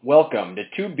Welcome to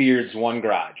Two Beards, One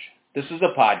Garage. This is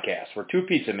a podcast where two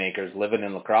pizza makers living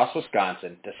in La Crosse,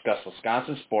 Wisconsin discuss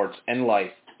Wisconsin sports and life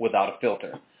without a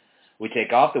filter. We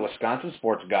take off the Wisconsin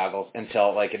sports goggles and tell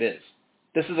it like it is.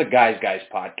 This is a Guys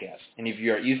podcast, and if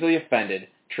you are easily offended,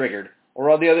 triggered,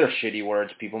 or all the other shitty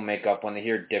words people make up when they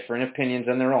hear different opinions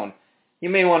than their own,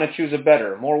 you may want to choose a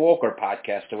better, more woker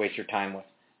podcast to waste your time with,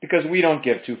 because we don't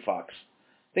give two fucks.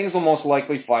 Things will most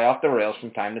likely fly off the rails from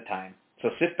time to time,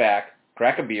 so sit back,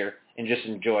 crack a beer, and just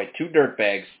enjoy two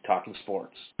dirtbags talking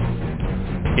sports.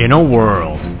 In a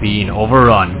world being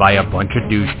overrun by a bunch of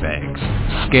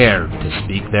douchebags, scared to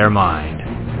speak their mind,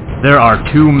 there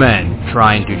are two men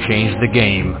trying to change the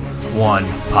game, one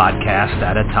podcast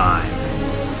at a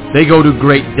time. They go to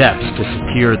great depths to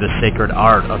secure the sacred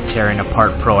art of tearing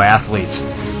apart pro athletes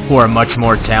who are much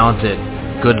more talented,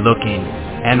 good-looking,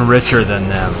 and richer than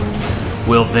them.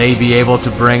 Will they be able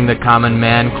to bring the common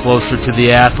man closer to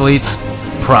the athletes?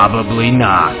 Probably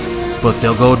not, but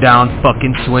they'll go down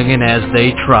fucking swinging as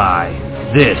they try.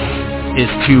 This is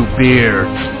Two Beards,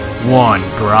 One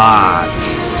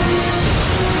Garage.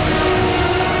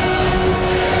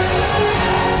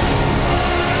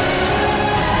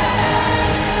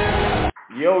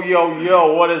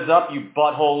 Yo, what is up, you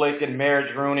butthole-licking,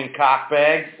 marriage-ruining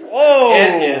cockbags? Whoa!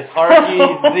 It is Harky,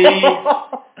 Z,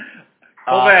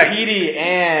 Petey,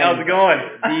 and how's it going?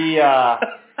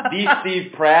 The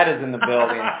Steve Pratt is in the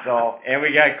building, so... And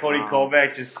we got Cody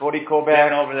Kovac just Cody sitting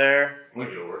Kovac over there.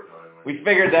 We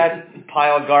figured that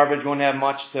pile of garbage wouldn't have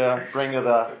much to bring to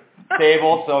the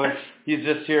table, so he's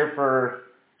just here for,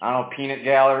 I don't know, peanut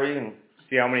gallery and...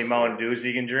 See how many Mountain Dews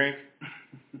he can drink.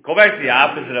 Kovac's the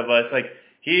opposite of us. Like,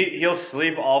 he'll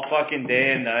sleep all fucking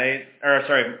day and night,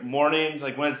 mornings,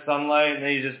 like when it's sunlight, and then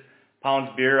he just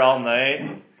pounds beer all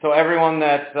night. So everyone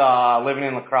that's living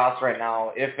in La Crosse right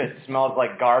now, if it smells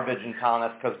like garbage in town,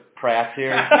 that's because Pratt's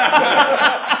here.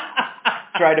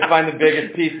 Tried to find the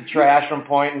biggest piece of trash from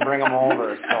Point and bring them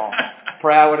over. So,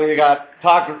 Pratt, what do you got?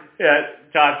 Talk. Yeah,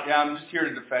 I'm just here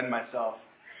to defend myself.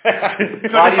 A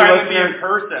lot of you listeners, in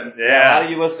person. A lot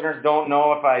of you listeners don't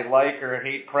know if I like or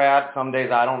hate Pratt. Some days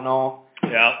I don't know.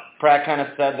 Yeah. Pratt kind of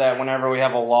said that whenever we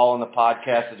have a lull in the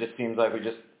podcast, it just seems like we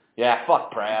just,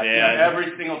 fuck Pratt. Yeah.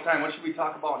 Every single time. What should we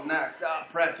talk about next?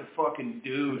 Pratt's a fucking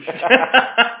douche.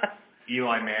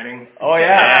 Eli Manning. Oh,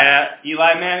 yeah.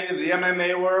 Eli Manning of the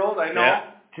MMA world, I know. Yeah.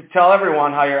 To tell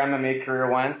everyone how your MMA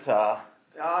career went.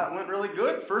 It went really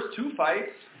good. First two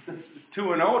fights,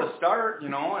 2-0 to start,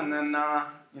 and then,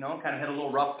 kind of hit a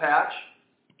little rough patch.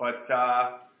 But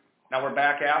now we're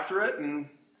back after it, and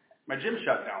my gym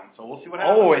shut down, so we'll see what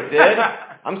happens. Oh, it did?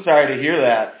 I'm sorry to hear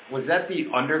that. Was that the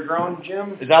underground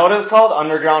gym? Is that what it's called?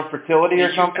 Underground Fertility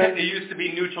or something? It used to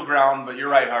be neutral ground, but you're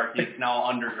right, Harky. It's now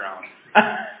underground.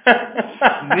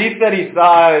 Z said he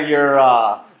saw your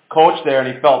coach there,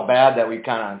 and he felt bad that we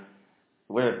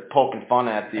were poking fun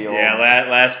at the old... Yeah,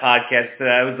 last podcast,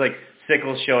 I was like,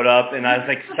 Sickles showed up, and I was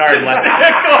like, sorry, laughing.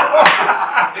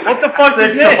 What the fuck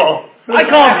is this? I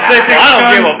call him Sickles. I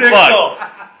don't give a fuck.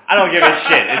 I don't give a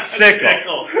shit. It's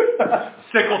Sickle.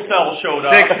 Sickle cell showed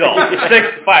up.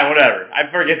 Fine, whatever.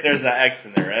 I forget there's an X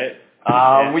in there, right?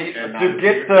 To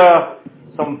get to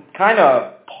some kind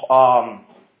of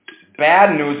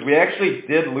bad news, we actually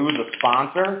did lose a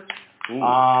sponsor.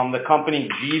 The company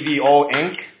GVO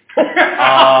Inc.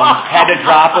 Had to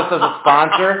drop us as a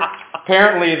sponsor.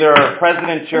 Apparently, their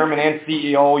president, chairman, and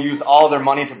CEO used all their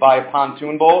money to buy a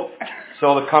pontoon boat,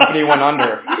 so the company went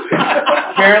under.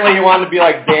 Apparently, he wanted to be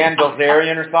like Dan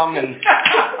Bilzerian or something and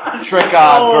trick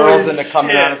girls into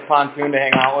coming on his pontoon to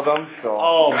hang out with him. So.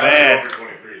 Oh, man.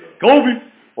 Kobe!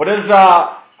 What is,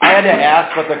 I had to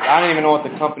ask, but I don't even know what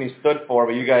the company stood for,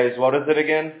 but you guys, what is it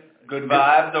again? Good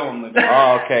vibes only.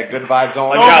 Oh, okay, good vibes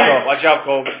only. Watch out,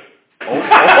 Kobe.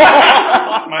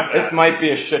 This might be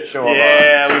a shit show.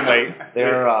 Yeah, we might.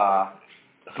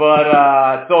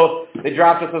 So they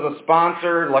dropped us as a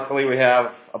sponsor. Luckily, we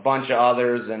have a bunch of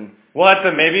others, and we'll have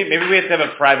to maybe we have to have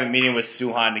a private meeting with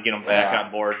Suhan to get them back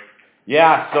on board.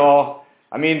 Yeah. So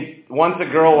I mean, once a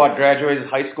girl graduates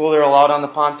high school, they're allowed on the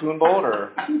pontoon boat,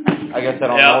 or I guess I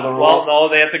don't know the rules. Well, no,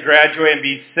 they have to graduate and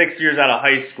be 6 years out of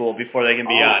high school before they can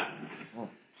be on.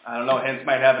 I don't know. Hintz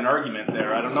might have an argument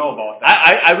there. I don't know about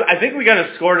that. I think we're going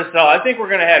to score this out. I think we're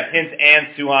going to have Hintz and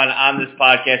Suhan on this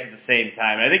podcast at the same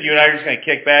time. I think you and I are just going to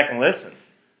kick back and listen.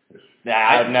 Yeah,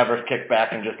 I'd never kick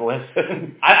back and just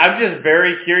listen. I'm just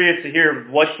very curious to hear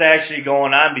what's actually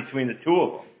going on between the two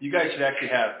of them. You guys should actually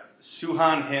have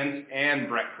Suhan Hintz and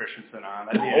Brent Christensen on.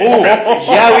 That'd be Oh,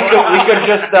 yeah, we could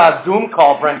just Zoom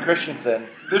call Brent Christensen.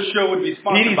 This show would be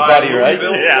sponsored Petey's by buddy, right?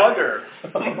 Louisville Yeah. Slugger.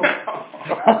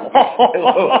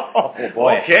 Oh,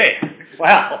 boy. Okay.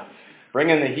 Wow.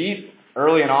 Bringing the heat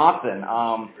early and often.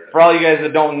 For all you guys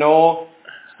that don't know,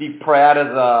 Steve Pratt is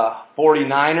a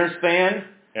 49ers fan,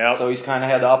 Yep. so he's kind of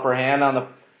had the upper hand on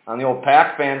the old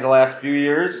Pack fans the last few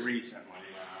years. Recently,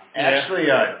 Actually,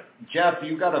 Jeff,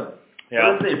 you got a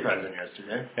birthday present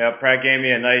yesterday. Yeah, Pratt gave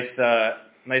me a nice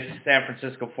San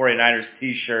Francisco 49ers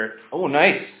T-shirt. Oh,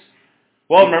 nice.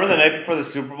 Well, remember the night before the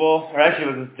Super Bowl? Or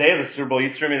actually, it was the day of the Super Bowl.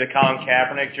 You threw me the Colin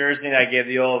Kaepernick jersey, and I gave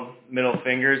the old middle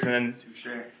fingers, and then touche.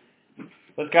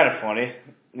 it was kind of funny.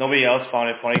 Nobody else found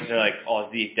it funny because they're like, oh,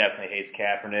 Zeke definitely hates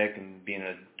Kaepernick and being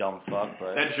a dumb fuck.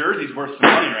 But That jersey's worth some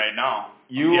money right now.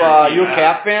 You Yeah, you a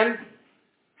Cap fan?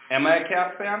 Am I a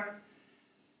Cap fan?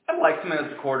 I liked him as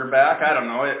a quarterback. I don't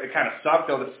know. It kind of sucked,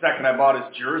 though. The second I bought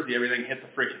his jersey, everything hit the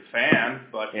freaking fan.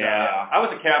 But Yeah. I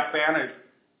was a Cap fan.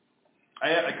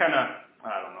 I kind of,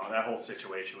 I don't know. That whole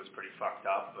situation was pretty fucked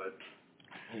up. But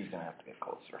He's going to have to get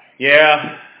closer.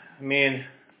 yeah, I mean,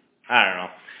 I don't know.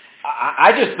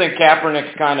 I just think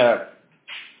Kaepernick's kind of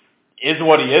is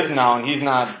what he is now, and he's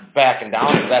not backing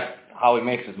down because that's how he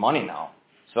makes his money now.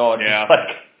 So it's Yeah. just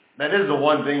like, That is the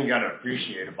one thing you got to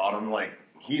appreciate about him. Like,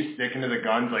 he's sticking to the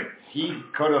guns. Like, he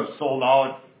could have sold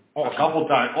out a couple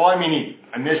times. Well, I mean, he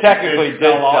initially Technically did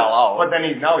sell out. but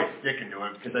then now he's sticking to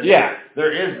it because I think Yeah.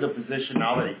 there is the position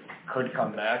now that he could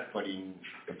come back, but he.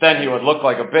 then he would look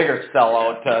like a bigger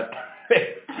sellout.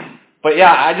 But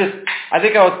yeah, I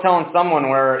think I was telling someone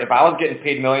where if I was getting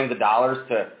paid millions of dollars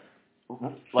to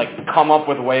like come up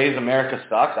with ways America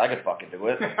sucks, I could fucking do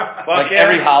it. Like yeah.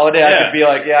 every holiday, I Yeah. could be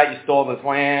like, yeah, you stole this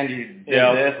land, you did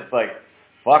Yeah. this. It's like,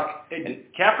 fuck.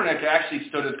 Kaepernick actually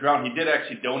stood his ground. He did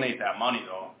actually donate that money,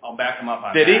 though. I'll back him up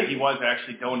on Did that. he? He was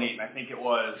actually donating. I think it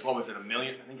was, what was it, $1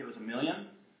 million? I think it was $1 million.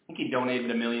 I think he donated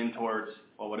 $1 million towards,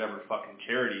 well, whatever fucking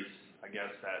charities, I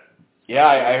guess, that. Yeah,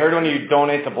 I heard when you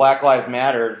donate to Black Lives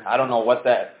Matter, I don't know what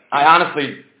that. I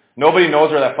honestly, nobody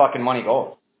knows where that fucking money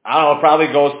goes. I don't know. It probably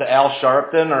goes to Al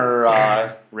Sharpton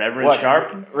or Reverend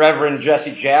Sharp? Reverend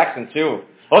Jesse Jackson too.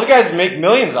 Those guys make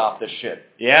millions off this shit.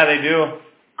 Yeah, they do.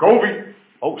 Kobe.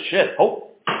 Oh shit! Oh,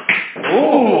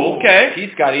 Ooh, okay.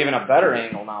 He's got even a better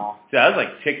angle now. That was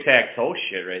like tic-tac-toe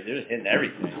shit right there. Just hitting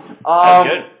everything. That's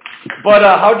good. But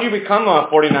how'd you become a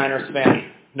 49ers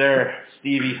fan there,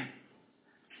 Stevie?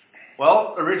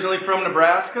 Well, originally from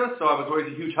Nebraska, so I was always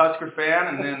a huge Husker fan,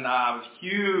 and then I was a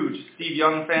huge Steve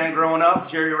Young fan growing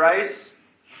up, Jerry Rice.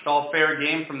 It's all fair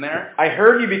game from there. I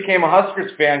heard you became a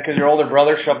Huskers fan because your older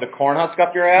brother shoved a corn husk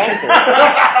up your ass.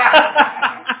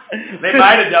 They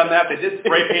might have done that. They did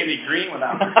spray paint me green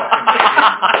without me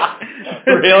fucking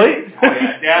baby. Really? Oh,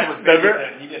 yeah. Dad was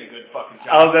babysitting. He did a good fucking job.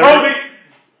 I was there.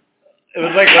 It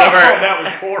was like one of our. That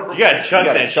was horrible. You gotta chuck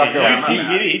You gotta that chuck shit. it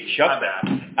around. He chucked My that.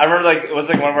 bad. I remember like it was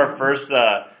like one of our first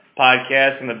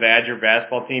podcasts and the Badger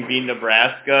basketball team beating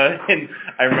Nebraska, and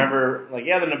I remember like,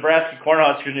 yeah, the Nebraska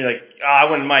Cornhuskers, and you're like, oh, I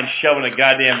wouldn't mind shoving a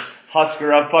goddamn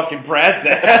Husker up fucking Brad's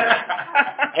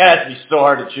ass. Yeah, it'd be so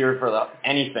hard to cheer for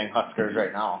anything Huskers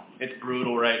right now. It's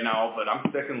brutal right now, but I'm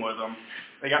sticking with them.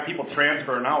 They got people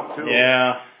transferring out, too.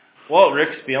 Yeah. Well,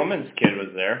 Rick Spielman's kid was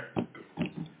there.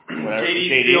 Whatever.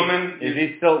 JD Spielman. Is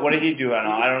he still? What did he do? I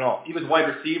don't know. He was wide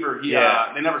receiver. He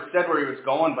Yeah. they never said where he was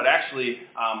going, but actually,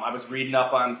 I was reading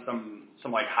up on some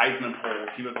like Heisman polls.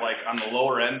 He was like on the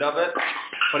lower end of it,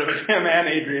 but it was him and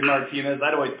Adrian Martinez.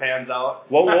 That always pans out.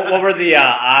 What were the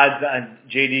odds on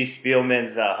J.D.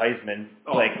 Spielman's Heisman?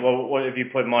 Oh. Like, what if you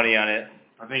put money on it?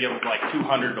 I think it was like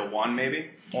 200 to 1, maybe.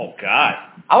 Oh God.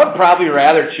 I would probably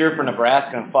rather cheer for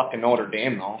Nebraska than fucking Notre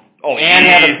Dame, though. Oh, and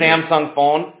have a Jesus. Samsung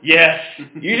phone. Yes.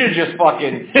 You should just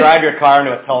fucking drive your car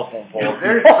into a telephone pole.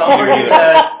 There's somebody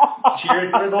that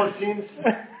cheers for those teams.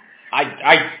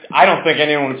 I don't think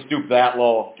anyone would stoop that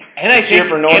low. And I Cheer think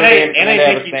for Notre Dame and I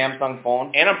have a think Samsung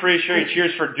phone. and I'm pretty sure he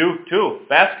cheers for Duke too,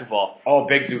 basketball. Oh,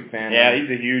 big Duke fan. Yeah, he's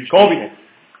a huge Kobe.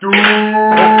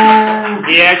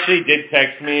 He actually did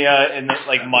text me in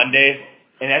like Monday,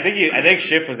 and I think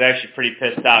Schiff was actually pretty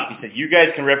pissed off. He said, "You guys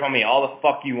can rip on me all the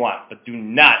fuck you want, but do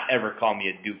not ever call me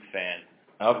a Duke fan."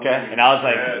 Okay. And I was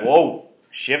like, "Whoa,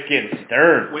 Schiff getting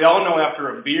stern." We all know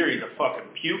after a beer he's a fucking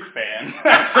puke fan.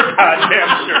 That's for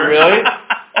goddamn sure. Really?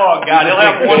 Oh God, he'll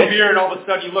have Big one bitch. beer and all of a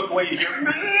sudden you look away, you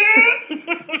hear.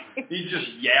 He's just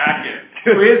yakking.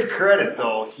 To his credit,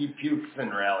 though, he pukes and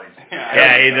rallies.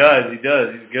 Yeah, he does. He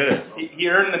does. He's good at it. He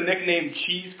earned the nickname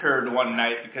Cheese Curd one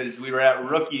night because we were at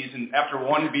Rookies, and after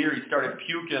one beer he started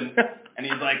puking, and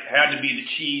he's like, had to be the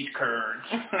cheese curds.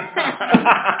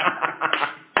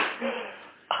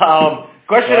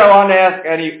 Question I wanted to ask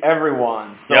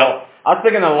everyone. So Yep. I was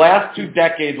thinking the last 2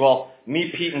 decades, well,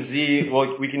 me, Pete, and Z,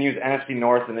 well, we can use NFC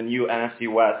North and then you,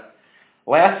 NFC West.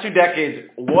 Last 2 decades,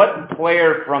 what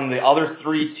player from the other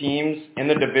 3 teams in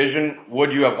the division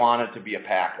would you have wanted to be a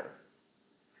Packer?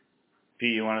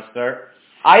 Pete, you want to start?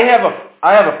 I have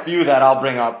a few that I'll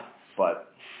bring up,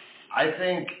 but I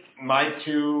think my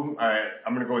 2, all right,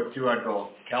 I'm going to go with 2. I'd go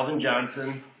Calvin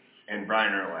Johnson and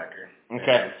Brian Urlacher.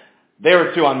 okay. They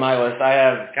were 2 on my list. I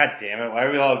have. God damn it! Why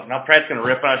are we all now? Pratt's gonna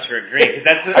rip on us for a drink. 'Cause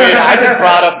that's. I just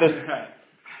brought up this.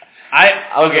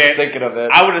 I was okay. just thinking of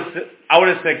it. I would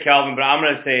have said Calvin, but I'm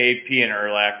gonna say AP and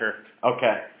Urlacher.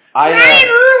 Okay.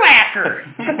 Urlacher.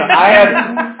 I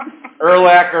had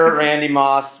Urlacher, Randy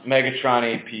Moss, Megatron,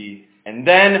 AP, and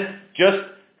then just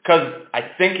because I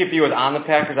think if he was on the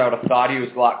Packers, I would have thought he was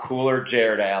a lot cooler.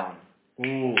 Jared Allen.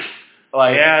 Ooh.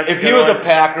 Like, Yeah, that's a if he good was one. a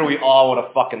Packer, we all would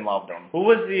have fucking loved him. Who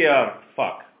was the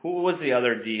Who was the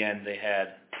other DN they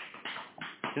had?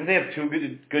 Didn't they have 2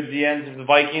 good DNs? The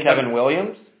Vikings. Kevin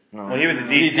Williams? No. Well, he was a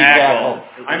D D tackle.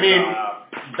 I mean,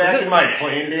 back in my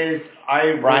playing days,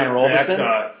 I Brian would have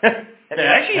Robertson?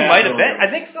 Actually, he might have been. I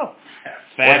think so.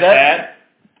 Fat that?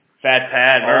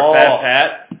 Pat. Remember Oh. Fat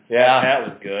Pat? Yeah. Fat Pat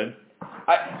was good.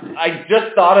 I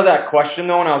just thought of that question,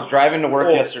 though, when I was driving to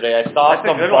work yesterday. I saw That's a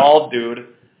some good bald dude,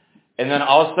 and then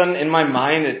all of a sudden, in my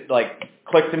mind, it, like,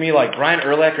 clicked to me, like, Brian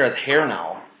Urlacher has hair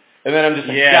now. And then I'm just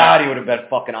like, Yeah. God, he would have been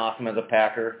fucking awesome as a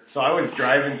Packer. So I was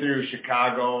driving through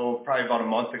Chicago probably about a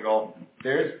month ago.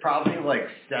 There's probably like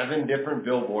 7 different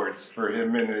billboards for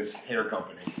him and his hair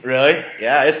company. Really?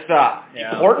 Yeah, it's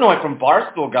Yeah. Portnoy from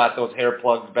Barstool got those hair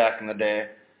plugs back in the day.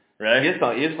 Really?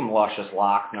 He has some luscious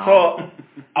locks now. So,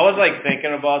 I was like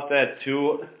thinking about that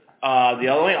too. The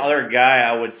only other guy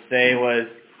I would say was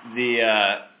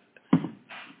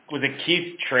was it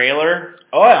Keith Traylor?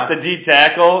 Oh yeah. The D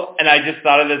tackle, and I just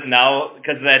thought of this now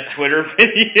because of that Twitter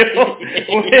video.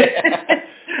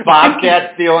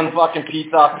 Bobcat stealing fucking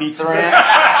pizza off Pizza Ranch.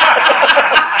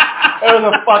 There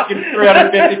was a fucking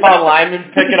 350-pound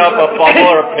lineman picking up a fumble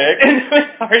or a pick. And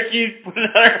Harkey put it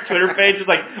on our Twitter page. It's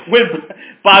like when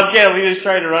Bobcat Leader's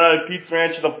trying to run out of Pizza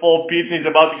Ranch with a full pizza, he's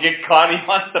about to get caught. He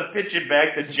wants to pitch it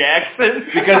back to Jackson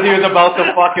Because he was about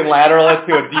to fucking lateral it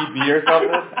to a DB or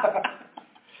something.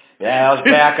 Yeah, I was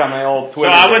back on my old Twitter.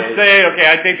 So I would days. say, okay,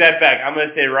 I take that back. I'm going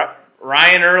to say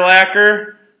Ryan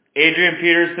Urlacher, Adrian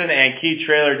Peterson, and Keith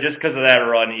Traylor just because of that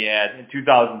run he had in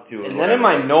 2002. And then in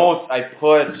my notes, I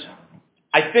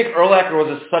think Urlacher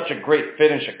was such a great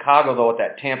fit in Chicago, though, with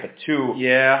that Tampa 2.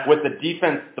 Yeah. With the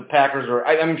defense the Packers were,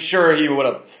 I'm sure he would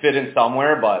have fit in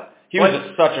somewhere, but he was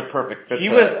just such a perfect fit. He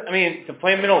was, I mean, to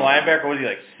play middle linebacker, was he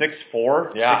like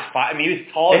 6'4", Yeah. 6'5"? I mean, he was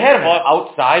tall They as had him fuck.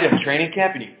 outside of training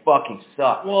camp, and he fucking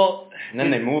sucked. Well, And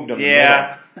then they moved him.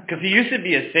 yeah, because he used to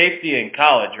be a safety in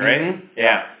college, right? Mhm.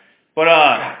 Yeah. But,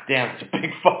 God damn, it's a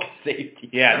big fucking safety.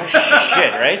 yeah, no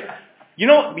shit, right? You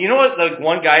know what, like,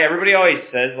 one guy, everybody always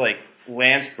says, like,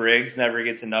 Lance Briggs never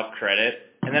gets enough credit.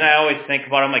 And then I always think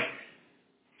about him, like,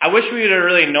 I wish we would have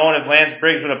really known if Lance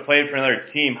Briggs would have played for another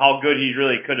team, how good he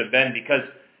really could have been, because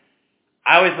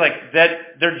I always like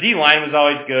that their D-line was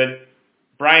always good.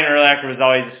 Brian Urlacher was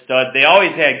always a stud. They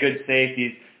always had good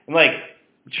safeties. And, like,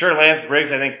 sure, Lance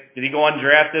Briggs, I think, did he go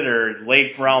undrafted or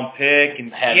late round pick?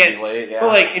 And Had he to be late, yeah. But,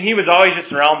 like, and he was always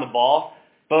just around the ball.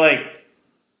 But, like,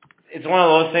 it's one of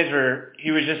those things where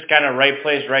he was just kind of right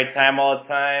place, right time all the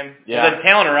time. Yeah. The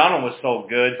talent around him was so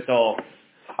good, so...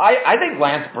 I think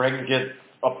Lance Briggs gets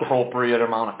appropriate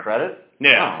amount of credit.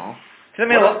 Yeah. I I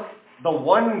mean, Well, the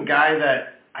one guy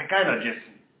that I kind of just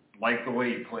like the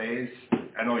way he plays,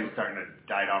 I know he's starting to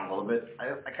die down a little bit.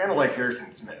 I kind of like Harrison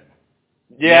Smith.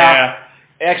 Yeah.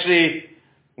 Actually,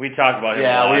 we talk about him a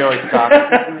yeah, lot. we always talk.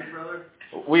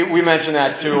 we mentioned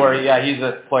that too, where, yeah, he's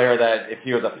a player that if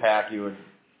he was a Pack, he would...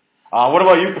 what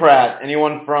about you, Pratt?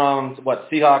 Anyone from,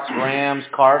 Seahawks, Rams,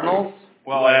 Cardinals?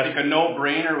 Well, I think a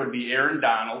no-brainer would be Aaron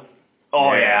Donald.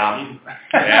 Oh, Yeah,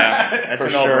 that's For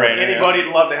a sure. no-brainer.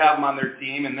 Anybody'd love to have him on their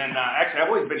team. And then, actually, I've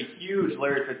always been a huge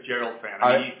Larry Fitzgerald fan.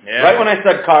 I mean, Yeah. Right when I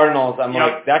said Cardinals, I'm Yep.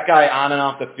 like, that guy on and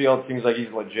off the field seems like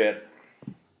he's legit.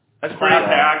 that's pretty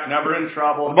packed, never in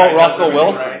trouble. What about Guy does Russell everything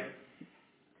Wilson? right.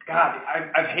 God,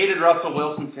 I've hated Russell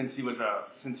Wilson since he was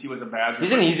a Badger.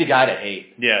 He's an easy guy to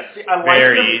hate. Yes, See, I liked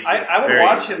very him. easy. I would Very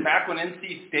watch easy. him back when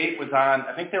NC State was on.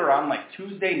 I think they were on like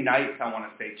Tuesday nights. I want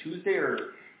to say Tuesday or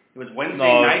it was Wednesday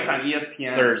No, nights on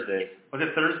ESPN. Thursday. Was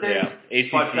it Thursday? Yeah,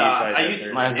 ACC. But, I used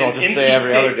to, Might as well in just NC say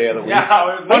every State- other day of the week.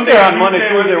 Yeah, it was Monday on Monday,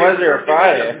 Tuesday, Wednesday, or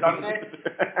Friday. Sunday.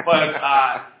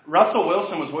 But Russell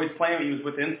Wilson was always playing. He was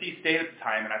with NC State at the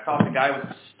time, and I thought the guy was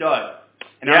a stud.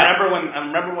 And Yeah. I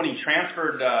remember when he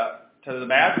transferred to the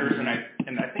Badgers,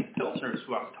 and I think Pilsner is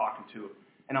who I was talking to,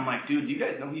 and I'm like, dude, do you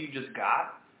guys know who you just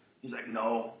got? He's like,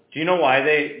 no. Do you know why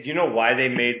they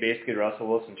made basically Russell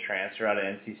Wilson transfer out of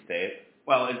NC State?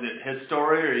 Well, is it his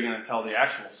story, or are you going to tell the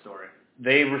actual story?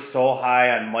 They were so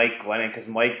high on Mike Glennon because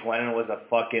Mike Glennon was a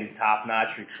fucking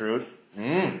top-notch recruit.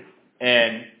 And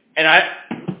I,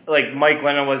 like, Mike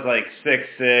Glennon was like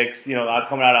 6'6", you know,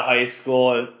 coming out of high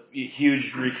school, a huge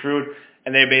recruit,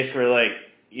 and they basically were like,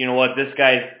 you know what, this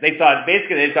guy, they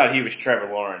thought he was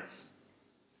Trevor Lawrence.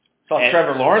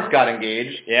 Trevor Lawrence got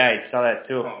engaged. Yeah, you saw that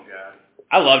too. Oh, God.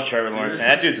 I love Trevor Lawrence, man.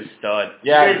 That dude's a stud.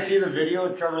 Yeah. Did you guys see the video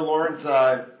of Trevor Lawrence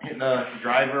hitting the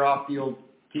driver off the old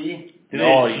tee?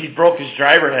 No, he broke his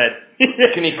driver head.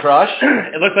 Can he crush?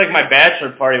 It looked like my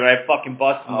bachelor party when I fucking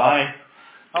busted mine.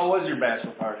 How was your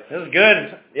bachelor party? It was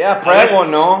good. Yeah, Brad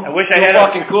won't know. I wish I He was had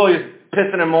fucking cool. He was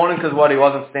pissing and moaning because he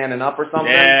wasn't standing up or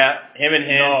something. Yeah, him and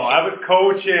him. No, I was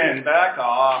coaching. Back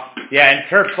off. Yeah, and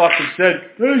Turk fucking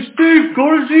said, "Hey, Steve,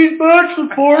 go to Z's bachelor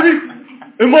party.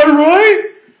 Am I right?"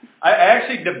 I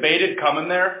actually debated coming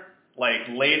there, like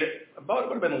late. It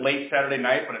would have been late Saturday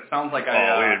night, but it sounds like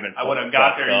I would have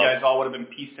got there. You guys all would have been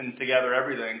piecing together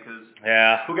everything because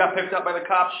who got picked up by the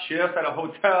cops? Shift at a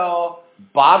hotel.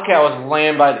 Bobcat was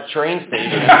laying by the train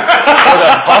station or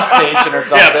the bus station or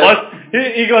something. Yeah,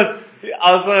 he goes.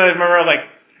 I remember like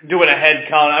doing a head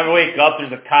count. I wake up,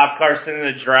 there's a cop car sitting in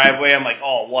the driveway. I'm like,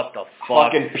 oh, what the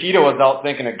fuck? Fucking PETA was out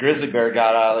thinking a grizzly bear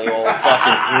got out of the old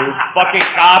fucking group. Fucking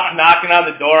cops knocking on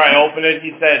the door. I opened it.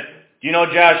 He said, "Do you know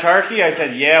Josh Harkey?" I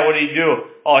said, "Yeah, what did he do?"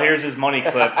 "Oh, here's his money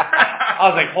clip." I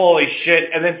was like, holy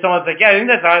shit. And then someone's like, yeah, I think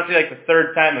that's honestly like the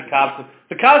third time the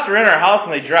cops were in our house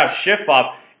when they dropped Schiff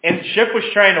off, and Schiff was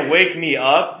trying to wake me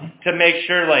up to make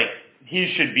sure, like,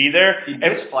 he should be there. He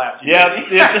bitch slapped you. Yeah,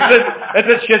 that's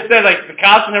what Schiff said. Like, the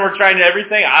cops and them were trying to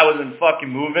everything. I wasn't fucking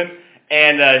moving.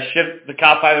 And Schiff, the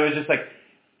cop finally was just like,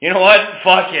 you know what?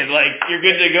 Fuck it. Like, you're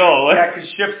good to go. Yeah, because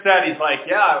Schiff said, he's like,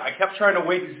 yeah, I kept trying to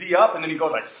wake Z up, and then he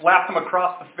goes, I slapped him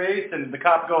across the face, and the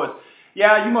cop goes,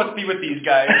 yeah, you must be with these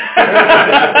guys.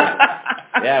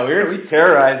 Yeah, we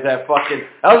terrorized that fucking...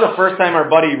 That was the first time our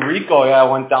buddy Rico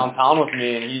went downtown with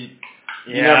me, and he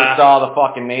never saw the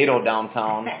fucking NATO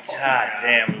downtown. God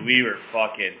damn, we were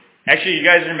fucking... Actually, you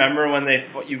guys remember when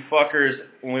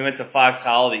when we went to Fox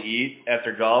Hall to eat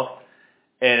after golf,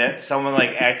 and someone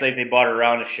like acted like they bought a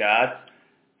round of shots,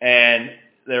 and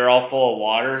they were all full of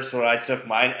water, so when I took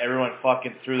mine, everyone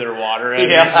fucking threw their water at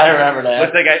me. Yeah, I remember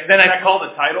that. Then I called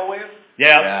a tidal wave?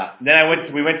 Yeah. Then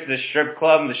we went to the strip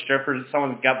club, and the strippers,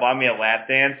 someone bought me a lap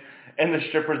dance, and the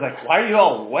stripper's like, "Why are you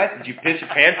all wet? Did you piss your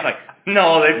pants?" I'm like,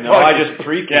 no, I just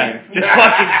pre-came. Yeah, just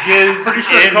fucking jizz. Pretty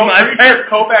sure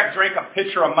Kovac drank a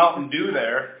pitcher of Mountain Dew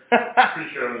there. Pretty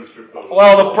sure on the strip club.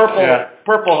 Well, the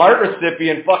Purple Heart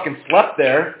recipient fucking slept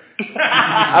there.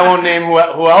 I won't name who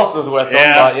else was with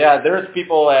them, but yeah, there's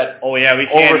people that we can't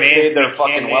overstayed their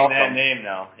fucking can't name welcome. that name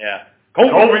now. Yeah.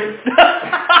 Kobe.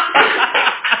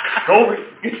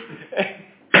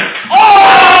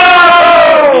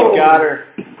 Oh! He got her.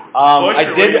 Bush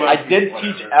I did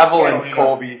teach Evelyn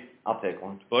Kobe. I'll take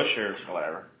one. Bush or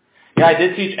whatever. Yeah, I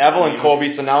did teach Evelyn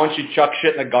Kobe, so now when she chucks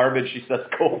shit in the garbage, she says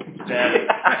Kobe.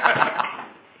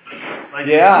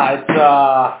 Yeah, it's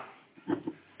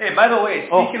Hey, by the way,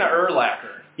 speaking of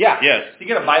Urlacher, yeah. Yes. is he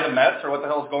gonna buy the Mets or what the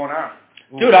hell's going on?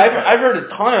 Dude, I've heard a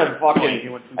ton of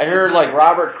fucking. I heard like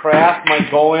Robert Kraft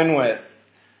might go in with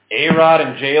A-Rod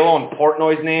and J-Lo, and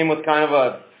Portnoy's name was kind of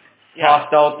a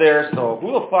tossed out there. So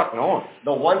who the fuck knows?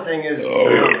 The one thing is,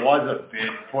 there was a bid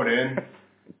put in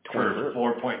for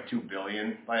 $4.2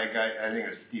 billion by a guy. I think it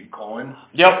was Steve Cohen.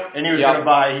 Yep. And he was gonna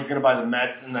buy. He's gonna buy the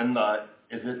Mets, and then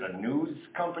is it a news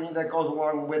company that goes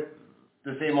along with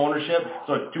the same ownership?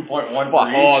 So it's 2.1 for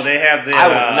each. Oh, they have the. I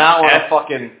would not want to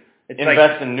fucking invest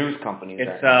like, in news companies.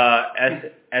 It's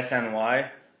SNY.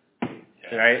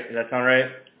 Right? Does that sound right?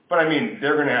 But I mean,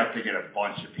 they're gonna have to get a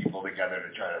bunch of people together to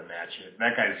try to match it.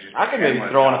 That guy's just. I could maybe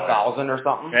throw in 1,000 or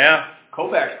something. Yeah.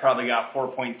 Kovac's probably got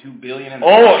 $4.2 billion in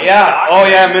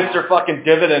Mr. fucking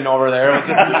Dividend over there.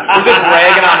 He was just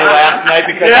ragging on me last night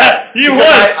because I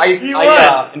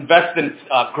invest in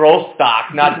growth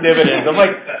stock, not dividends. I'm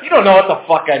like, you don't know what the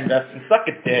fuck I invest in. Suck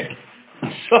a dick.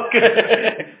 Suck a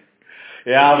dick.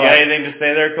 Yeah. You got anything to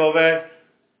say there, Kovac?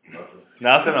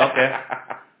 Nothing? Okay.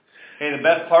 Hey, the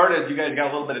best part is you guys got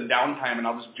a little bit of downtime, and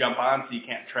I'll just jump on so you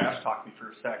can't trash talk me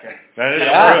for a second. That is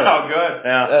That's true. how good.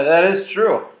 Yeah. That is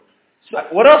true. So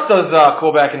what else does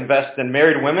Kovac invest in?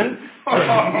 Married women? Hey,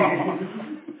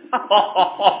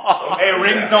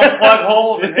 rings don't plug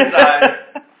holes in his eyes.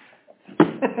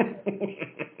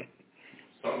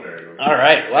 All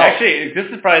right. Well, Actually, this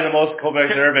is probably the most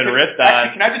Kobeck's ever been ripped Actually,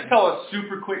 on. can I just tell a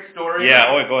super quick story? Yeah,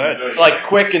 go ahead. like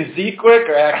quick and Z quick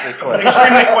or actually quick?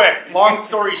 Extremely quick. Long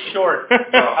story short.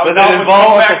 I was Does it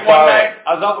involve us Kovac or one Bauer? night.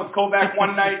 I was out with Kovac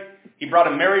one night. He brought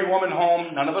a married woman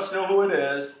home. None of us know who it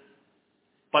is.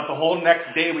 But the whole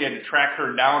next day we had to track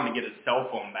her down to get his cell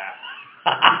phone back.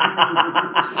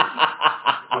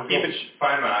 I'll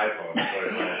find my iPhone.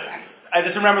 I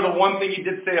just remember the one thing he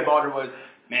did say about her was,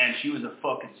 man, she was a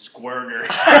fucking squirter.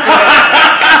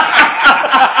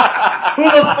 Who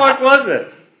the fuck was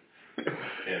it?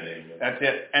 That's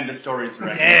it. End of story.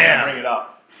 Right? Damn. Bring it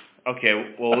up.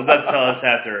 Okay, well, let's tell us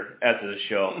after the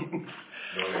show.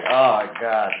 Oh my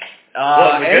God.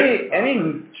 What,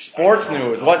 Any sports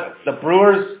news? What the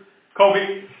Brewers?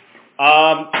 Kobe.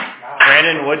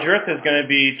 Brandon Woodruff is going to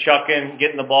be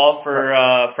getting the ball for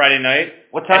Friday night.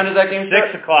 What time does that game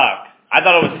start? 6 o'clock. I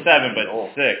thought it was 7, but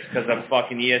it's 6 because I'm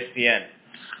fucking ESPN.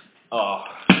 Oh,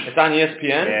 it's on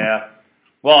ESPN. Yeah.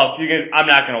 Well, I'm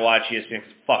not going to watch ESPN.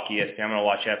 'Cause fuck ESPN. I'm going to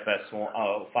watch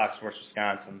Fox Sports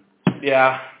Wisconsin.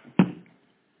 Yeah.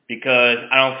 Because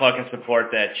I don't fucking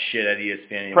support that shit at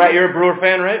ESPN anymore. Pratt, you're a Brewer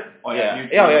fan, right? Oh, yeah. You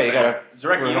gotta.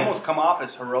 Zarek, you almost come off as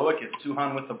heroic as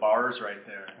Suhan with the bars right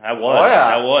there. I was. Oh, yeah.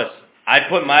 I was.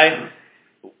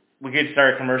 We could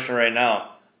start a commercial right now.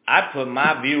 I put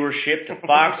my viewership to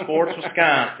Fox Sports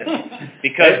Wisconsin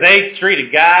because they treat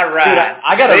a guy right. Dude,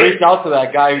 I got to reach out to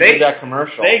that guy who did that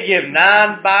commercial. They give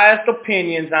non-biased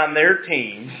opinions on their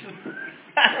teams.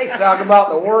 They talk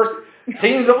about the worst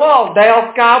teams of all.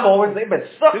 Dallas Cowboys, they've been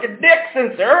sucking dick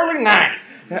since the early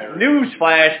 90s.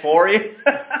 Newsflash for you.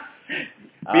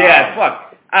 Yeah,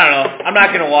 fuck. I don't know. I'm not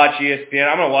going to watch ESPN.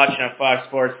 I'm going to watch it on Fox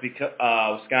Sports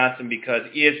Wisconsin because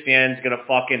ESPN's going to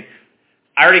fucking...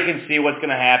 I already can see what's going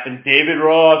to happen. David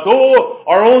Ross. Oh,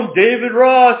 our own David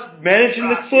Ross managing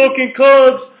the fucking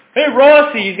Cubs. Hey,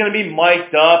 Rossi. He's going to be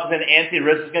mic'd up. And then Anthony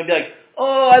Rizzo's going to be like,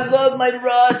 oh, I love my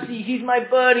Rossi. He's my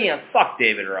buddy. And fuck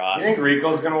David Ross. You think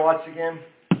Rico's going to watch the game?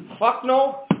 Fuck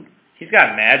no. He's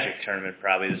got a Magic tournament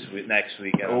probably next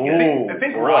week. I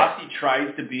think Rossi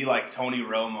tries to be like Tony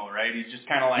Romo, right? He's just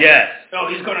kind of like, yes. Oh,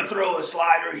 he's going to throw a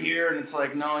slider here, and it's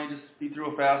like, no, he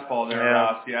threw a fastball there, Yeah.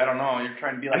 Rossi. I don't know. You're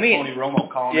trying to be like Tony Romo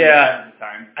calling yeah. at the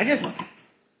time.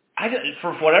 I just,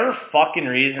 for whatever fucking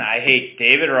reason, I hate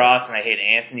David Ross and I hate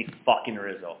Anthony fucking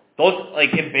Rizzo. Those,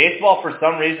 like, in baseball, for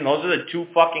some reason, those are the two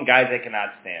fucking guys I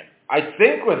cannot stand. I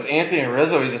think with Anthony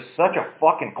Rizzo, he's just such a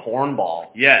fucking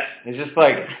cornball. Yes. He's just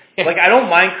like... Like, I don't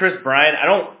mind Chris Bryant.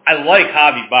 I like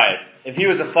Javi Baez. If he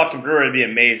was a fucking Brewer, it'd be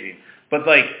amazing. But,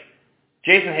 like,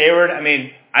 Jason Hayward, I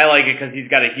mean, I like it because he's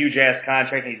got a huge-ass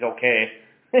contract and he's okay.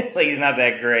 Like, he's not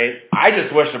that great. I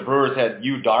just wish the Brewers had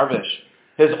Yu Darvish.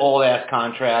 His old-ass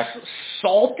contract.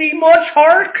 Salty much,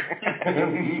 Hark?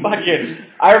 Fucking...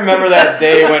 I remember that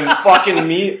day when fucking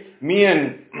me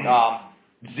and...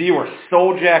 Z were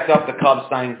so jacked up the Cubs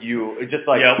signed you. It's just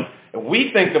like,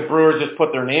 we think the Brewers just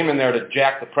put their name in there to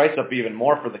jack the price up even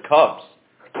more for the Cubs.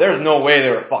 There's no way they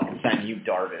were fucking signing you,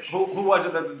 Darvish. Who was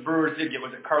it that the Brewers did get?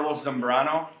 Was it Carlos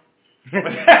Zambrano?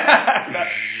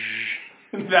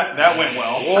 that went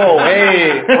well. Whoa,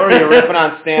 hey, what are you ripping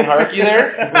on Stan Harkey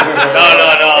there?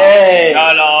 No. Hey.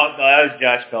 No, that was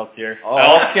Josh Peltier.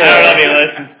 Oh, okay. I don't know if he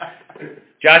listens.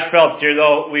 Josh Peltier,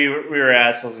 though, we were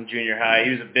assholes in junior high.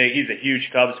 He's a huge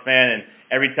Cubs fan, and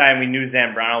every time we knew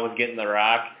Zambrano was getting the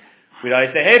rock, we'd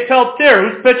always say, "Hey, Peltier,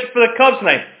 who's pitching for the Cubs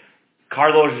tonight?"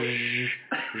 Carlos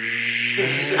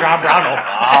Zambrano.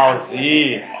 Oh,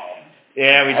 Z.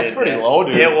 Yeah, we did. That's pretty low,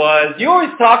 dude. It was. You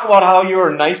always talk about how you were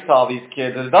nice to all these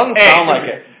kids. It doesn't sound like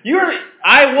it.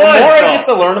 I was. The more I get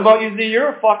to learn about you, Z, you're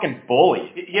a fucking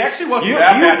bully. He actually wasn't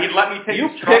that bad. He'd let me take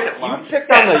his truck at lunch. You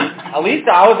picked on at least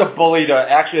I was a bully to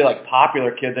actually like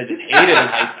popular kids I just hated in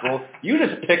high school. You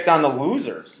just picked on the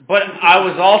losers. But I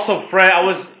was also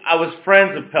I was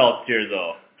friends with Peltier,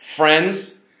 though. Friends?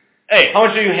 Hey. How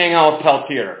much do you hang out with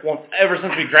Peltier? Well, ever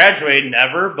since we graduated,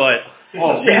 never, but...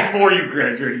 Oh, before you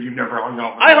graduated, you never hung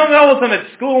out with I hung out with him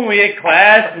at school when we had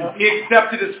class. And he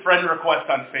accepted his friend request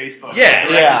on Facebook. Yeah.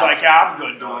 He's like, I'm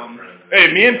good to him.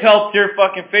 Hey, me and Peltier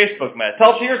fucking Facebook message.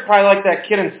 Peltier's probably like that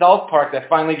kid in South Park that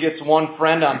finally gets one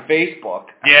friend on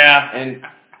Facebook. Yeah. And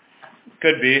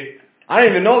could be. I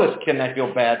don't even know this kid and I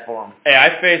feel bad for him. Hey,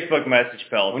 I Facebook message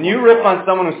Peltier. When you rip on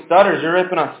someone who stutters, you're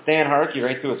ripping on Stan Harkey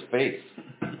right to his face.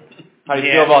 How do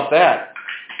you feel about that?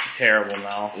 Terrible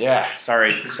now. Yeah.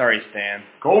 Sorry, Stan.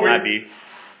 Kobe.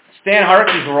 Stan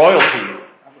Harkey's royalty.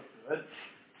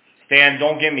 Stan,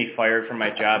 don't get me fired from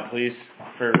my job, please.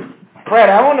 Brad,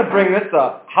 I want to bring this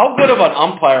up. How good of an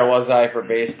umpire was I for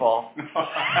baseball?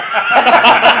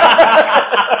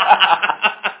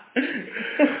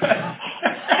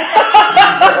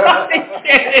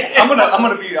 I'm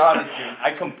gonna be honest, dude.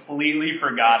 I completely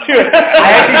forgot about Dude, it.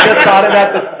 I actually just thought of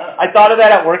that. I thought of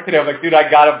that at work today. I'm like, dude, I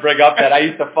gotta bring up that I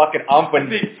used to fucking ump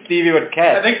when Stevie would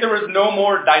catch. I think there was no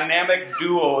more dynamic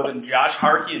duo than Josh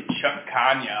Harkey and Chuck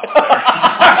Kanya out there.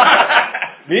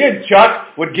 Me and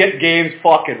Chuck would get games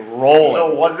fucking rolling.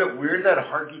 So was it weird that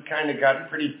Harkey kind of got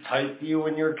pretty tight to you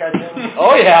when you were catching?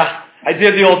 Oh yeah, I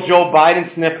did the old Joe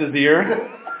Biden sniffed his ear.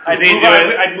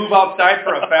 I'd move outside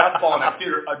for a fastball and I'd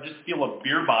just feel a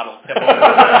beer bottle tip over.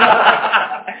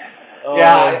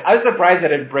 Yeah, I was surprised I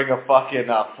didn't bring a fucking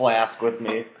flask with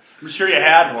me. I'm sure you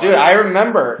had one. Dude, I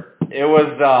remember it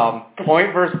was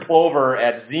Point versus Plover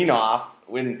at Xenoff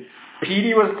when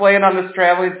Petey was playing on this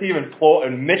traveling team and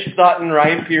Mitch Sutton,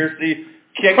 Ryan Piercy,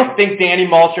 I think Danny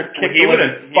Malcher kicked You would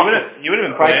have been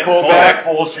Bryce playing. Colback.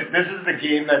 Bullshit. This is the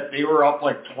game that they were up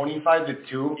like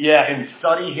 25-2. Yeah. And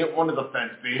Suddy hit one of the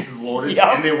fence bases loaded, Yep.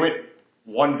 and they went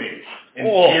one base. And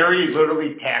Gary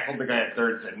literally tackled the guy at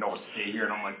third and said, no, stay here.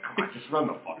 And I'm like, come on, just run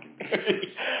the fucking base.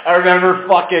 I remember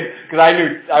because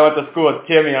I went to school with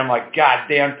Timmy, and I'm like, God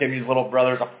damn, Timmy's little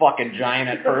brother's a fucking giant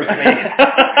at first base.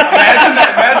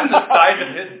 Imagine the size of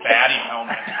his batting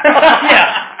helmet.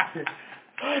 Yeah.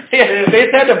 Yeah, they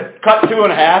just had to cut 2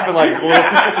 in half and like glue.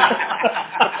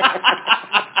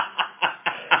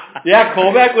 Yeah,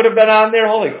 Colback would have been on there.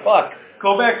 Holy fuck.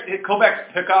 Colback's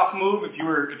pickoff move, if you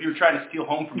were trying to steal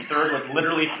home from third, was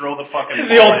literally throw the fucking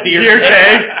The old deer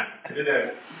tag. It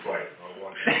is. Twice.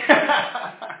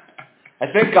 I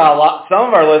think some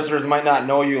of our listeners might not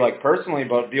know you like personally,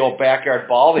 but the old backyard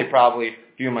ball, a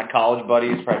few of my college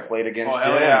buddies probably played against Oh, you.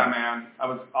 hell yeah, man. I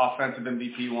was offensive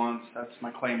MVP once. That's my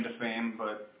claim to fame,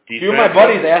 but... A few of my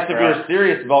buddies asked if you were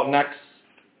serious about next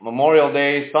Memorial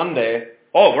Day Sunday.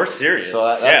 Oh, we're serious. So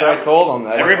that's what I told them.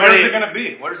 Where is it going to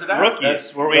be? Where is it at? Rookies.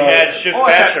 That's where we had Shift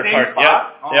Bachelor same Park. spot? Yep.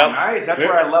 Oh, Yep. nice. That's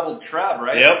where I leveled Trev,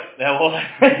 right? Yep. That was.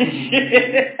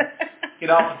 Get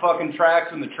off the fucking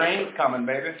tracks when the train's coming,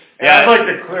 baby. Yeah, I'd like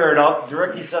to clear it up.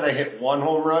 Directy said I hit one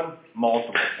home run,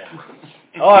 multiple home runs.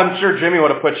 Oh, I'm sure Jimmy would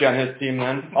have put you on his team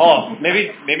then. Oh,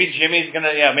 maybe Jimmy's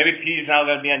gonna. Yeah, maybe Pete's now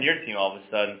gonna be on your team all of a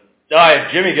sudden. Oh,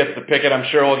 if Jimmy gets to pick it, I'm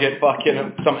sure we'll get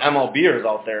fucking some MLBers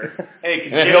out there. Hey,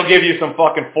 And then he'll give you some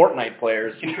fucking Fortnite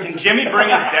players. Can Jimmy bring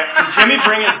his dad? Can Jimmy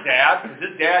bring his dad? Because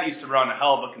his dad used to run a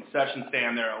hell of a concession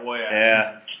stand there at Oya.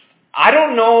 Yeah. I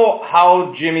don't know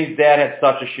how Jimmy's dad had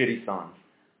such a shitty son.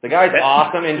 The guy's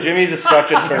awesome, and Jimmy's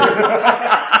such a turd.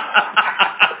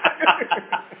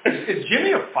 Is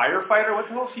Jimmy a firefighter? What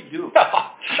the hell does he do?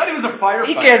 I thought he was a firefighter.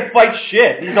 He can't fight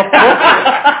shit. He's a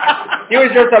pussy. He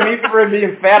always jokes on me for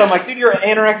being fat. I'm like, dude, you're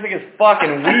anorexic as fuck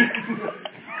and weak.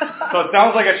 So it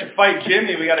sounds like I should fight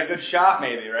Jimmy. We got a good shot,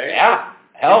 maybe, right? Yeah.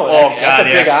 Hell, Oh, that's God,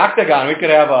 a big octagon. We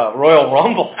could have a Royal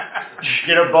Rumble.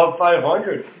 Get above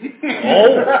 500.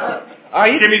 Oh.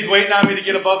 Jimmy's waiting on me to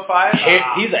get above 5.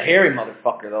 He's a hairy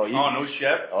motherfucker, though. Oh, no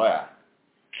shit. Oh, yeah.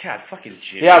 God, fucking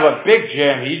Jimmy. Yeah, but Big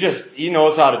Jim, he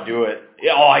knows how to do it.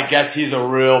 Oh, I guess he's a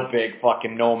real big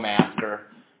fucking no-masker.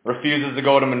 Refuses to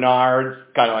go to Menards,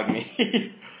 kind of like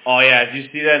me. Oh yeah, did you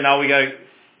see that? Now we got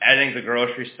adding the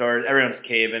grocery stores. Everyone's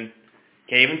caving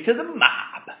to the mob.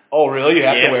 Oh, really? You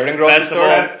have to wear it in grocery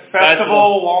stores?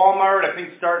 Festival, Walmart, I think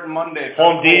starting Monday.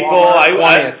 Home Festival, Depot.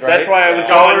 Walmart. That's why I was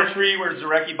Dollar going. Tree, where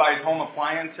Zarecki buys home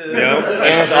appliances. Yep.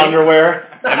 And his underwear.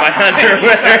 And my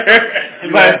underwear.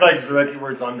 You guys like Directy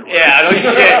wears underwear. Yeah, I don't shit.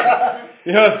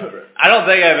 You know, I don't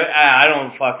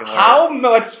fucking wear How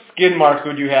much skin marks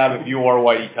would you have if you wore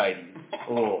whitey tighties?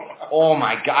 Oh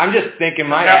my God! I'm just thinking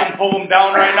Have him pull them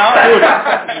down right now.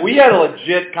 Dude, we had a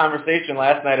legit conversation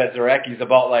last night at Zarecki's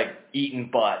about like eating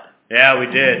butt. Yeah, we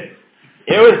did.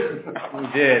 We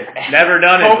did. Never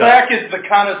done it. Kovac is the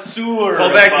connoisseur.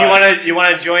 Kovac, you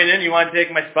want to join in? You want to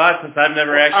take my spot since I've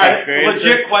never actually All right, experienced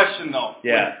legit it? question though.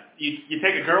 Yeah. You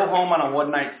take a girl home on a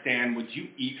one-night stand, would you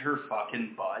eat her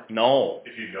fucking butt? No.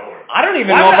 If you know her. I don't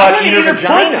even know if I'd eat her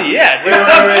vagina. Pussy, yeah.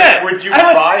 Wait, would you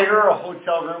buy her a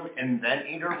hotel room and then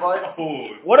eat her butt?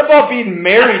 What about being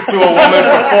married to a woman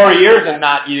for 4 years and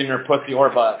not eating her pussy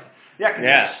or butt? Yeah, because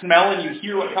Yeah. you smell and you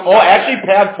hear what comes Oh, out. actually,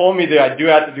 Pab told me that I do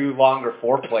have to do longer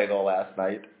foreplay though last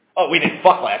night. Oh, we didn't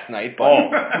fuck last night,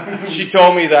 but she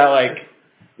told me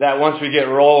that once we get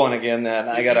rolling again, then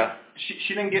I gotta.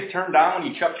 She didn't get turned on when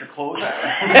you chucked your clothes at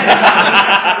her.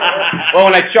 Well,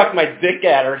 when I chucked my dick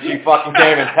at her, she fucking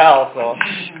came and hell. So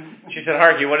She said,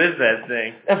 Harky, what is that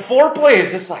thing? and foreplay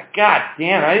is just like, God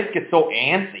damn, I just get so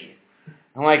antsy.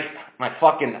 I'm like, my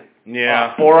fucking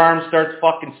forearm starts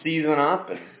fucking seizing up,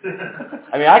 and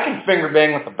I mean, I can finger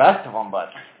bang with the best of them, but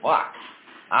fuck,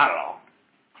 I don't know.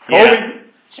 Kobe. Yeah.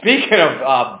 Speaking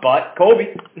of butt,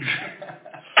 Kobe.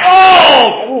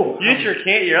 Oh! You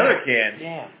hit your other can.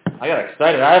 Yeah. I got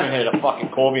excited. I haven't hit a fucking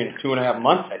Colby in 2.5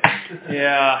 months, I think.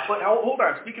 Yeah. But hold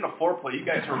on. Speaking of foreplay, you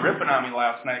guys were ripping on me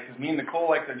last night because me and Nicole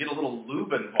like to get a little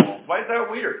lube involved. Why is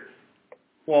that weird?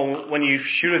 Well, when you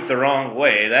shoot it the wrong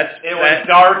way, It was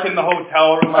dark in the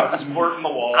hotel room. I was squirting the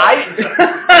wall.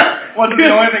 Wasn't the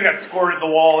only thing that squirted the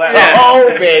wall that night. Oh,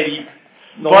 baby.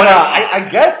 But I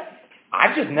guess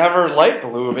I just never liked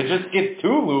lube. It just gets too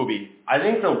lubey. I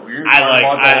think the weird part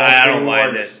about that I whole don't thing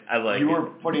mind was it. I like you it. were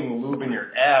putting lube in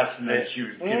your ass and then she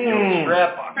was giving you a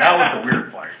strap on. That was the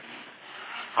weird part.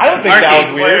 I don't think that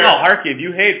was weird. No, Harky, if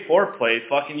you hate foreplay,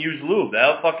 fucking use lube.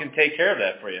 That'll fucking take care of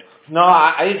that for you. No,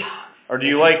 Or do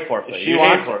you like foreplay? She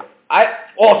wants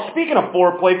it. Speaking of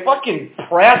foreplay, fucking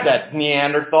Pratt, that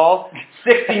Neanderthal,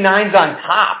 69's on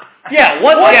top. Yeah,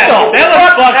 What yeah, the that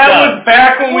was fucked That up. was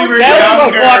back when we were That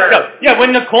was younger. fucked up. Yeah,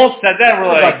 when Nicole said that, we're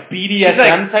like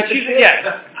BDSM type of shit.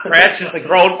 Yeah, Pratt's just like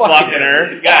road fucking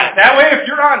her. Yeah, that way if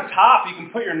you're on top, you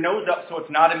can put your nose up so it's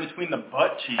not in between the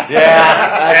butt cheeks.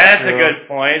 Yeah, That's true. a good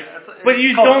point. But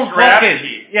you called don't fucking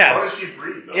strategy. yeah. How does she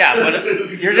breathe, though? Yeah, but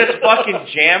you're just fucking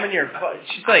jamming your.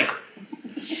 She's like,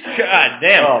 God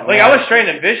damn. Oh, like man. I was trying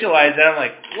to visualize that. I'm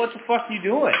like, what the fuck are you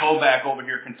doing? Kovac over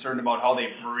here concerned about how they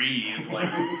breathe. Like,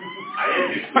 I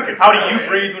didn't do fucking, how do you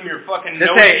breathe when you're fucking This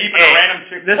nose ain't- deep in a random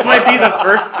chick? This might be the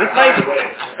first.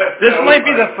 This might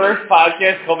be the first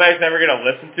podcast Kovac's ever gonna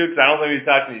listen to because I don't think he's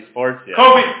talking any sports yet.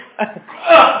 Kobe.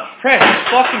 Pratt,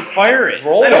 just fucking fire it.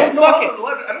 Roll I don't it. know. I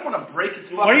don't want to break his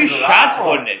fucking. Why are you garage. shot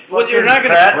putting it? Well, you're not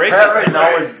gonna Pratt, break Pratt it. right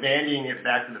now is bandying it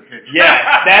back to the pitch.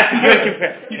 Yeah, that's a good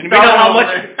comparison.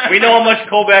 And we know how much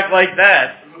Kovac liked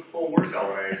that. It was a full workout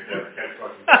when I catch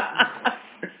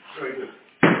fucking.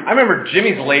 I remember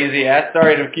Jimmy's lazy ass.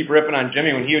 Sorry to keep ripping on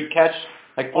Jimmy. When he would catch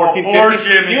like 14, Oh, poor 15,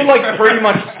 Jimmy. he would like pretty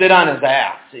much sit on his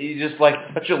ass. He's just like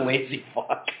such a lazy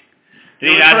fuck. Did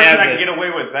The he only not person have that can the? get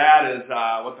away with that is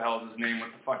what the hell is his name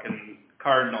with the fucking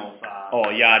Cardinals? Oh,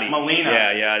 Yachty. Molina.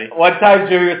 Yeah, Yachty. One time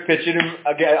Jimmy was pitching him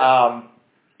again.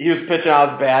 He was pitching. I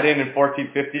was batting, and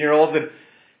 14, 15-year-olds, and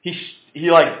he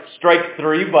like strike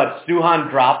three, but Suhan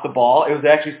dropped the ball. It was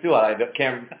actually Suhan. I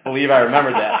can't believe I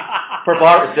remember that. Purple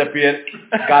Heart recipient.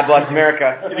 God bless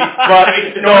America. But Did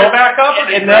he throw it back up or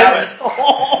did he and grab then it?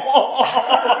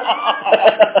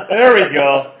 there we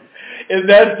go. And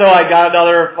then so I got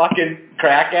another fucking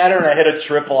crack at her, and I hit a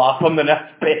triple off him the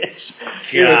next pitch.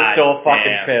 He was God so fucking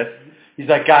damn. pissed. He's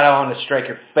like, God, I want to strike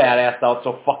your fat ass out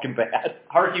so fucking bad.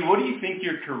 Harky, what do you think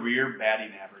your career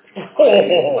batting average was?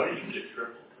 Oh, How do you get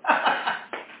triple?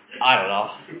 I don't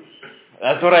know.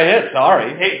 That's what I hit.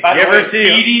 Sorry. Hey, by You the way, ever see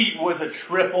him? Speedy was a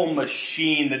triple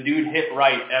machine. The dude hit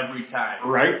right every time.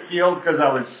 Right field because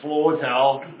I was slow as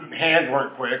hell, hands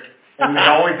weren't quick, and they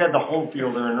always had the home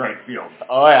fielder in right field.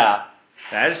 Oh yeah.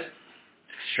 That's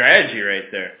strategy right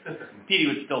there. Petey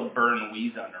would still burn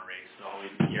Louise on a race, so we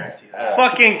can guarantee that.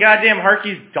 Fucking goddamn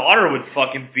Harky's daughter would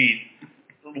fucking beat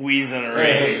Louise in a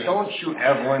race. Hey, don't shoot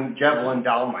Javelin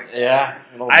down like that. Yeah.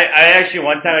 I actually,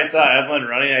 one time I saw Evelyn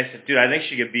running, I said, dude, I think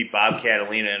she could beat Bob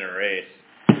Catalina in a race.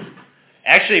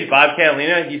 Actually, Bob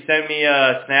Catalina, he sent me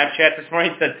a Snapchat this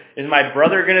morning. He said, is my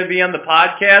brother going to be on the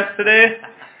podcast today?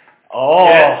 Oh.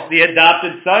 Yeah, the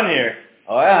adopted son here.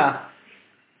 Oh yeah.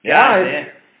 Yeah,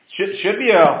 it should be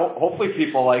a. Hopefully,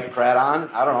 people like Pratt on.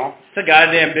 I don't know. It's a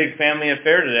goddamn big family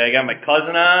affair today. I got my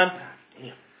cousin on.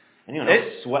 Anyone else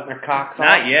sweating their cocks off?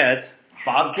 Not yet.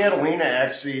 Bob Catalina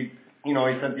actually, he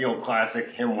sent the old classic,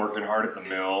 him working hard at the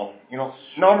mill.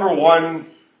 Number one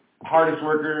hardest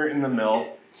worker in the mill.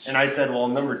 And I said, well,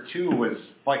 number two was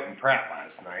fighting Pratt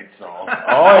last night, so.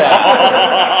 Oh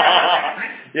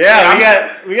yeah. Yeah,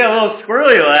 we got a little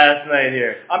squirrely last night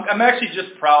here. I'm actually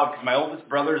just proud because my oldest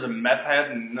brother's a meth head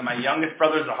and my youngest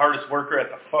brother's the hardest worker at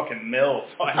the fucking mill.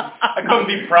 So I couldn't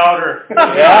be prouder.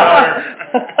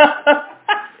 Yeah.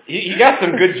 You got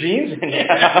some good genes in you.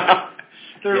 Yeah.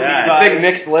 You think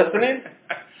Nick's listening?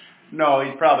 No,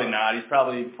 he's probably not. He's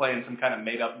probably playing some kind of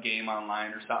made-up game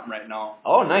online or something right now.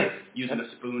 Oh, nice. Using a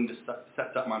spoon to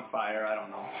set something on fire. I don't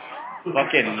know.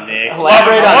 Fucking Nick.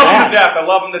 Elaborate I on love him that. to death. I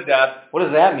love him to death. What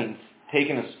does that mean?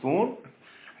 Taking a spoon?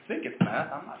 I think it's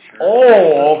meth. I'm not sure.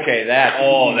 Oh, okay, that.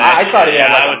 I thought he had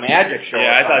yeah, like a magic show.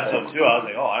 Yeah, or I thought something. so too. I was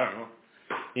like, oh, I don't know.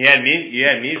 You had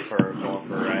me for going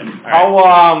for a ride. All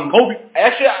right. How,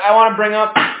 actually, I want to bring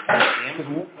up,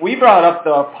 because we brought up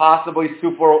the possibly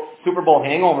Super Bowl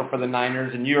hangover for the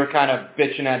Niners, and you were kind of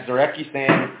bitching at Zarecki saying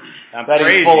I'm that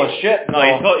crazy. he's full of shit.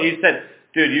 No, So he said,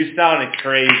 dude, you sounded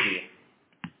crazy.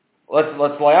 let's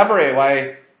elaborate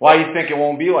why you think it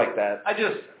won't be like that.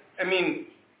 I mean,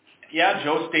 yeah,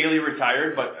 Joe Staley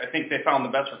retired, but I think they found the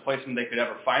best replacement they could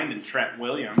ever find in Trent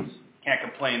Williams. can't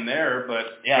complain there.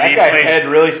 But Yeah, that guy's head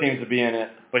really seems to be in it.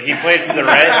 But he played for the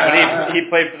Reds. But he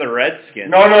played for the Redskins.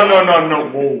 No.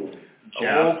 Whoa.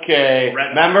 Jeff. Okay.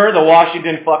 Remember the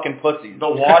Washington fucking pussies? The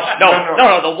Washington.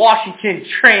 No, the Washington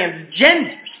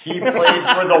Transgenders. He played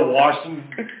for the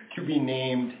Washington to be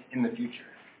named in the future.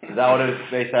 Is that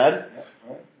what they said?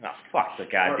 No, fuck the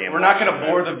goddamn. We're not going to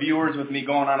bore the viewers with me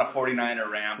going on a 49er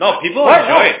rant. No, people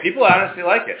enjoy it. People honestly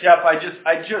like it. Jeff, I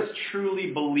just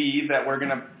truly believe that we're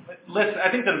going to listen. I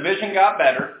think the division got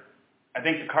better. I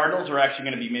think the Cardinals are actually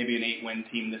going to be maybe an 8-win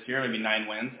team this year, maybe 9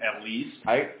 wins at least.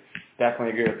 I definitely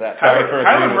agree with that.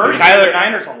 Kyler Murray gave the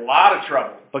Niners a lot of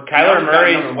trouble. But Kyler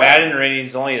Murray's Madden rating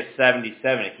is only a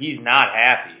 77. He's not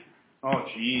happy. Oh,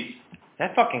 jeez.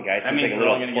 That fucking guy seems like a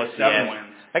little pussy get 7 ass. wins.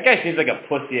 That guy seems like a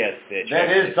pussy ass bitch. That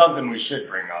is something we should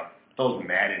bring up. Those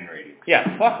Madden ratings.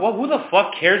 Yeah, fuck. Well, who the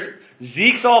fuck cares?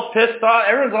 Zeke's all pissed off.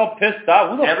 Everyone's all pissed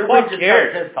off. Who the Everybody fuck just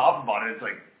cares? got pissed off about it. It's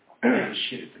like, holy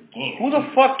shit, it's a game. Who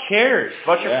the fuck cares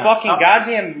about your fucking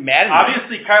goddamn Madden?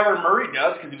 Obviously, Kyler Murray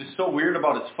does because he was so weird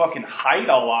about his fucking height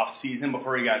all off season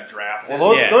before he got drafted.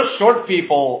 Well, those short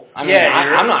people, I mean,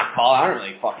 I'm not calling, I don't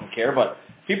really fucking care, but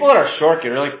people that are short get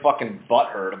really fucking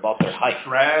butthurt about their height.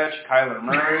 Stretch, Kyler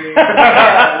Murray.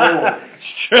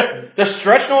 Does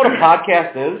Stretch know what a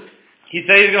podcast is? He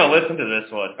said he's going to listen to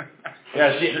this one.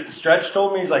 Yeah, Stretch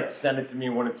told me, he's like, send it to me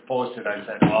when it's posted. I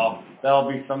said, well, that'll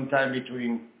be sometime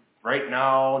between right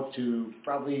now to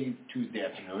probably Tuesday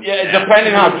afternoon. Yeah,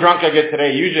 depending how drunk I get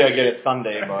today. Usually I get it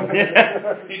Sunday, but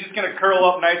He's just going to curl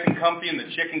up nice and comfy in the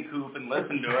chicken coop and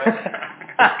listen to it.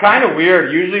 it's kind of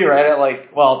weird. Usually right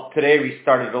at today we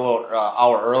started a little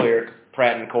hour earlier because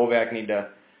Pratt and Kovac need to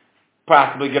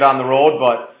possibly get on the road,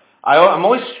 but I'm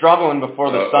always struggling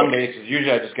before the Sundays because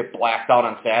usually I just get blacked out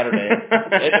on Saturday.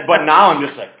 But now I'm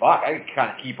just like, fuck, I can kind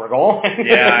of keep her going.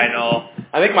 Yeah, I know.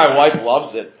 I think my wife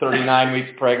loves it. 39 weeks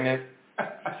pregnant.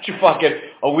 She fucking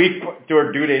a week to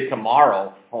her due date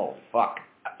tomorrow. Oh, fuck.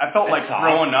 I felt like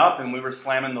growing up and we were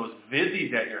slamming those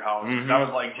Vizzies at your house. Mm-hmm. I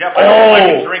was like, Jeff, I don't think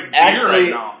I can drink beer right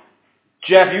now.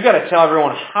 Jeff, you got to tell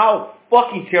everyone how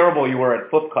fucking terrible you were at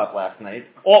Flip Cup last night.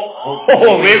 Wait.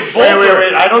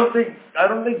 I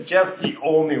don't think Jeff's the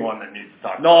only one that needs to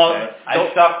talk about that.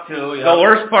 I suck too. Yeah. The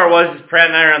worst part was Pratt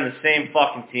and I are on the same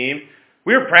fucking team.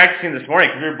 We were practicing this morning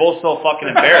because we were both so fucking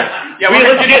embarrassed. Yeah, we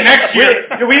legit next year.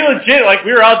 We legit, like,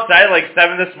 we were outside like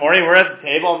 7 this morning. We're at the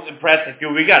table, and Pratt's like,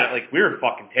 dude, we got it. Like, we were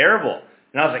fucking terrible.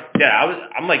 And I was like, yeah,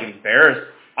 I'm like embarrassed.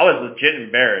 I was legit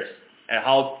embarrassed at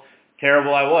how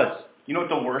terrible I was. You know what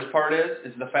the worst part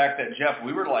is the fact that, Jeff,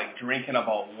 we were like drinking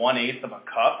about 1/8 of a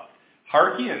cup.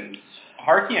 Harkey and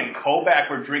Kovac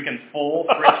were drinking full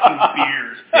freaking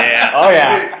beers. Yeah. Oh,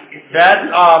 yeah. That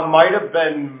might have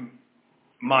been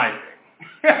my thing.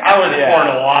 I was pouring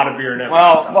a lot of beer in every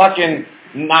time. Fucking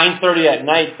 9:30 at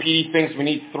night, Petey thinks we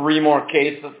need 3 more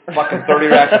cases of fucking 30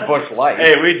 racks of Busch Light.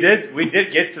 Hey, we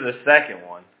did get to the second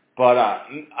one. But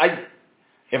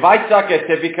if I suck at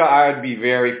Tippy Cup, I would be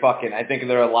very fucking. I think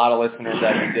there are a lot of listeners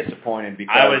that would be disappointed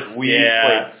because we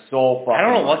played so fucking. I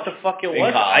don't know what the fuck it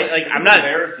was. I'm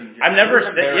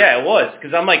It was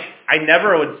because I'm like I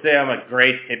never would say I'm a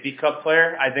great Tippy Cup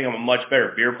player. I think I'm a much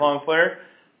better beer pong player.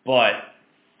 But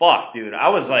fuck, dude, I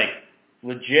was like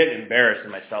legit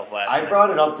embarrassing myself last night. I brought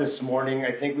it up this morning.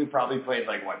 I think we probably played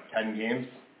 10 games.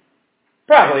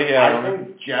 Probably, yeah. I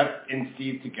think Jeff and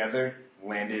Steve together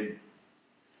landed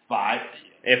 5.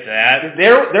 If that.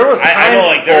 There was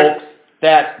folks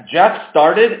that Jeff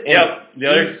started, and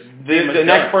the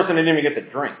next person didn't even get to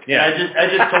drink. Yeah, I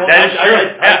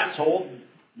just told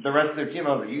the rest of their team, I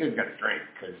was like, you guys got to drink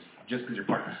just because your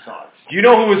partner sucks. Do you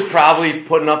know who was probably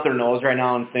putting up their nose right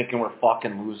now and thinking we're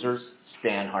fucking losers?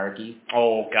 Stan Harkey.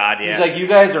 Oh God, yeah. He's like, you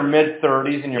guys are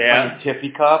mid-30s and you're playing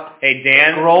Tippy Cup. Hey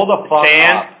Dan, grow the fuck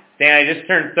up. Dan, I just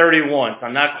turned 31, so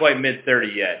I'm not quite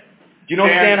mid-30 yet. Do you know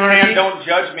Stan Harkey? Dan, don't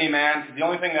judge me, man. 'Cause the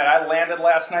only thing that I landed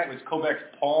last night was Kovac's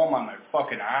palm on my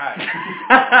fucking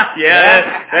eye.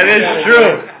 Yeah, that is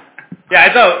true. Yeah,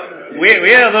 I thought we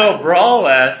had a little brawl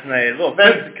last night, a little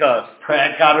fisticuffs.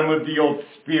 Pratt got him with the old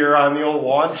spear on the old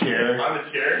lawn chair. On the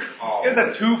chair? Oh. It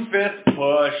was a 2-fist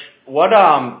push. What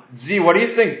Z? What do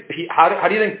you think? Pete, how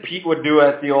do you think Pete would do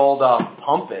at the old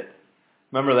Pump It?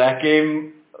 Remember that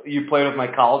game you played with my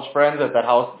college friends at that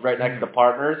house right next to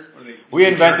Partners? We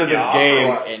invented this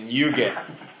game, and you get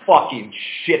fucking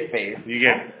shit-faced. You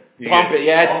get Pump It,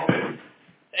 yeah.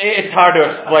 It's hard to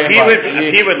explain.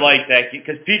 He would like that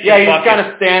because Pete. Yeah, he's kind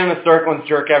of stand in a circle and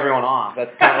jerk everyone off.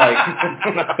 That's kind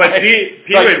of like. But Pete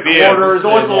would be quarters.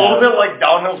 So it's a little bit like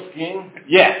downhill skiing.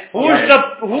 Yeah. Who's the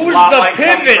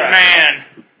pivot man?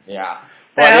 Yeah.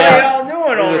 the hell are y'all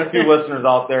doing over There's a few listeners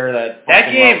out there that That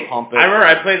fucking game, love Pump It. I remember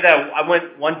I played that. I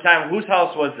went one time. Whose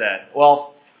house was that?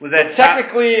 Well, Was that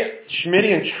technically,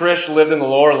 Schmitty and Trish lived in the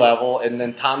lower level, and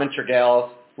then Tom and Tregalis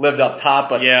lived up top,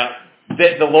 but Yeah.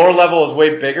 the lower level was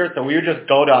way bigger, so we would just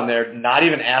go down there, not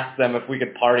even ask them if we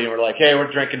could party, and we're like, hey,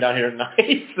 we're drinking down here tonight.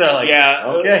 They're like, Yeah,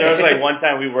 okay. there was like one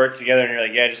time we worked together, and you're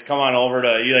like, yeah, just come on over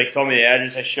to. You like told me the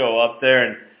address. I show up there,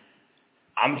 and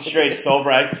I'm straight sober.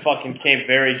 I fucking came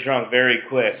very drunk very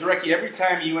quick. Ricky, every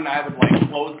time you and I would like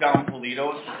close down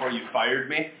Politos before you fired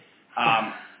me,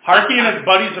 Harkey and his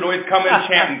buddies would always come in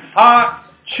chanting hot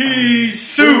cheese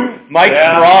soup. Mike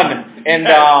Sprung and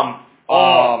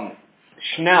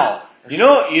Schnell. You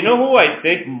know who I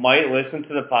think might listen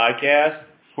to the podcast,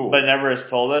 but never has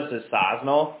told us is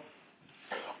Sosno.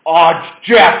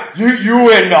 Jeff,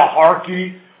 you and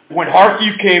Harkey, when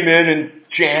Harkey came in and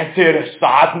chanted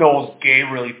Sosno's gay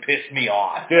really pissed me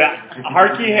off. Yeah,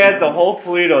 Harkey had the whole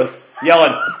Politos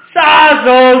yelling,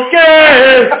 Sosno's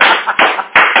gay!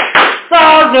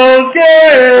 Sosno's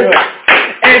gay!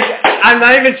 And I'm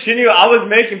not even shitting you, I was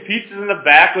making pizzas in the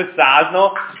back with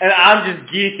Sosno, and I'm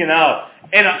just geeking out.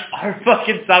 And our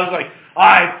fucking son was like,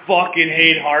 I fucking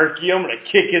hate Harkey. I'm going to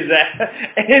kick his ass.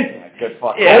 And Good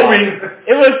fucking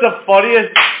it was the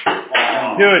funniest.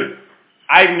 Dude,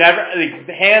 I've never, like,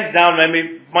 hands down,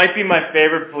 might be my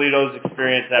favorite Politos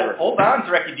experience ever. Hold on,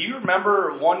 Zrecki. Do you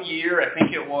remember one year, I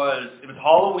think it was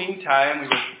Halloween time,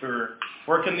 we were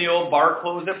working the old bar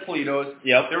clothes at Politos.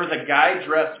 Yep. There was a guy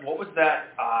dressed, what was that?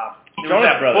 There Jonas was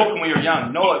that Brothers. book when we were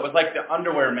young. No, it was like the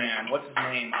underwear man. What's his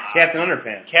name? Captain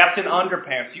Underpants. Captain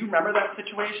Underpants. Do you remember that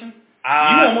situation? You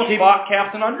Uh, almost bought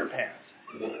Captain Underpants.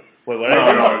 Wait, what did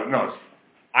I do? No.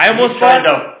 I almost tried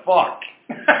bought... to fuck.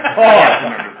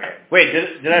 Wait,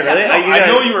 did I really? I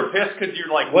know you were pissed because you're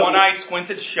like one eye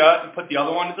squinted shut and put the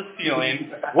other one to the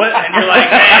ceiling. What? And you're like,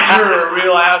 man, you're a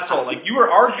real asshole. Like you were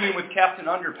arguing with Captain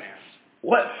Underpants.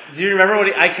 What? Do you remember what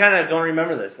he... I kind of don't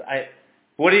remember this.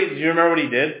 Do you remember what he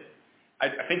did? I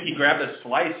think he grabbed a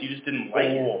slice. You just didn't like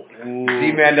it.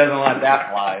 D-Man doesn't let that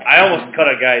fly. I almost cut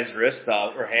a guy's wrist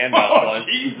off or hand off Oh, once.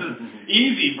 Jesus.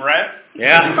 Easy, Brett.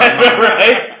 Yeah,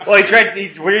 right? Well, he tried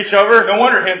to reach over. No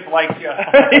wonder Hintz likes you.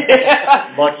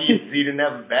 Lucky he didn't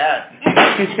have a bat.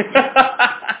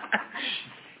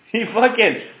 He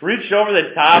fucking reached over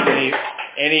the top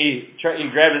and he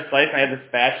grabbed a slice and I had the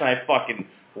spatula and I fucking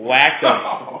whacked him.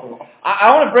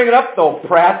 I want to bring it up, though.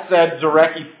 Pratt said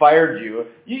Zarecki fired you.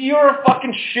 You were a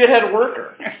fucking shithead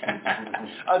worker.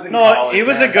 No, he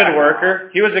was a good worker.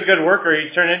 He was a good worker. He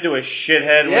turned into a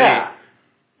shithead when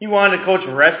he wanted to coach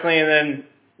wrestling and then...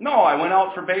 No, I went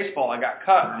out for baseball. I got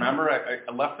cut, remember?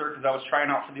 I left there because I was trying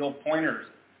out for the old Pointers.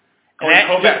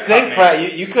 Just think,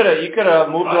 Pratt, you could have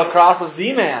moved to lacrosse with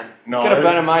Z-Man. No, you could have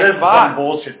been in my this is spot. some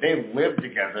bullshit. They lived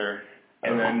together,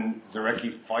 and then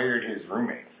Zarecki fired his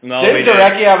roommate. No, Didn't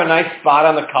Zarecki have a nice spot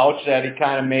on the couch that he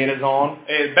kind of made his own?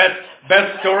 Hey,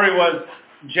 best story was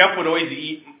Jeff would always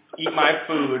eat my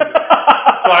food.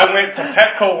 So I went to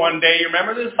Petco one day. You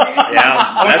remember this?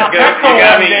 Yeah, Went that's to good. Petco You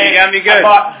got one me. day. You got me good. I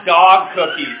bought dog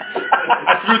cookies.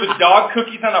 I threw the dog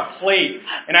cookies on a plate,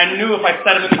 and I knew if I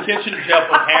set them in the kitchen, Jeff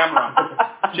would hammer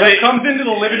them. Jeff comes into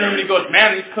the living room and he goes,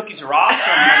 "Man, these cookies are awesome."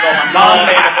 And I go, "My mom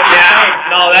made them."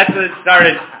 No, that's what it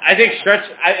started. I think Stretch,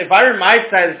 if I remember my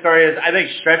side of the story is, I think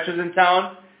Stretch was in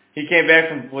town. He came back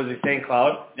from, was it St.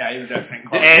 Cloud? Yeah, he was at St.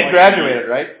 Cloud. He graduated,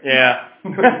 right? Yeah.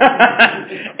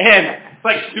 And it's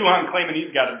like Suhan claiming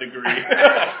he's got a degree.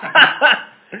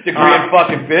 Degree in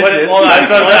fucking business. Hold on,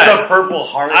 That's a Purple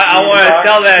Heart. I want to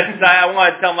tell that side. I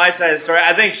want to tell my side of the story.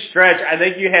 I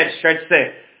think you had Stretch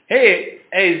say, "Hey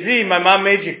Z, my mom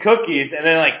made you cookies," and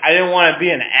then like I didn't want to be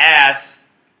an ass.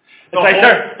 The whole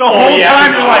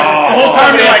time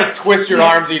you're like, twist your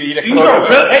arms and eat a you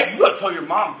gotta tell your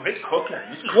mom, great cooking.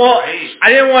 This is great. I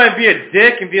didn't want to be a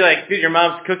dick and be like, dude, your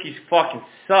mom's cookies fucking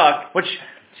suck. Which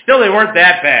still they weren't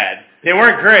that bad. They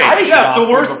weren't great. Yeah, the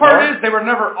worst part is they were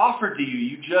never offered to you.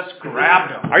 You just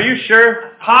grabbed them. Are you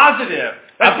sure? Positive.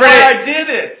 That's I'm why pretty- I did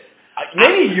it.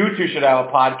 Maybe you two should have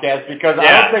a podcast because I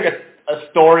Yeah. don't think a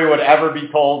story would ever be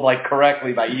told like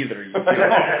correctly by either of you two.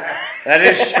 That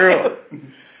is true.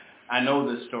 I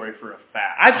know this story for a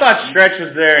fact. I thought Stretch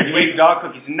was there. And You ate dog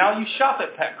cookies, and now you shop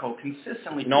at Petco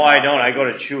consistently. No, I don't. I go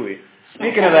to Chewy.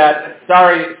 Speaking of that,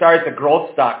 sorry it's a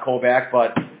growth stock Kovac,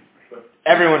 but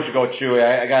everyone should go Chewy.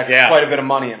 I got quite a bit of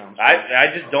money in them. So.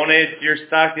 I just donated to your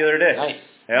stock the other day. Nice.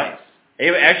 Yeah. Nice.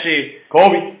 Hey, actually,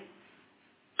 Kobe.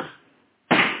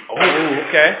 oh,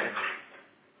 okay.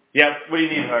 Yeah, what do you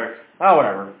need, Hart? Oh,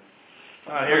 whatever.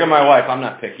 Look at my wife. I'm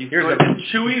not picky. Here's a...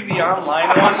 Chewy, the online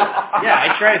one. Yeah,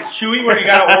 I tried. Chewy, where you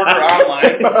got to order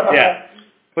online. Yeah.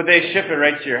 But they ship it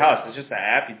right to your house. It's just an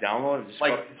app you download. And just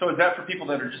So is that for people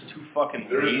that are just too fucking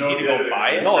There is lazy no to go good- buy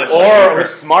it? No, it's Or it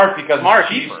was smart because smart.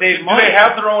 it's You cheaper. save Do money. they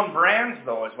have their own brands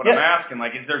though? Is what I'm Yeah. asking.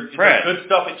 Like, is there Fred. good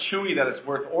stuff at Chewy that it's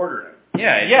worth ordering?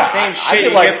 Yeah, it's Yeah, the same I shit get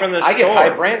you like get from the I get store. high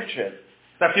brand shit.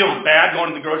 That feels bad going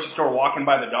to the grocery store, walking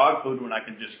by the dog food when I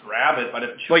can just grab it. But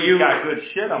if But Chewy's got good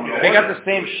shit, I'm gonna They order got the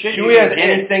same shit. Chewy you has can get.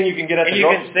 anything you can get at And the you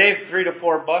grocery can save $3 to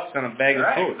 $4 on a bag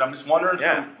Right. of food. I'm just wondering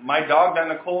Yeah. for my dog that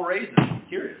Nicole raises. I'm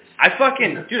curious.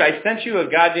 Dude, I sent you a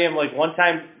goddamn, like, one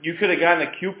time, you could have gotten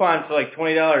a coupon for, like,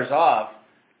 $20 off,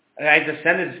 and I had to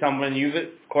send it to someone, you,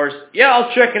 of course, yeah,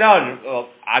 I'll check it out, and, well,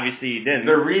 obviously you didn't.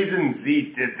 The reason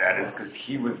Z did that is because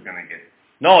he was gonna get.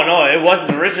 No, it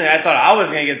wasn't originally. I thought I was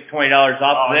going to get $20 off,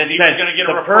 Oh, but then he it was said gonna get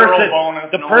a the referral bonus.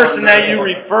 the No person that you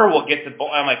wonder. refer will get the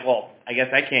I'm like, well, I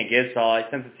guess I can't get it, so I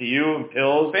sent it to you and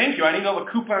Pills. Thank you. I need all the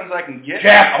coupons I can get.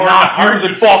 Jack, I'm not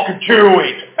using fucking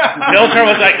Chewy. Pilsner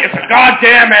was like, it's a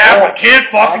goddamn app, I can't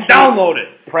fucking Actually- download it.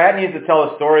 Pratt needs to tell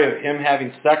a story of him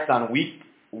having sex on weekday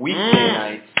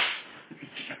nights.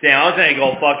 Damn, I was going to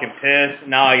go fucking piss.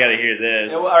 Now I got to hear this.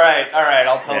 Yeah, well, all right.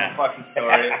 I'll tell Yeah. the fucking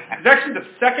story. It's actually the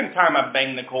second time I've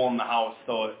banged Nicole in the house,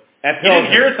 so That you didn't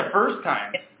Pilsner. hear it the first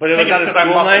time. But it was I think on it's a 'cause I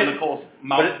school muffled night? Nicole's But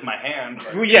mouth it- with my hand.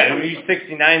 But, Well, yeah, when you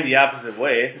 69 the opposite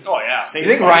way. oh yeah. Do you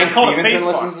think Ryan Call it Stevenson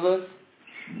Facebook. listens to this?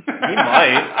 He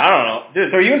might. I don't know. Dude,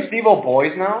 So are you and Steve-O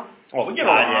boys now? oh, We get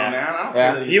God, along, yeah. man. I don't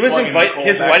Yeah. really He was plug in invited. Nicole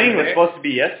His back in wedding the was day. supposed to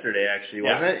be yesterday, actually,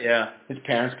 wasn't it? Yeah. His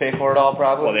parents pay for it all,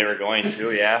 probably? Well, they were going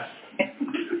to, yeah.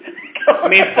 I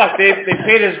mean, fuck, they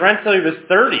paid his rent till he was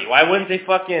 30. Why wouldn't they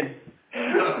fucking...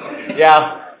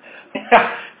 Yeah.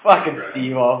 Fucking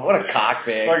Steve-O. What a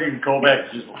cockbag. Fucking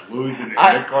Kovac just losing it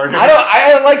I, in the corner.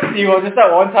 I like Steve-O. Just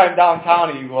that one time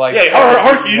downtown, you were like, Yeah,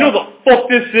 Hark, you know the fuck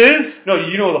this is? No,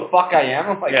 you know the fuck I am?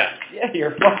 I'm like, Yeah.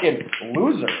 you're a fucking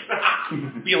loser.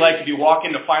 Be like if you walk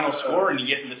into Final Score and you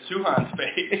get into Suhan's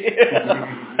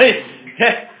face.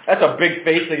 That's a big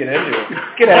face to get into.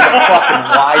 Get a fucking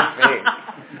wide face.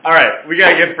 All right, we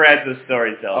gotta get Brad the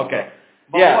story tell. Okay.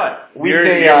 But yeah.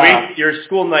 what? Your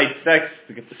school night sex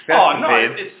Oh no,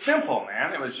 escapade. it's simple,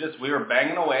 man. It was just we were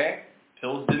banging away.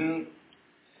 Pills didn't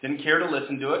care to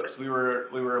listen to it because we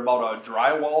were about a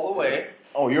drywall away.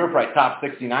 Oh, you were probably top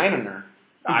 69 in there.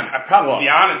 I probably, to be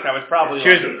honest, I was probably. She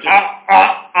was like,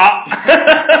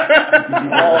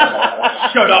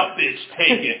 shut up, bitch,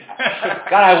 take it.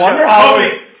 God, I wonder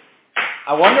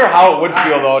how it would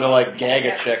feel though to like gag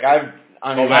a chick.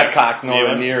 My cock's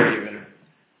nowhere near even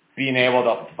being able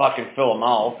to fucking fill a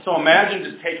mouth. So imagine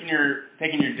just taking your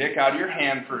dick out of your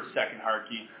hand for a second,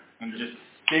 Harky, and just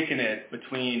sticking it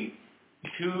between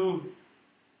two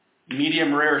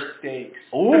medium rare steaks.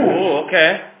 Ooh,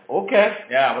 okay. okay.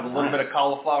 Yeah, with a little bit of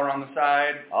cauliflower on the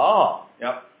side. Oh,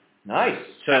 Yep. nice.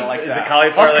 So Kinda like is that. the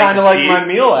cauliflower That's kind of the like my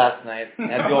cheese? meal last night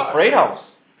at the old freight house.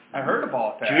 I heard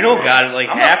about that. Juno got like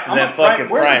half of that fucking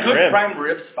where's prime a good rib. prime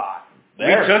rib spot? We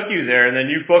took you there, and then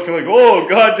you fucking like, oh,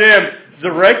 goddamn,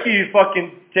 Zarecki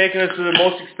fucking taking us to the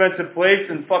most expensive place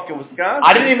in fucking Wisconsin.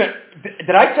 I didn't even.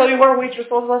 Did I tell you where our waitress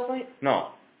was last night? No.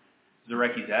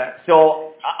 Zarecki's at.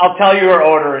 So I'll tell you her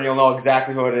order, and you'll know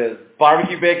exactly who it is.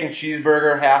 Barbecue bacon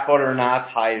cheeseburger, half butter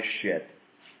knots, high as shit.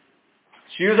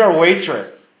 She was our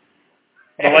waitress.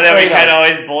 The one that we Freight kind of house.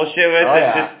 always bullshit with, Oh,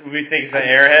 it's yeah. just, we think it's an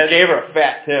airhead. Gave her a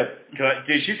fat tip. Good.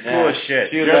 Dude, she's cool Yeah. as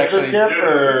shit. She was Just actually a tip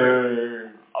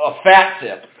or... a fat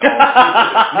tip. No,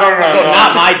 So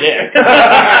not my dick.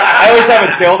 I always have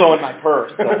a dildo in my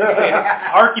purse. So.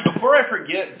 Arky, before I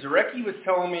forget, Zarecki was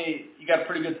telling me you got a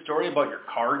pretty good story about your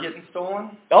car getting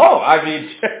stolen. Oh, I mean,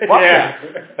 fuck Yeah.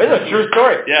 It's a true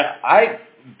story. Yeah.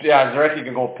 Zarecki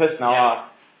can go piss now.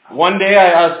 One day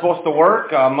I was supposed to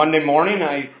work, Monday morning,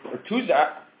 or Tuesday,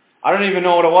 I don't even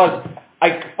know what it was.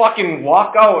 I fucking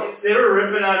walk out. They were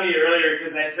ripping on me earlier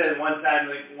because I said one time,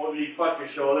 like, when you fuck your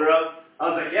shoulder up, I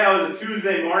was like, yeah, it was a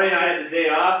Tuesday morning, I had the day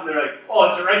off, and they're like,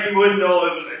 oh, Zarecki wouldn't know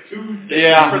it was a Tuesday.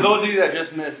 Yeah. For those of you that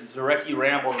just missed, Zarecki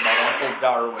rambled about Uncle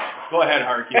Darwin. Go ahead,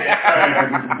 Harky.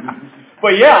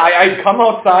 But yeah, I come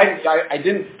outside. I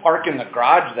didn't park in the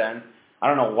garage then. I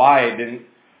don't know why I didn't.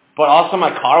 But also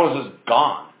my car was just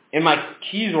gone. And my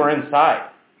keys were inside.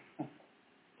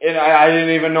 And I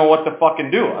didn't even know what to fucking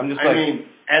do. I'm just I mean,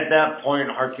 at that point,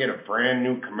 Harky had a brand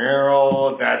new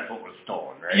Camaro. That's what was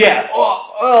stolen, right? yeah,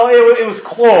 well, it was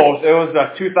close. It was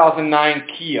a 2009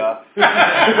 Kia with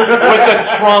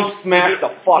the trunk smashed the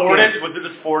fucking... Sportage? Was it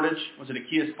a Sportage? Was it a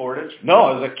Kia Sportage?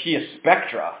 No, it was a Kia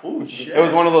Spectra. Ooh, shit. It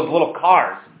was one of those little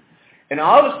cars. And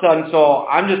all of a sudden, so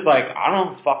I'm just like, I don't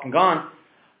know, it's fucking gone.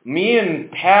 Me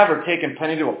and Pav are taking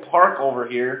Penny to a park over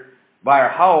here by our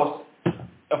house,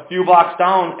 a few blocks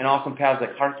down, and all of a sudden Pat's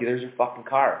like, Harky, there's your fucking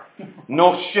car.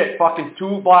 No shit, fucking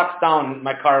 2 blocks down,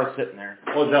 my car was sitting there.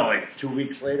 What was that, like 2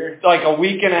 weeks later? Like a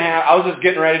week and a half. I was just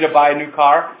getting ready to buy a new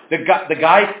car. The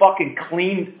guy fucking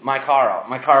cleaned my car out.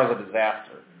 My car was a disaster.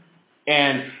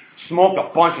 And smoked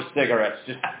a bunch of cigarettes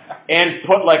and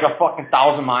put like a fucking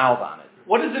 1,000 miles on it.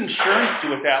 What does insurance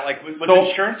do with that? Like, was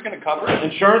insurance going to cover it?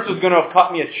 Insurance was going to have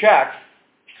cut me a check,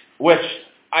 which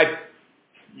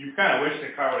You kind of wish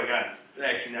the car would have gotten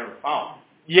actually never found.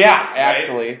 Yeah,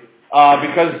 actually.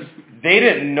 Because they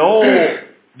didn't know,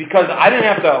 because I didn't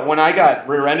have to, when I got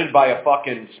rear-ended by a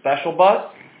fucking special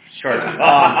bus. Sure.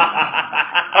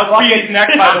 How's Pete's neck,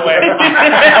 by the way?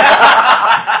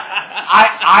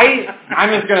 I'm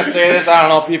just going to say this, I don't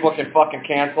know, people can fucking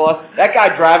cancel us. That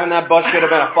guy driving that bus should have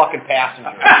been a fucking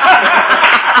passenger.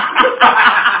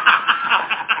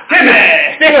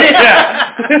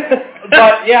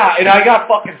 But yeah, and I got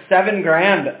fucking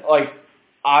 $7,000 like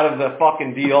out of the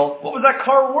fucking deal. What was that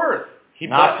car worth?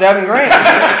 Not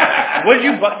 $7,000. What did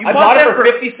you buy? I bought it for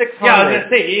 $5,600. Yeah, I was gonna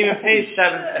say he even paid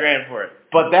 $7,000 for it.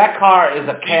 But that car is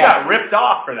a You cab. got ripped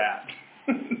off for that.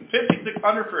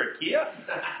 $5,600 for a Kia?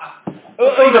 It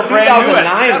was a brand new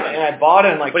 2009, at and I bought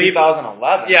it in like But he-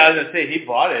 2011. Yeah, I was gonna say he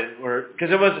bought it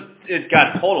because it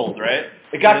got totaled, right?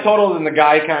 It got totaled, and the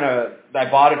guy I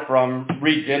bought it from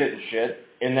redid it and shit,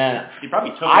 and then He probably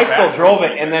took it I back still for drove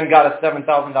a it, and then got a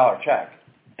 $7,000 check.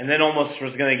 And then almost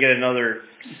was gonna get another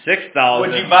 $6,000.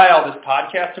 Would you buy all this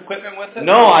podcast equipment with it?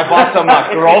 No, I bought some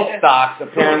growth stocks.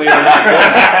 Apparently, they're not good.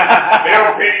 They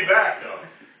don't pay you back, though.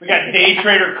 We got day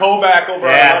trader Kovac over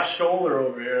Yeah. our left shoulder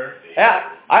over here. Yeah,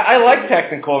 I like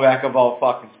texting Kovac about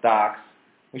fucking stocks.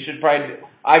 We should probably.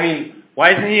 I mean,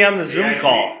 Why isn't he on the Zoom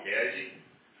call?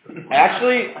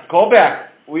 actually, Kovac,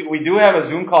 we do have a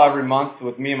Zoom call every month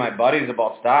with me and my buddies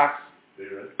about stocks.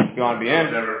 If you want to be I was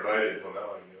in. never invited until now,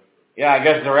 I guess. Yeah, I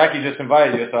guess Zareki just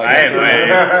invited you, so I I guess. invited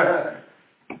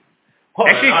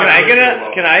Actually,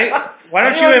 can I? Why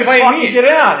don't you invite me? Get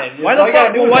in on it. Why All the you gotta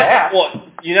fuck? do is ask. Well,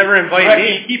 you never invite Right,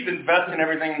 me. you keep investing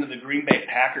everything into the Green Bay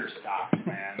Packers stock,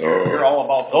 man. You're all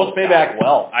about Those pay stocks. back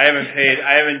well. I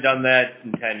haven't done that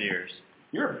in 10 years.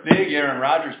 You're a big Aaron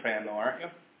Rodgers fan, though, aren't you?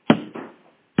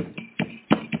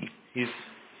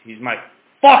 He's my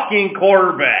fucking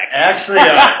quarterback. Actually,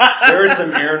 there was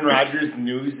some Aaron Rodgers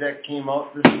news that came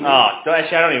out this week. Actually,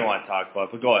 I don't even want to talk about it,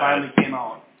 but go ahead. Finally came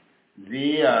out.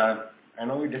 I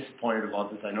know you're disappointed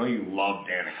about this. I know you love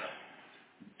Danica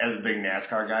as a big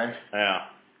NASCAR guy. Yeah.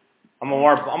 I'm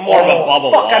more of a Bubba Fuck,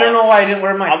 Wallace. I don't know why I didn't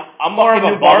wear my. I'm more of a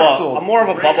fucking new Bubba. Barstool. I'm more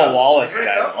of a Bubba Wallace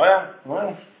guy. Oh yeah,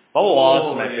 well, Bubba Wallace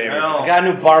is my Holy favorite. hell. I got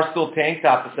a new Barstool tank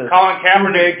top that says Colin "Too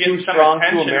Kaepernick big, too getting some strong, too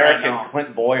attention American." right now.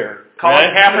 Clint Boyer. Colin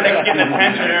Right? Kaepernick's getting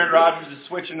attention. Aaron Rodgers is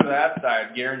switching to that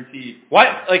side, guaranteed. What?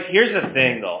 Like, here's the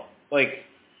thing, though. Like,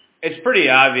 it's pretty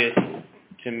obvious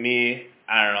to me.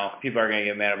 I don't know. People are gonna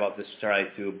get mad about this Charlie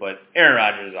too, but Aaron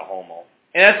Rodgers is a homo,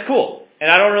 and that's cool. And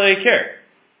I don't really care.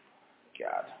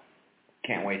 God,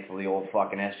 can't wait till the old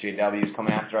fucking SJWs come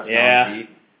after us. Yeah. Now, Pete.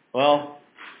 Well,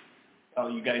 Oh,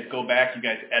 you guys go back. You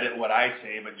guys edit what I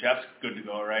say, but Jeff's good to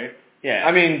go, right? yeah.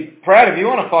 I mean, Brad, if you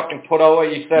want to fucking put out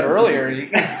what you said earlier, you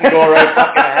can go right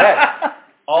fucking ahead.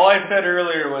 All I said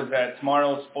earlier was that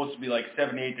tomorrow's supposed to be like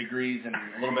 78 degrees and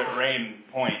a little bit of rain,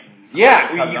 point. Yeah,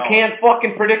 Cut it you out. can't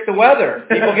fucking predict the weather.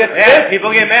 People get yeah, pissed.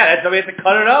 people get mad. That's why we have to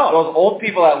cut it out. Those old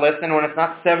people that listen, when it's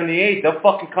not 78, they'll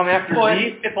fucking come after Well,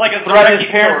 Zeke. it's like a Threat his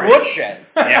Zarecki parents' story. woodshed.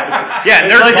 Yeah, yeah, and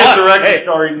it's they're like gone. a direct Hey,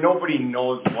 story. Nobody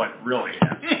knows what really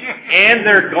happened. and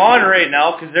they're gone right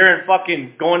now because they're in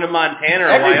fucking going to Montana or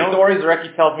Every Wyoming. story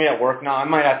Zarecki tells me at work now, I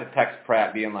might have to text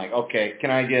Pratt being like, okay,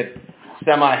 can I get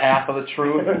semi-half of the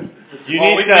truth? We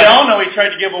all know he tried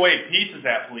to give away pizzas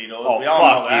at Toledo. Oh, we all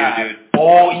know fuck that. you, dude.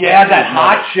 Oh, yeah, that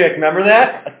hot chick. Remember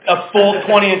that? A full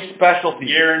 20-inch specialty.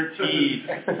 Guaranteed.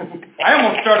 I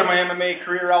almost started my MMA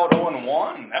career out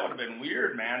 0-1. That would have been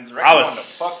weird, man. Zarecki I was wanted to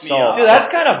fuck me so- up. Dude,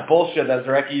 that's kind of bullshit that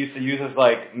Zarecki used to use as,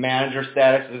 like, manager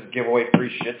status to just give away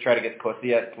free shit, try to get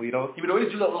pussy at Toledo. He would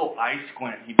always do that little eye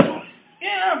squint. He'd be going,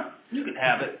 yeah, you can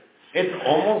have it. It's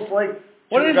almost like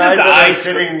What two is guys this that eye are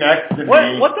sitting next to What-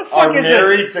 me what the fuck are is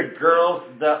married to girls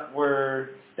that were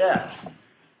staffs.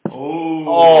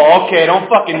 Oh, okay, don't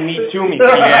fucking Me Too me. They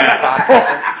will only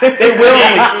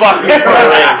fuck me for a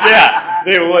raise. Yeah,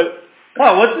 they would.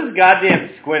 Wow, what's this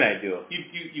goddamn squint I do?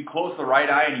 You close the right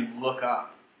eye and you look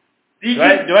up. Do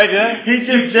I do that? He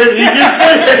just did it.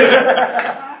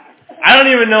 I don't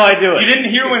even know I do it. You didn't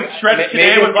hear when Stretch Maybe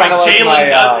today it's was like, kinda like Jalen my,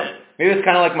 does it. maybe it's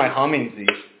kind of like my humming Z.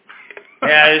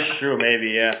 Yeah, it's true.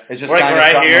 Maybe, yeah. It's just like kinda where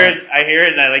I something hear like-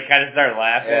 it, and I like kind of start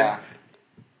laughing. Yeah.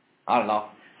 I don't know.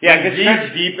 Yeah, When because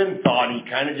Zeke's deep in thought, he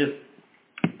kind of just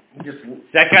just. Is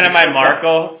that kind of my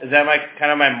Marco? Is that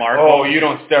kind of my Marco? Oh, you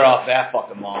don't stare off that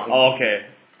fucking long. Oh, okay.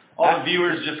 All the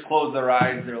viewers just close their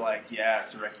eyes. They're like, yeah,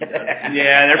 it's Ricky.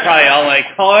 Yeah, they're probably all like,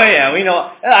 oh yeah, we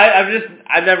know.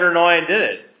 I've never known I did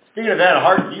it. Speaking of that,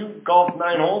 Hart, you golfed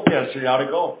 9 holes yesterday. How'd it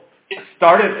go? It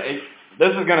started. This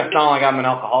is gonna sound like I'm an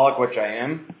alcoholic, which I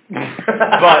am.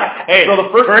 But Hey, so the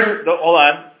first hold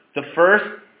on.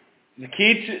 The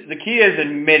key is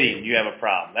admitting you have a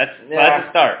problem. That's a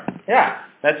start. yeah,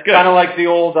 That's good. kind of like the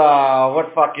old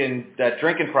that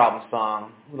drinking problem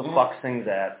song. Who the fuck sings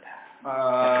that?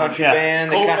 Country band.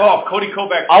 Cody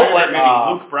Kovac. Outlet,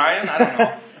 maybe Luke Bryan. I don't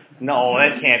know. No,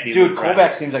 that can't be. Dude, Luke Bryan.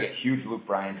 Kovac seems like a huge Luke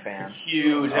Bryan fan.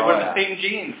 Huge. They wear the same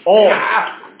jeans. Oh,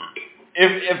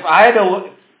 if I had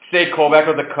to say Kovac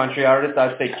was a country artist,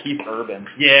 I'd say Keith Urban.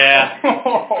 Yeah.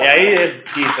 Yeah, he is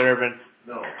Keith Urban.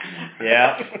 No.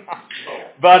 Yeah.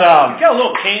 But He's got a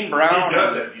little Kane He Brown.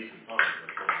 does have decent fun.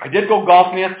 I did go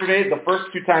golfing yesterday. The first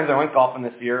 2 times I went golfing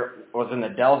this year was in the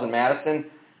Dells in Madison,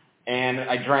 and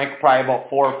I drank probably about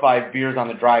 4 or 5 beers on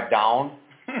the drive down.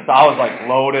 So I was like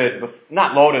loaded,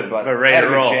 not loaded, but ready had to a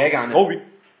good roll. jag on it.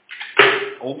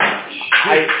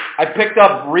 I picked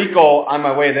up Rico on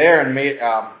my way there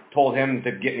and told him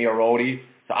to get me a roadie.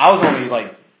 So I was only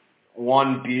like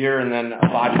 1 beer and then a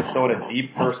vodka soda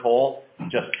deep first hole,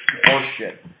 just horse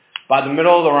shit. By the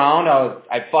middle of the round,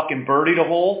 I fucking birdied a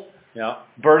hole. Yeah.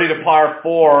 Birdied a par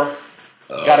 4,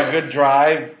 got a good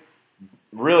drive,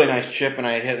 really nice chip, and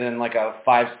I hit in like a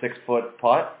 5-6 foot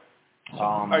putt.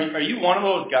 Are you one of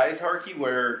those guys, Harkey,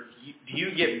 where do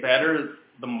you get better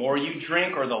the more you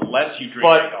drink or the less you drink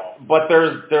at all? But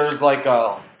there's like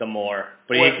a The more.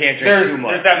 But you can't drink too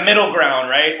much. There's that middle ground,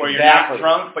 right, where you're Exactly. not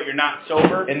drunk but you're not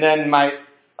sober. and then my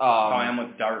How I am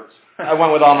with darts. I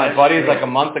went with all my buddies like a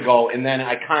month ago, and then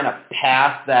I kind of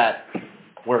passed that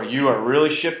where you are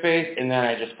really shit-faced, and then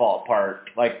I just fall apart.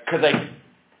 Like, because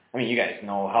I mean, you guys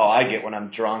know how I get when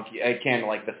I'm drunk. I can't,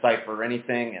 like, decipher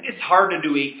anything. And It's hard to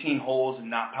do 18 holes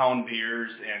and not pound beers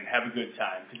and have a good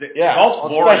time. yeah, golf's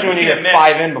boring. especially when you can get admit.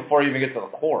 5 in before you even get to the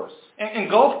course. And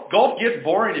golf gets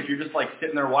boring if you're just like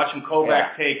sitting there watching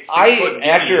Kovac take 6 I foot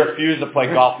actually gimmies. refuse to play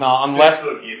golf now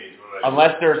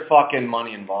unless there's fucking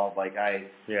money involved. Like,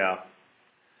 Yeah.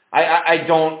 I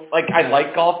don't, like, I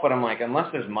like golf, but I'm like, unless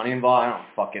there's money involved, I don't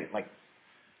fucking, like,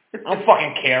 I don't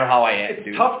fucking care how I act, It's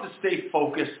dude. tough to stay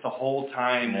focused the whole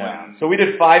time when... So we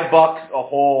did $5 a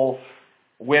hole.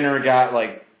 Winner got,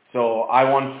 like, so I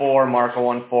won 4, Marco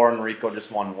won 4, and Rico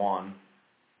just won 1.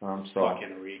 So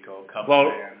Fucking Rico, Cubs Well,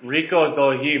 fan. Rico,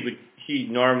 though, he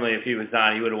normally, if he was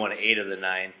on, he would have won 8 of the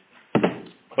 9. But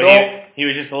So- he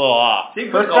was just a little off. See,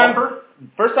 good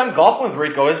first time golfing with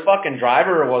Rico, his fucking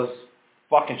driver was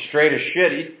fucking straight as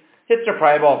shit. He hits her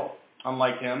probably about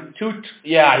Unlike him.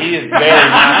 yeah, he is very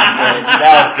not straight.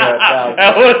 That was good.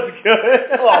 That was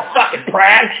good. Oh, fucking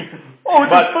Pratt. Oh,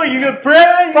 But- fuck, you got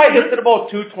Brad? Probably hits it about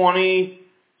 220,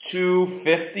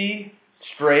 250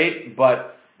 straight,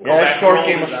 but yeah, Kovac his short rolled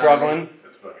game was his struggling.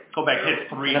 Kovac hit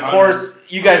 300. And of course,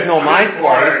 you guys know my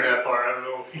slice. that far, I don't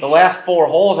know. The last 4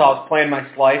 holes, I was playing my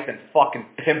slice and fucking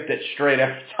pimped it straight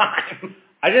every time.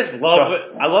 I just love it.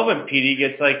 I love when PD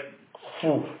gets like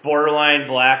borderline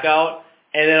blackout,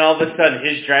 and then all of a sudden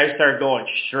his drives start going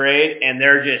straight, and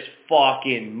they're just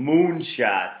fucking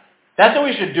moonshots. That's what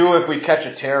we should do if we catch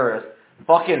a terrorist.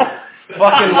 Fucking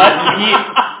let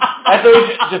Pete. That's what we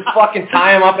should just fucking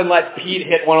tie him up and let Pete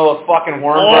hit one of those fucking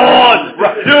worms.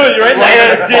 Dude, you're right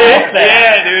there, dude.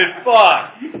 Yeah, dude,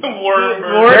 fuck.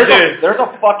 There's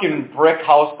a fucking brick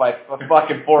house by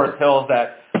fucking Forest Hills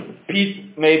that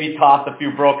Pete maybe tossed a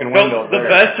few broken windows. The there.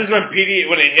 best is when PD,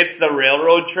 when it hits the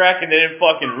railroad track and then it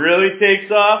fucking really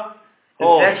takes off.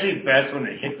 It's actually best when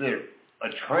it hits a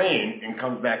train and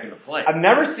comes back into play. I've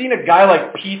never seen a guy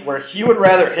like Pete where he would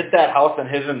rather hit that house than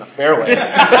hit it in the fairway.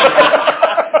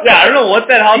 Yeah, I don't know what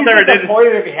that house He's ever did.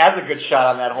 disappointed if he has a good shot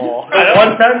on that hole.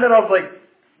 One time that I was like,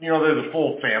 there's a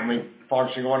full family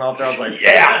function going out there. I was like,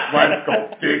 yeah, let's go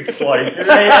big slice. And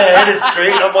they hit it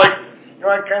straight. I'm like,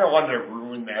 I kind of wanted to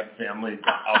ruin that family.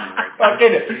 I'll be right back.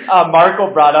 Fucking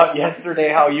Marco brought up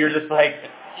yesterday how you're just like,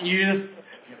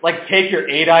 take your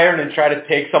 8-iron and try to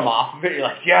take some off of it. You're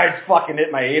like, yeah, I just fucking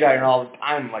hit my 8-iron all the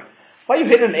time. I'm like, why are you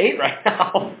hitting an 8 right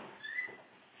now?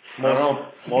 I don't know.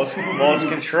 Most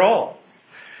control.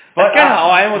 But how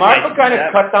I am with Marco my kind of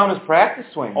step. cut down his practice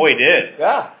swing. Oh, he did.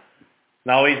 Yeah.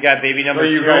 Now he's got baby number So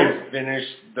you 2. guys finished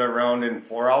the round in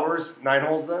 4 hours, 9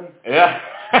 holes then? Yeah.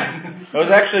 It was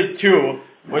actually 2,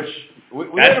 which we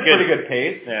had a pretty good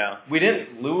pace. Yeah. We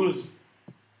didn't lose.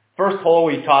 First hole,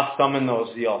 we tossed some in those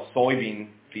soybean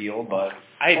field, but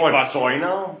I Oh, it's soy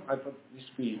now? I thought it used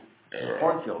to be.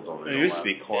 Cornfields over there. It used to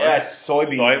be corn. Yeah, it's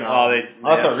soybeans now.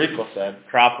 That's what Rico said.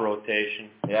 Crop rotation.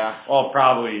 Yeah. Well,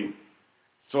 probably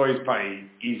soy's probably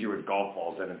easier with golf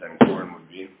balls in it than corn would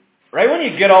be. Right when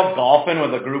you get out golfing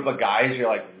with a group of guys, you're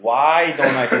like, why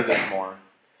don't I do this more?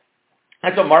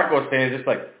 That's what Marco was saying, just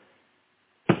like,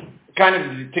 kind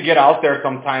of to get out there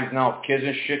sometimes now, kids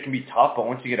and shit can be tough, but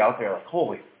once you get out there, like,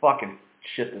 holy fucking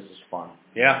shit, this is fun.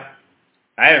 Yeah.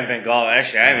 I haven't been golfing.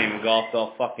 Actually, I haven't even golfed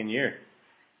all fucking year.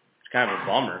 It's kind of a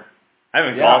bummer. I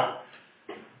haven't golfed.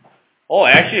 Oh,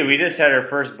 actually, we just had our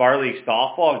first Bar League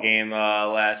softball game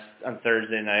on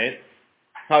Thursday night.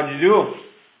 How'd you do?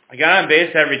 I got on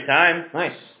base every time.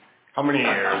 Nice. How many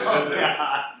errors?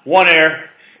 One error.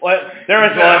 What? There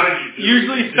was one.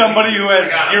 Usually somebody who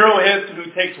has 0 hits and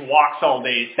who takes walks all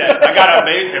day says, I got on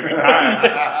base every time.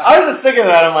 I was just thinking of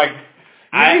that. I'm like,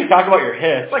 you didn't talk about your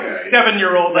hits. It's like a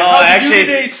 7-year-old. No, Like, actually,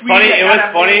 today, it's funny. It was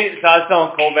funny. So I was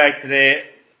telling Kovac today,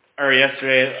 or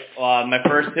yesterday, my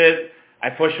first hit, I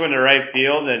pushed him into right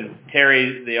field, and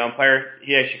Terry, the umpire,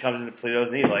 he actually comes into Toledo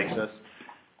and he likes us.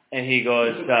 And he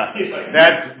goes, That's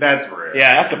rare.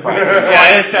 yeah, that's the problem.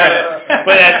 Yeah,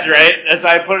 but that's right. That's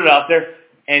why I put it out there.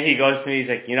 And he goes to me, he's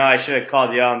like, I should have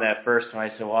called you out on that first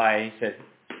one. I said, why? He said,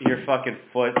 your fucking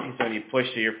foot, he said, when you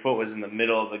pushed it, your foot was in the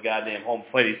middle of the goddamn home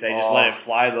plate. He said, just let it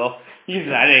fly, though. He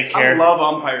said, I didn't care. I love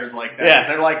umpires like that. Yeah.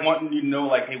 They're like wanting you to know,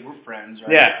 like, hey, we're friends,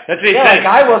 right? Yeah, that's what he Yeah, said.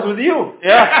 like I was with you.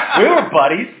 Yeah. We were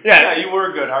buddies. Yeah. Yeah, you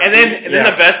were good. And then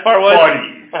the best part was,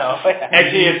 Buddy.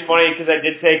 actually, it's funny because I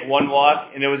did take one walk,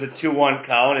 and it was a 2-1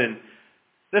 count, and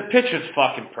the pitch was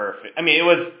fucking perfect. I mean, it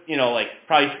was, like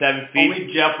probably 7 feet.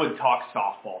 Only Jeff would talk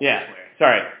softball Yeah, this way.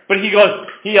 sorry. But he yells,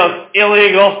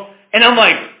 illegal. And I'm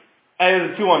like, it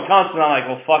was a 2-1 count, and I'm like,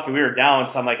 well, fuck it, we were down,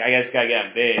 so I'm like, I just gotta get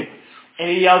on base. And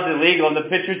he yells illegal, and the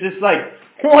pitcher's just like,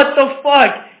 what the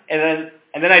fuck? And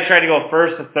then I tried to go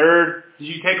first to third. Did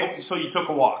you so you took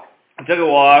a walk? I took a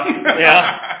walk,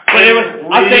 yeah. But it was,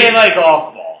 I'm saying like,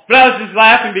 softball. but I was just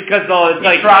laughing because it's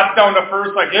like, Trots down to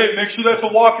first, like, hey, make sure that's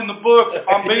a walk in the book,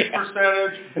 on base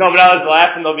percentage. no, but I was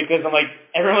laughing though because I'm like,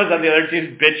 everyone's on the other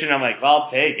team's bitching. I'm like, well,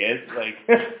 I'll take it. Like,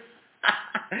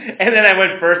 and then I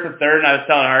went first to third, and I was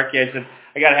telling Harkey, I said,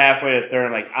 I got halfway to third.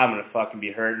 I'm like, I'm gonna fucking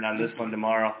be hurting on this one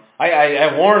tomorrow.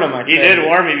 I warned him. He did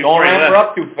warn me Don't before he ramp her left.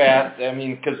 up too fast. I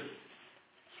mean, because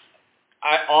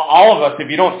all of us, if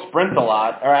you don't sprint a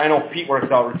lot, or I know Pete works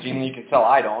out routinely, you can tell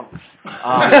I don't.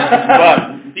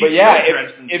 But yeah,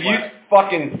 if you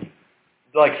fucking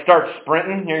like start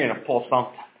sprinting, you're gonna pull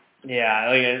something.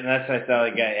 Yeah, and that's what I thought.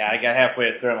 Like, yeah, I got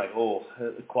halfway to third. I'm like, oh,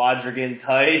 the quads are getting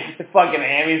tight. The fucking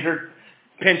hammies are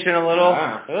pinching a little.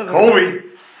 Kobe.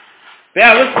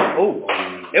 Yeah,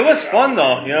 it was fun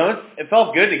though. It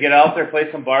felt good to get out there, play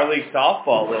some bar league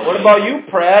softball. What about you,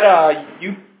 Brad?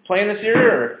 You playing this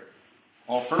year? Or?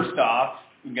 Well, first off,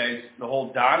 you guys, the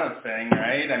whole Donna thing,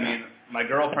 right? I mean, my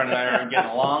girlfriend and I aren't getting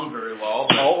along very well.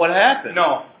 Oh, what happened?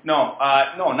 No,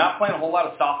 not playing a whole lot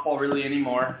of softball really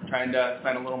anymore. Trying to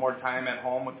spend a little more time at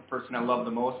home with the person I love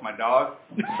the most, my dog.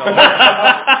 So,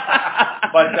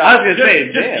 but I was gonna say,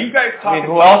 just damn. you guys talking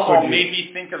who else would softball you? made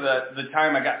me think of the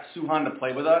time I got Suhan to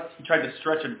play with us. He tried to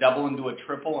stretch a double into a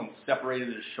triple and separated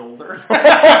his shoulder.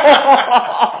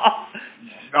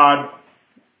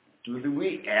 Do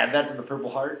we add that to the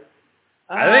Purple Heart?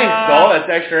 I think so. That's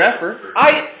extra effort.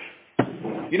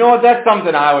 You know what? That's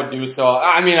something I would do. So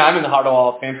I mean, I'm in the Heart of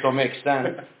Hall of Fame, so it makes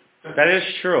sense. That is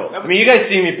true. I mean, you guys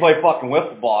see me play fucking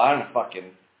wiffle ball. I don't fuck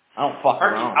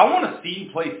around. I want to see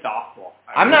you play softball.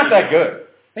 I'm not that good.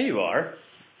 There you are.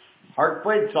 Hart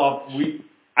played soft.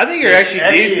 I think you're actually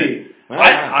decent.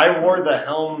 I wore the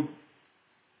helm.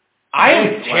 I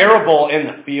am terrible in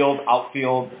the field,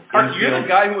 outfield, Mark, you're infield. the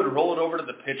guy who would roll it over to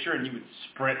the pitcher and you would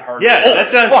sprint hard. Yeah,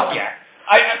 that sounds. Fuck yeah.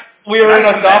 We were in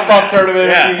a softball tournament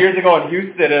a few years ago in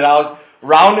Houston, and I was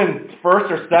rounding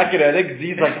first or second. I think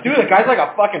Z's like, dude, the guy's like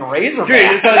a fucking razor.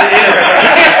 Dude,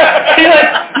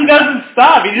 he doesn't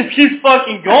stop. He just keeps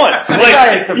fucking going. It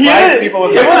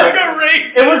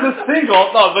was a single.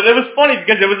 No, but it was funny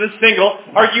because it was a single.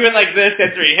 Arguing like this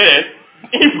after he hit it.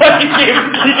 He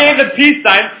gave the peace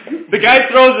sign. The guy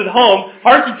throws it home.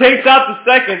 Harkey takes out the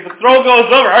second. The throw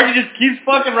goes over. Harkey just keeps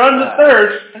fucking running the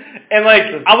third. And like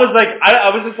I was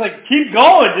just like, keep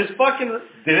going, just fucking.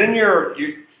 Didn't your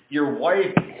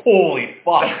wife? Holy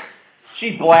fuck!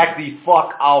 She blacked the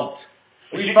fuck out.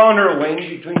 We found her laying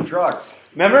between trucks.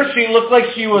 Remember, she looked like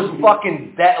she was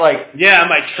fucking dead. Like yeah, on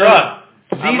my truck.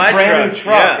 Z's brand new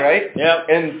truck, right? Yep.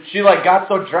 And she like got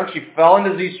so drunk she fell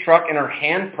into Z's truck and her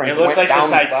handprint went down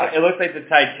the side. It looked like the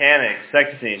Titanic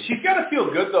sex scene. She's got to feel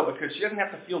good though because she doesn't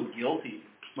have to feel guilty.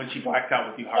 when she blacked out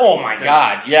with you. Oh my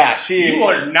God, yeah, You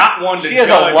are not one to she has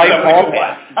judge a light somebody bulb. who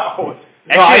blacks out.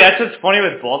 Actually, that's what's funny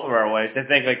with both of our wives. They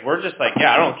think, like, we're just like,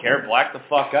 yeah, I don't care. Black the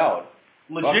fuck out.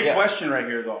 Legit yeah. question right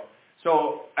here, though.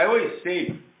 So I always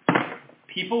say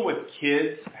people with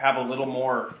kids have a little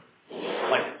more,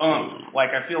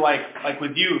 like I feel like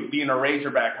with you being a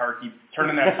Razorback, Harky,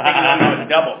 turning that stick into a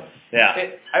double. Yeah.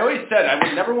 I always said I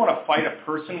would never want to fight a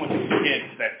person with a kid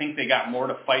because I think they got more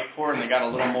to fight for and they got a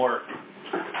little more.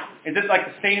 Is it like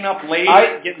staying up late,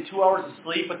 getting 2 hours of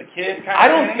sleep with a kid kind of I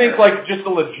don't thing, think or? like just a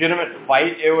legitimate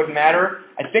fight it would matter.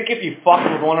 I think if you fucked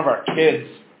with one of our kids,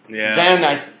 then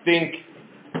I think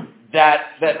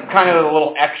that kind of the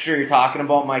little extra you're talking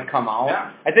about might come out.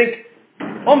 Yeah. I think,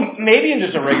 well, maybe in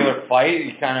just a regular fight,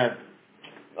 you kind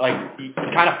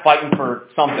of fighting for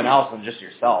something else than just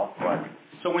yourself. But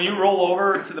So when you roll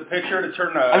over to the picture to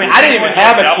turn I mean, I didn't even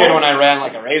have a kid when I ran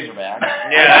like a Razorback.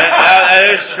 Yeah,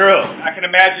 that is true. I can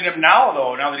imagine him now,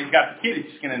 though. Now that he's got the kid, he's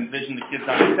just going to envision the kids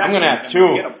on his I'm gonna have and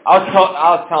two. get 'em. I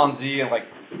was telling Z, like,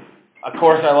 of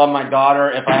course I love my daughter.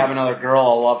 If I have another girl,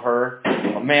 I'll love her.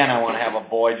 But man, I want to have a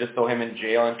boy just so him in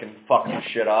jail and can fuck some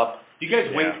shit up. Do you guys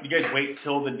wait? You guys wait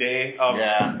till the day of?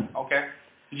 Yeah. Okay.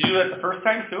 Did you do that the first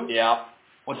time too? Yeah.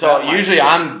 What's So that like? usually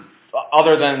I'm,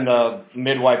 other than the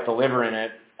midwife delivering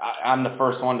it, I'm the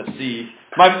first one to see.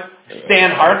 My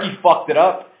Stan Harkey fucked it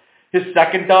up. His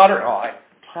second daughter, I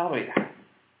probably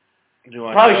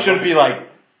shouldn't be like,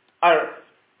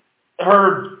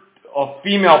 her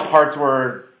female parts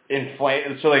were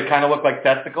inflamed, so they kind of looked like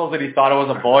testicles, and he thought it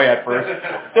was a boy at first.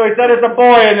 So he said it's a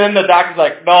boy, and then the doctor's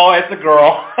like, no, it's a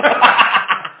girl.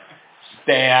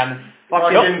 Stan.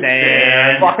 Fucking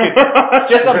Stan.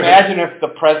 Just imagine if the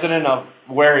president of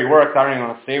where he works, I don't even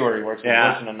want to say where he works, he's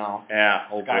listening now. Yeah.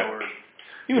 Skyward.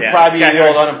 He would probably be the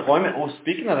old unemployment. Well,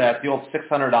 speaking of that, the old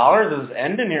 $600 is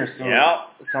ending here soon. Yeah.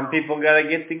 Some people got to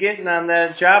get to getting on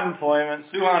that job employment.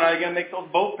 Suhan, how are you going to make those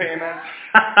boat payments?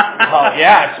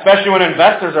 Yeah, especially when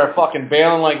investors are fucking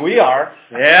bailing like we are.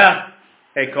 Yeah.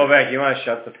 Hey, Kovac, you want to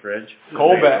shut the fridge?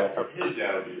 Kovac. His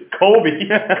dad will be. Kobe.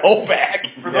 Kovac.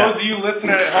 For those of you listening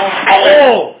at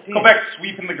home, Kovac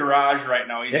sweeping the garage right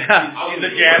now. He's a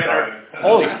janitor.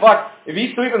 Holy fuck. If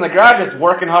he's sweeping the garage, it's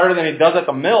working harder than he does at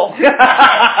the mill. Yeah,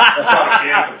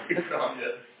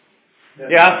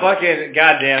 fucking,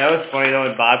 goddamn, that was funny though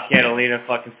when Bob Catalina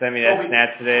fuking sent me that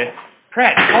snap today.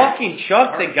 Pratt, fucking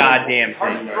chuck the goddamn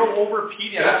Hard thing. to throw over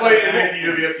Petey. That's why in the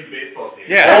UWFC baseball team.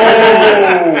 Yeah.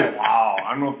 Oh, wow.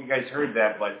 I don't know if you guys heard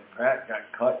that, but Pratt got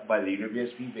cut by the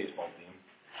UWSP baseball team.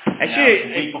 Actually, a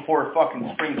week before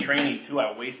fucking spring training too,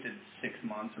 I wasted 6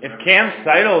 months. Or if whatever. Cam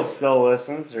Seidel still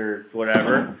listens or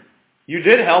whatever, you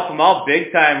did help him out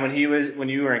big time when you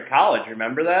were in college.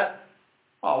 Remember that?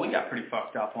 Oh, we got pretty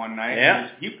fucked up one night. Yeah.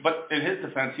 But in his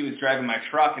defense, he was driving my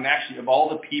truck, and actually, of all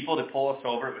the people to pull us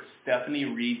over, it was Stephanie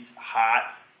Reed's hot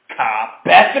cop.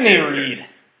 Bethany Reed.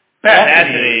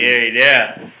 Bethany Reed,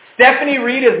 yeah. Stephanie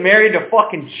Reed is married to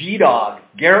fucking G-Dog,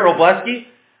 Garrett Robleski.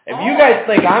 If you guys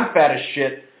think I'm fat as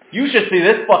shit, you should see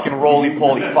this fucking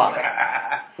roly-poly fuck.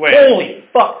 Wait. Holy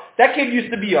fuck. That kid used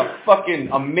to be a fucking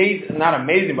not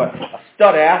amazing, but a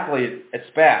stud athlete at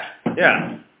SPAC.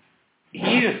 Yeah.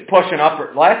 He's just pushing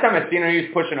upper. Last time I seen her, he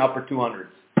was pushing upper 200s.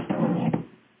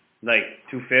 Like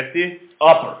 250?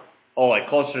 Upper. Oh, like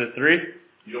closer to 3?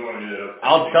 You don't want to do that.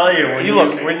 I'll tell you,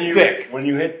 thick. when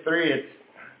you hit 3, it's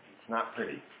not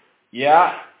pretty.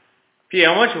 Yeah. P,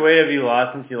 how much weight have you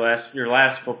lost since your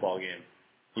last football game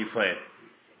you played?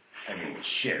 I mean,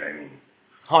 shit,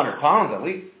 100 pounds at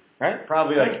least, right?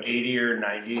 probably like 80 or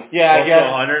 90. Yeah, I Close to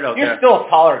guess. 100? Okay. You're still a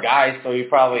taller guy, so you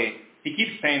probably... He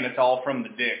keeps saying it's all from the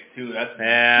dick, too. That's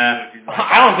Yeah. He's like,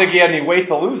 I don't think he had any weight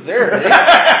to lose there. Did he?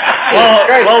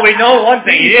 Well, we know one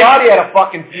thing. He thought he had a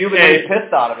fucking few, but then he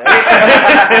pissed out of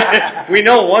it. We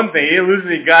know one thing. He didn't lose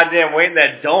any goddamn weight in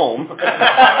that dome. Maybe.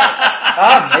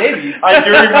 I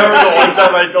do remember the one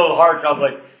time I told Hark, I was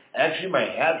like, actually my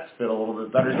hats fit a little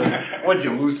bit better. He's like, what, did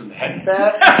you lose some head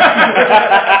fat?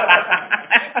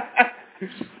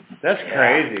 That's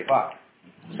crazy. Fuck.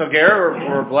 So Garrett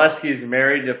Robleski's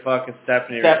married to fucking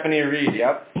Stephanie. Stephanie Reed,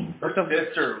 yep. her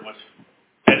sister was,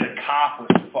 as a cop, was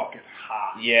fucking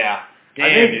hot. Yeah. I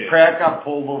think Pratt got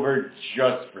pulled over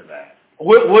just for that.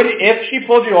 Would if she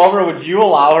pulled you over, would you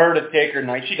allow her to take her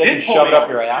nightstick She and did pull shove me it up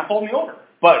over. your She ass? pulled me over.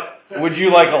 But would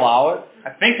you allow it? I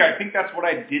think that's what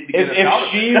I did to get us If out of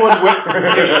she it. would,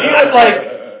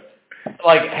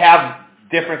 have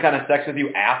different kind of sex with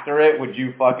you after it, would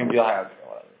you fucking be like, okay,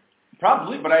 whatever?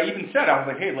 Probably, but I even said, I was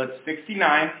like, hey, let's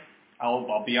 69.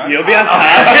 I'll be on You'll top. be on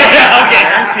top.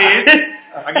 Guaranteed.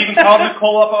 I even called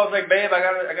Nicole up. I was like, babe, I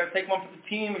gotta take one for the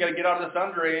team. We gotta get out of this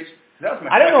underage. That was my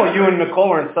I didn't know second you and number. Nicole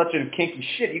were in such a kinky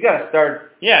shit. You got to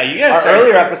start Yeah, you guys our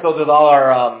earlier episodes with all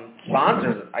our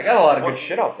sponsors. I got a lot of good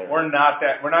shit out there. We're not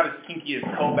as kinky as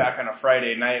Kovac on a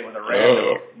Friday night with a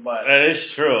rando, but That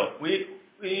is true.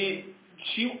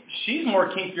 she's more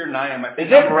kinkier than I am. I think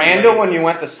Is it I'm random when you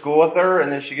went to school with her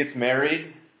and then she gets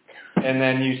married and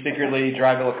then you secretly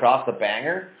drive to lacrosse to bang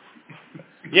her?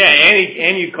 Yeah,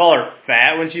 and you call her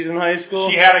fat when she's in high school?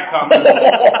 She had it coming.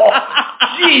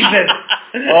 Jesus!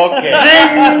 Okay.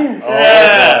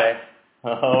 Yeah.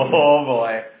 Oh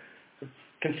boy.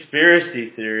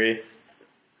 Conspiracy theory.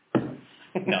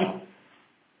 No.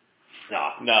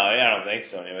 No, I don't think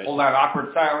so anyways. Hold on,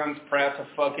 awkward silence. Pratt's a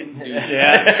fucking dude.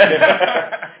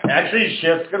 Yeah. Actually,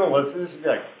 Shift's going to listen to this and be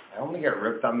like, I only got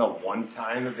ripped on the one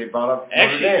time that they brought up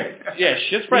Notre Dame. Yeah,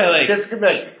 shit's probably like... Shift's going to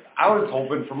be like, I was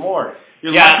hoping for more.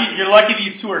 You're lucky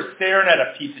these two are staring at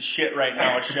a piece of shit right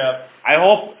now, Chef. I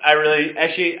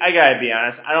gotta be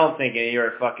honest, I don't think any of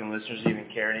our fucking listeners even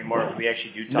care anymore if we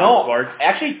actually do talk sports.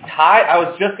 Actually, Ty, I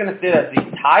was just going to say that.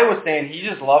 Ty was saying he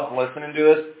just loves listening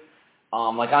to us,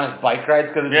 like on his bike rides,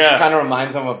 because it just kind of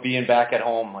reminds him of being back at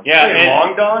home. Like, Yeah, Hey, and-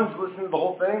 Long Don's listening to the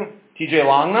whole thing? TJ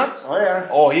Longnuts? Oh, yeah.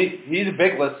 Oh, he's a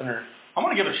big listener. I'm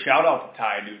going to give a shout out to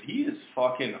Ty, dude. He is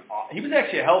fucking he was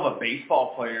actually a hell of a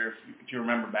baseball player, if you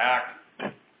remember back.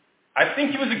 I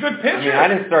think he was a good pitcher. I mean, I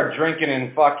didn't start drinking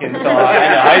in fucking until I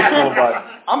end of high school, but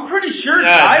I'm pretty sure God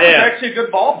Ty was damn. actually a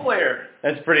good ball player.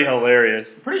 That's pretty hilarious.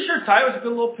 I'm pretty sure Ty was a good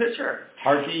little pitcher.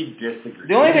 Harkey disagrees.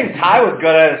 the only thing Ty was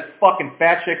good at is fucking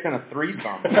fat chicks and a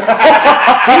threesome. he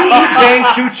banged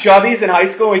two chubbies in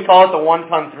high school. We call it the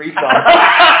 1-ton threesome.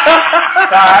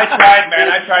 I tried, man.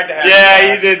 I tried to have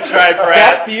Yeah, you did try, Brad.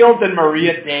 Brett Fields and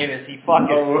Maria Davis. He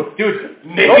fucking dude.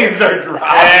 Names are dropped.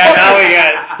 Yeah, now we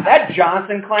got... That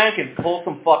Johnson clan can pull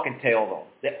some fucking tail though.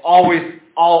 They always,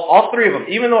 all three of them.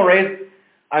 Even though Ray,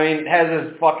 I mean, has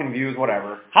his fucking views,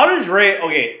 whatever. How does Ray...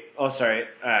 Okay, sorry.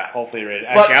 Hopefully Ray...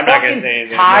 But Actually, I'm not going fucking to say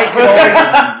anything. Ty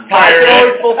No. can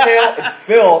always pull tail. It's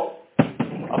Phil.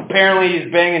 Apparently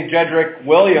he's banging Jedrick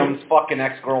Williams' fucking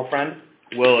ex-girlfriend.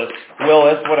 Willis.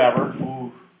 Whatever.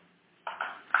 Ooh.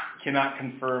 Cannot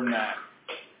confirm that.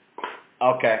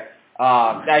 Okay.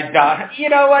 You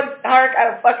know what, Hark? I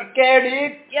don't fucking care,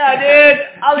 dude. Yeah, dude.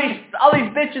 All these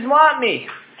bitches want me.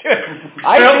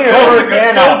 I seen it over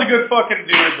again. Phil's a good fucking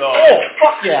dude, though. Oh,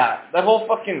 fuck yeah. That whole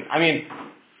fucking... I mean,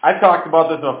 I've talked about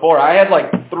this before. I had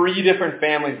like 3 different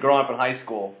families growing up in high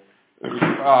school.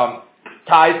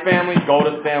 Ty's family,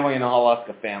 Goda's family, and the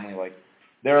Haleska family. Like,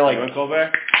 they were like... You want to go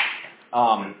back?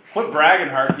 Quit bragging,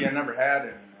 Harky. I never had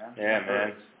it. Man. Yeah,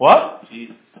 man. What?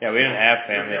 Jesus. Yeah, we didn't have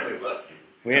family.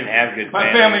 We didn't have good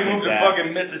My family. family moved to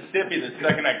fucking Mississippi the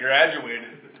second I graduated.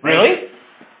 Really?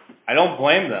 I don't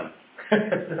blame them.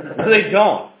 No, they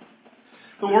don't.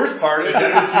 The worst part is,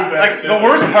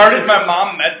 my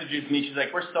mom messages me. She's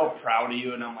like, "We're so proud of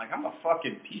you," and I'm like, "I'm a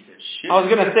fucking piece of shit." I was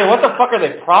going to say, what the fuck are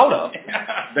they proud of?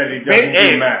 That he doesn't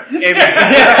do math.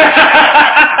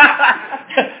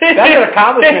 That's an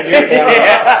accomplishment.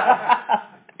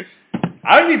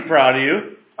 I would be proud of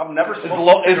you. I'm never Is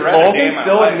smoked a cigarette in a day Logan in my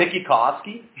still life. with Nikki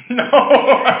Koski? No.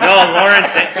 No, Lawrence.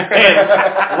 Hey,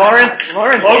 Lawrence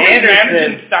Logan's Anderson.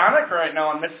 managing Sonic right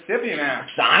now in Mississippi, man.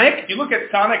 Sonic? If you look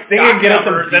at Sonic's They can stock get us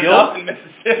some numbers, it's deals? up in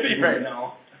Mississippi right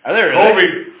now. Are they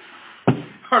really?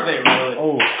 Are they really?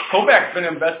 Oh. Kovac's been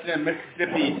invested in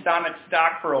Mississippi Sonic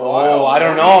stock for a while. Oh, I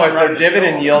don't know. If their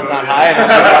dividend yield's not high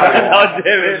enough. No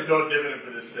There's dividend. no dividend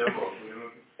for this simple.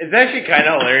 It's actually kind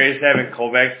of hilarious having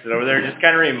Kovac sit over there. It just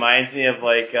kind of reminds me of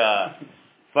like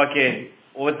fucking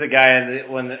what's the guy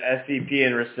when the SVP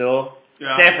in Rasil?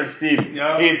 Yeah. Stanford Steve.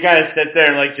 Yeah. He'd kind of sit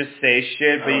there and like just say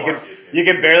shit, but you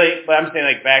could barely. But I'm saying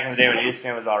like back in the day when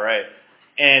ESPN was all right,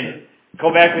 and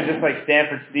Kovac was just like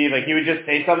Stanford Steve. Like he would just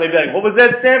say something, they'd be like, "What was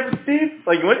that, Stanford Steve?"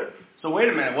 Like what? So wait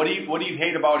a minute. What do you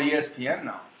hate about ESPN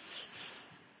now?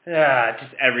 Yeah,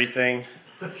 just everything.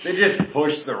 They just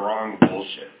push the wrong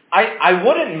bullshit. I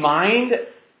wouldn't mind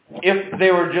if they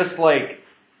were just like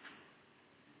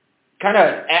kind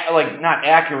of like not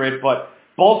accurate, but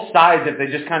both sides, if they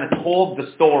just kind of told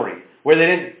the story where they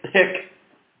didn't pick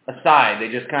a side, they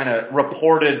just kind of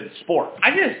reported sports.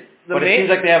 But it seems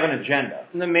like they have an agenda.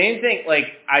 The main thing,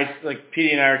 like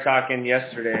Petey and I were talking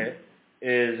yesterday,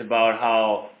 is about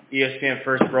how ESPN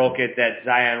first broke it that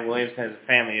Zion Williamson has a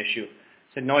family issue.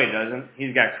 I said, no, he doesn't.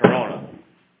 He's got corona.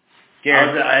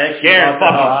 Garrett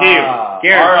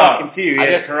fucking to you. He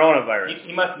has coronavirus.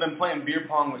 He must have been playing beer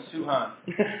pong with Suhan.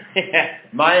 Yeah.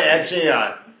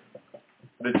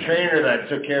 The trainer that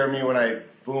took care of me when I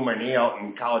blew my knee out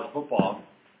in college football,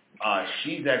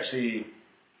 she's actually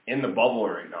in the bubble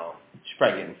right now. She's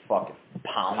probably getting fucking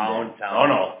pounded.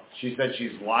 No. She said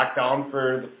she's locked down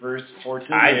for the first 14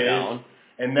 Tied days. down.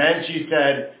 And then she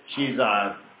said she's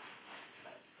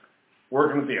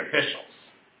working with the officials.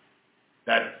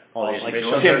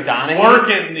 Tim Donahue?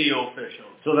 Working the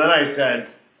officials. So then I said,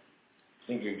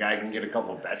 think a guy can get a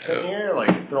couple bets in here?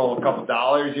 Like throw a couple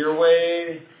dollars your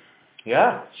way?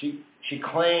 Yeah. She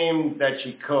claimed that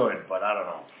she could, but I don't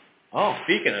know. Oh,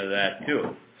 speaking of that,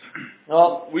 too.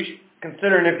 Well,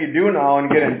 considering if you do now and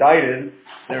get indicted,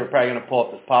 they were probably going to pull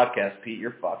up this podcast, Pete.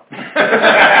 You're fucked.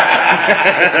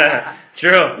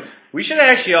 True. We should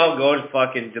actually all go to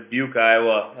fucking Dubuque,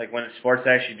 Iowa, like when sports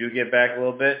actually do get back a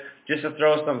little bit, just to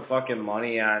throw some fucking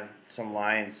money on some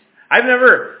lines. I've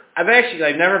never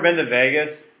been to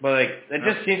Vegas, but like it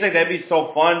just seems like that'd be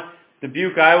so fun.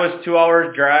 Dubuque, Iowa's 2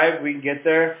 hours drive. We can get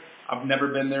there. I've never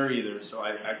been there either, so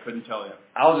I couldn't tell you.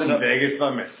 I was in Vegas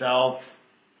by myself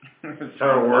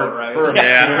for work. Right?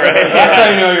 That's how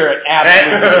you know you're an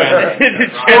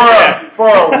absolute for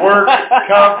a work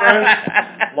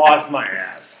conference, lost my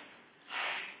ass.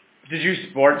 Did you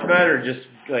sports bet or just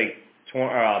like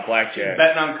blackjack?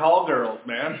 Betting on call girls,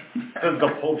 man. Does the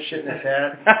Pope shit in his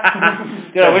hat?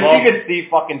 Dude, I wish you could see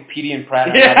fucking Petey and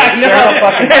Pratt. Yeah, I know.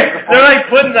 They're like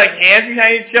putting like hands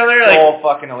behind each other. Like, so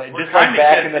fucking just like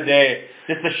back in the day.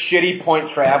 Just a shitty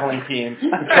point traveling team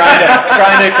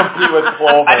trying to compete with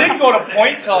Clover. I didn't go to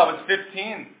point till I was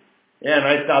 15. Yeah, and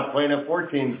I stopped playing at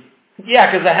 14.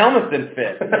 Yeah, because the helmets didn't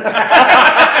fit.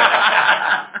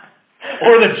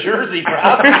 Or the jersey,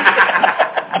 probably.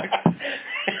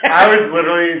 I was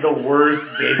literally the worst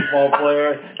baseball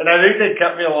player, and I think they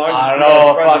kept me along. I don't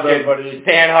know, fucking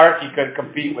Stan Harkey could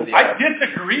compete with you. I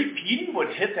disagree. Petey would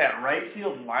hit that right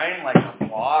field line like a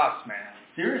boss, man.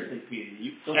 Seriously,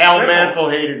 Petey. Al Mansell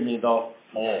hated me, though.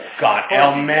 Oh, God,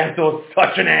 Al Mansell's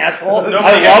such an asshole. No,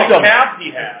 I loved him. The cap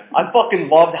he had. I fucking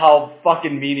loved how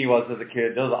fucking mean he was as a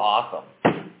kid. It was awesome.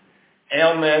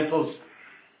 Al Mansell's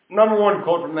number one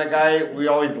quote from that guy, we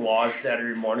always lost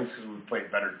Saturday mornings because we played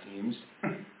better teams.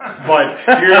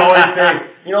 But he'd always say,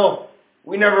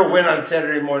 we never win on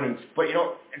Saturday mornings, but,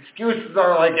 excuses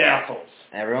are like assholes.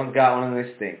 Everyone's got one and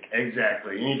they stink.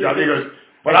 Exactly. And he goes,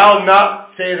 but I'll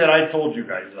not say that I told you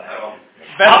guys that.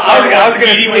 I was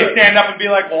going to stand up and be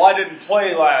like, well, I didn't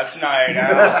play last night.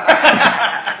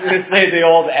 I was going to say the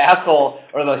old asshole,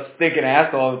 or the stinking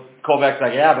asshole. Kovacs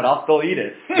like, yeah, but I'll still eat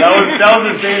it. That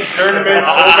was the same tournament.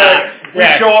 Kovac, we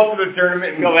show up to the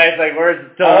tournament, and Kovacs like,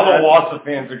 where's the all the Wassa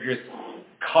fans are just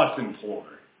cussing for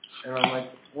it. And I'm like,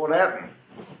 what happened?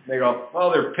 They go, well,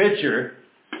 their pitcher,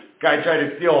 guy tried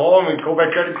to steal home, and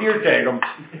Kovac tried to deer tag him.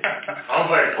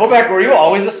 Kovac, were you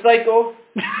always a psycho?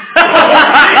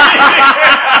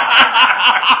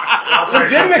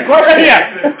 Legitimate question.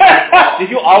 Yeah. Did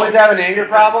you always have an anger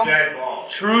problem?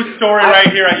 True story right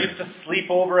here. I used to sleep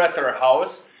over at their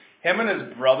house. Him and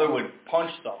his brother would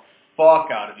punch the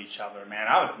fuck out of each other, man.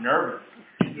 I was nervous.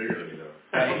 He's bigger than you,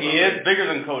 though. He is bigger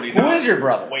than Cody. Who is your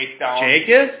brother? Waist down. Jake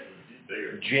is? He's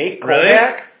bigger. Jake Really?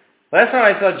 Kovac? Last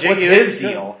time I saw Jake, What's his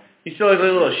deal? He still looks like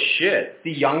a little shit. Is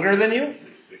he younger than you?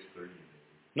 6'3".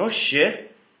 No shit.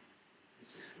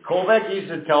 Kovac used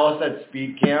to tell us at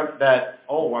speed camp that,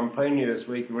 I'm playing you this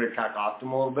week, and we'd cock off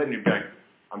him a little bit, and he'd be like,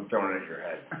 I'm throwing it at your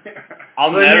head.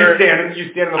 I'll So never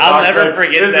you stand in the box, never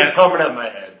forget this that. is coming at my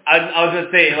head. I was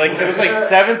gonna say, like, it was like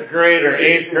 7th grade or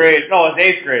 8th grade. No, it was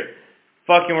 8th grade.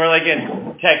 Fucking, we're like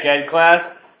in tech ed class.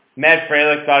 Matt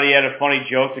Freilich thought he had a funny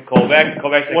joke to Kovac.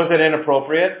 Kovac's like, Was it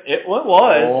inappropriate? it was.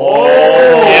 Oh.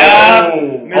 Oh. Yeah.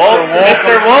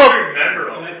 Mr. Wolf.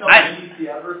 Remember him.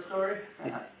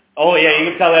 Oh yeah, you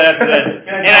can tell that after this.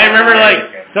 And I remember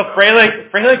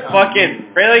Freilich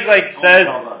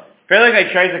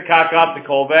tries to cock off to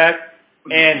Kovac,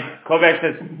 and Kovac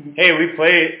says, "Hey,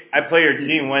 I play your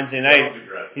team Wednesday night."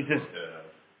 He says,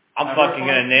 I'm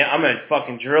gonna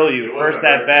fucking drill you first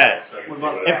at bat.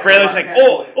 And Frelich's like,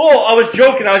 oh, I was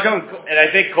joking, and I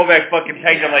think Kovac fucking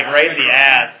pegged him like right in the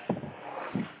ass.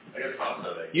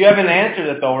 You haven't answered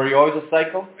it though. Were you always a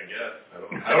psycho? I guess.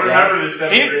 I don't remember the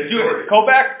 7th grade story.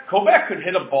 Kovac could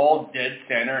hit a ball dead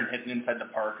center and hit it inside the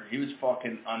Parker. He was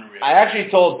fucking unreal. I actually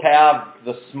told Pav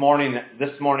this morning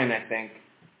I think,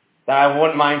 that I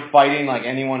wouldn't mind fighting like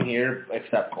anyone here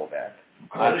except Kovac.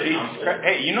 Hey,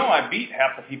 I beat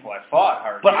half the people I fought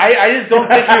hard. But I just don't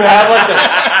think you have like the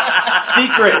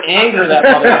secret anger that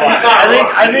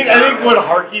motherfucker. I think what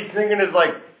Harkey's thinking is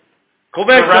like,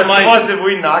 Kovac the rest of us, if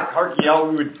we knocked Harkey out,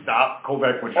 we would stop.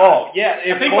 Kovac would not. Oh, yeah.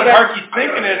 I think what Harkey's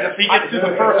thinking is if he gets through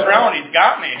the first round, he's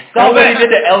got me. That's what he did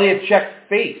to Elliot Check's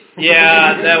face.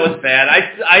 Yeah, that was bad.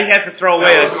 I had to throw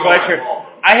away a sweatshirt.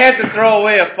 I had to throw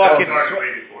away a fucking.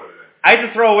 I had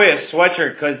to throw away a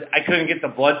sweatshirt because I couldn't get the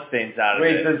blood stains out of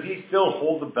Wait, it. does he still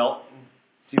hold the belt in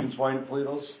Stevens Wine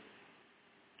Toledo's?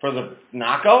 For the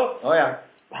knockout? Oh, yeah.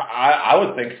 I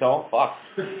would think so. Fuck.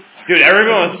 Dude,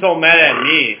 everyone was so mad at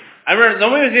me. I remember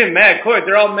nobody was even mad at Coy.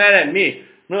 They're all mad at me.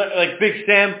 Like Big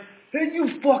Sam, hey,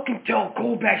 you fucking tell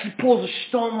Kovac he pulls a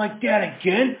stunt like that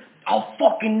again, I'll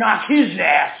fucking knock his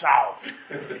ass out.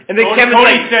 And then Kevin's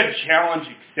Tony like, said challenge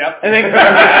accepted. and then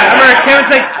I remember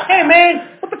Kevin's like, hey man,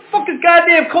 what the fuck is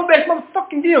goddamn Kovac's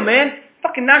motherfucking deal, man?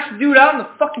 Fucking knocks the dude out in the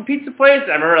fucking pizza place.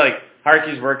 I remember like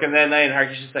Harkey's working that night, and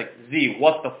Harkey's just like, Z,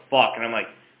 what the fuck? And I'm like,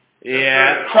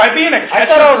 yeah. Try being a catcher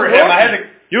thought I was for him. I had to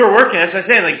You were working. That's what I'm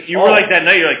saying. Like you were like that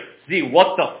night. You're like, Z,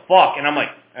 what the fuck? And I'm like,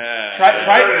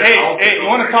 try. Hey, you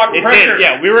want to talk it pressure? did.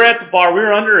 Yeah, we were at the bar. We were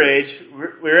underage.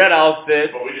 We were at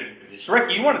Outfit. But we didn't finish.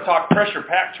 Ricky, you want to talk pressure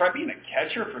pack? Try being a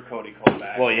catcher for Cody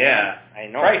Kovac. Well, yeah, I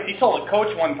know. Right, he told a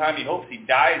coach one time he hopes he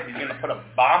dies. He's gonna put a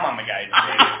bomb on the guy's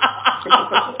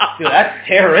face. Dude, that's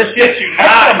terroristic. Shit, you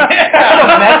not. That's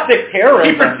domestic He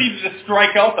terrorism. proceeds to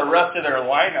strike out the rest of their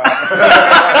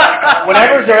lineup.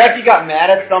 Whenever Zarecki got mad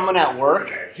at someone at work,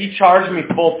 he charged me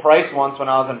full price once when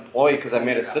I was an employee because I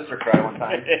made his sister cry one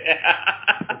time.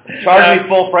 Charged me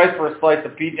full price for a slice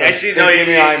of pizza. Actually, They no, gave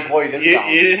me an employee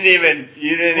discount. you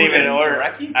didn't even order.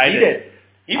 I He did. did.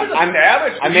 He was a I'm-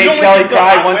 savage. I You made know when Kelly you go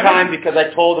cry out one women- time because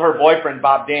I told her boyfriend,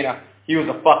 Bob Dana, he was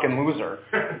a fucking loser.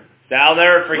 I'll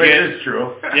never Which forget. is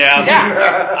true. Yeah,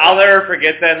 Yeah. I'll never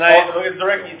forget that night. Oh, look at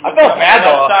Zarecki. I felt bad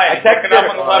though. I texted her. Up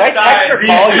on the I left side. texted her,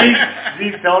 call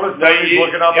you. He's telling us No, that he's you-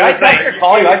 looking up. Yeah, I texted her,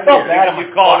 call you. I felt bad. I'm You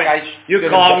like, called fuck, me. I You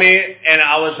should've called done- me, and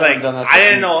I was should've like, done that I to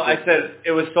didn't you. know. I said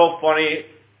it was so funny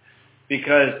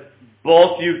because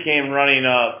both you came running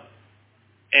up,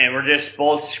 and we're just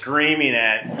both screaming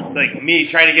at like me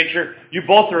trying to get your. You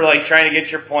both were like trying to get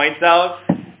your points out,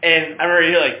 and I remember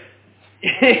you like,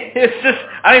 it's just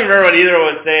I don't even remember what either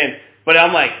was saying, but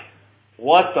I'm like,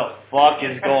 what the fuck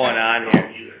is going on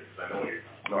here? I know what you're talking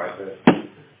about. No, I did.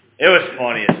 It was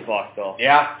funny as fuck though.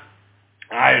 Yeah.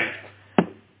 I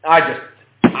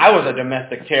was a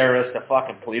domestic terrorist at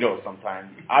fucking Toledo sometimes.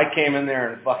 I came in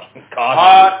there and fucking caused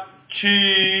Hot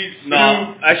cheese.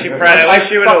 No, actually, Brad, I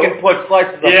wish you would fucking have. put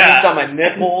slices of Yeah. meat on my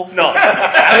nipples. No,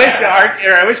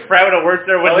 I wish Brad would have worked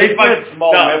there when At he least he had fucking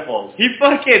small nipples. He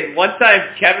fucking one time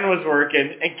Kevin was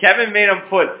working and Kevin made him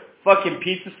put fucking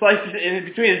pizza slices in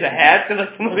between his hats and like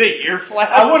some of the ear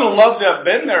flaps. I would have loved to have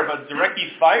been there, but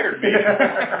Zarecki fired me.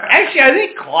 Actually, I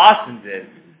think Clausen did.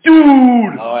 Dude,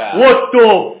 Oh, yeah. what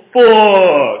the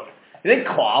fuck? You think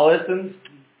Claw listens?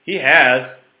 He has.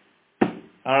 I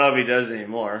don't know if he does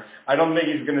anymore. I don't think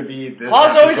he's going to be this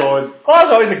Claw's always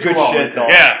a good Claw, shit though.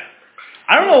 Yeah.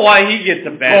 I don't know why he gets a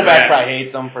bad Kovac rap. probably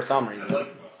hates him for some reason.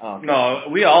 Oh, okay. No,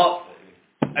 we all.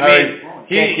 I mean, Alright,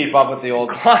 can't keep up with the old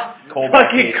Kovac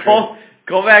fucking hatred.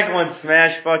 go back one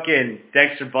smash fucking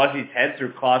Dexter Bussey's head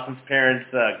through Clausen's parents'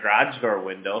 garage door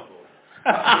window.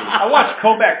 I watched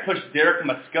Kovac push Derek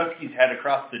Muskuski's head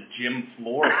across the gym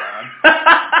floor,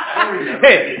 man.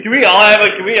 Hey, can we all have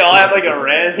like a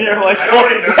rant here? Like, I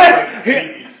don't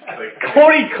remember. Like,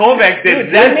 Cody Kovac did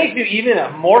Dude, that this. makes you even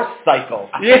a more psycho.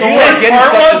 Yeah, So he we're was getting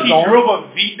Part such was a he zone. drove a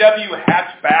VW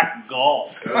hatchback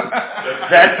Golf.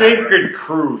 That thing could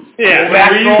cruise. Yeah.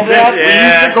 we used to go out to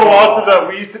Yeah. the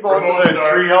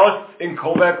treehouse, and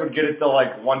Kovac would get it to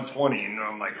like 120, and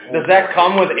I'm like, Does that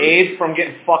come with AIDS from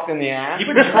getting fucked in the ass? He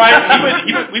would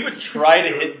try. We would try to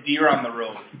hit deer on the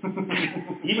road.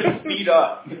 He would speed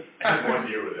up. I had one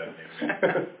deal with that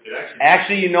thing. It actually.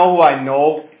 Actually, you know who I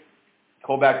know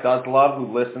Kovac does love,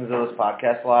 who listens to this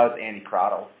podcast a lot, is Andy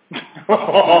Crotto.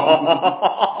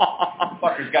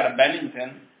 Fucker's got a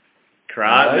Bennington.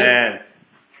 Crowd, man.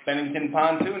 Bennington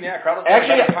pontoon. Yeah, Crowder's got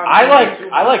Actually, a pontoon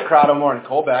too. I like Crotto more than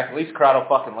Kovac. At least Crotto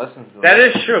fucking listens to it. That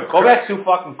is true. Kovac's too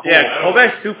fucking cool. Yeah,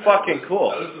 Kovac's too fucking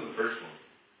cool. That was the first one.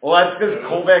 Well, that's because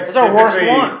Kovac. That's our worst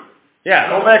one. Yeah.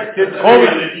 Kovac's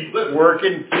typically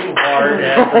working too hard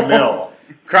at the mill.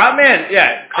 Crowdman,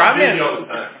 yeah. I'm busy Crowdman. all the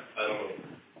time. I don't know.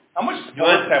 How much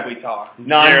sports have we talked?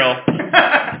 None. Zero.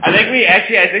 I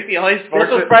think the only This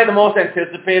sports was probably the most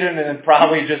anticipated, and then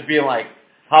probably just being like,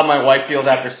 how my wife feels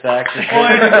after sex. Well,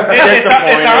 it's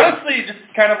Disappointed. honestly just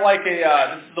kind of like a,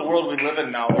 this is the world we live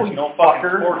in now. There's no fucking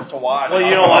sports to watch. Well,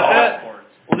 you know what?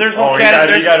 Well, there's no You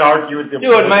Catalina. got to argue with the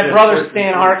Dude, my brother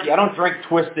Stan Harkey. I don't drink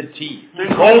Twisted Tea. There's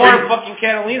no more fucking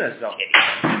Catalinas, though.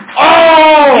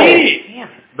 Oh! Damn.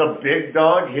 The big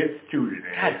dog hits two today.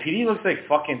 God, Petey looks like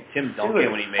fucking Tim Duncan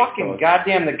Dude, when he makes fucking those.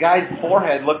 goddamn, the guy's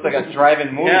forehead looks like a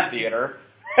drive-in movie Yeah. theater.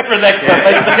 For that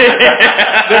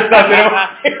there's nothing about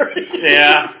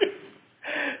Yeah.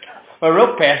 My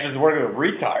real passion is working with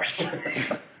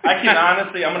retards. I can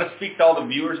honestly, I'm going to speak to all the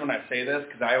viewers when I say this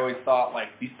because I always thought, like,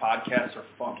 these podcasts are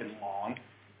fucking long.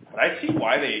 But I see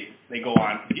why they go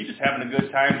on. You're just having a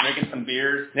good time, drinking some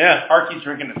beers. Yeah. Harkey's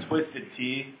drinking a Twisted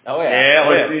Tea. Oh,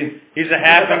 yeah. He's a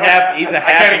half and half. He's a I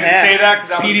half can't and even half. say that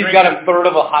because I was Petey's drinking. got a third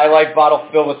of a Highlight bottle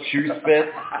filled with chew spit.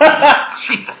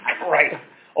 Jesus Christ.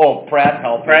 Oh, Pratt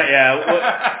help. Right,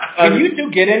 yeah. Can you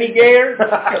two get any gayer?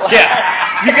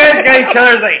 Yeah. You guys got each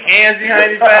other's like hands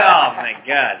behind your back. Oh my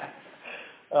god.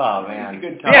 Oh man.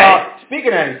 Good time. Yeah. Speaking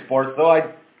of any sports,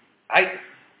 though,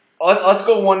 let's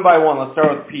go one by one. Let's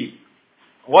start with Pete.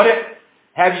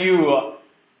 Have you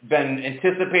been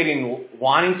anticipating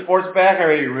wanting sports back,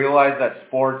 or you realized that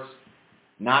sports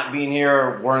not being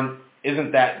here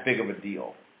isn't that big of a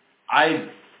deal?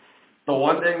 The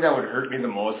one thing that would hurt me the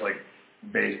most, like,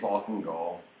 baseball can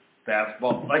go,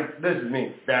 basketball, like, this is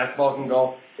me, basketball can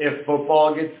go. If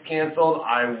football gets canceled,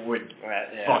 I would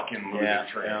fucking lose a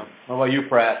train. Yeah. What about you,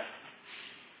 Pratt?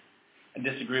 I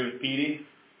disagree with Petey.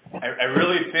 I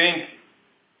really think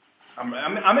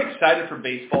I'm excited for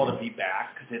baseball to be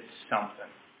back because it's something.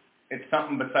 It's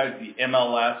something besides the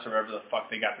MLS or whatever the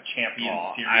fuck they got the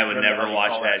Champions Series. I would whatever never you watch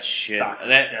call that it. shit. Soccer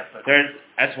shit, but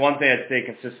That's one thing I'd stay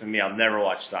consistent with me. I'll never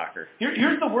watch soccer.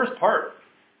 Here's the worst part.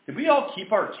 Did we all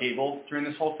keep our cable during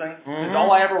this whole thing? Because Mhm.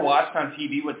 all I ever watched on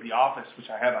TV was The Office, which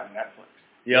I have on Netflix.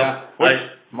 Yep. Which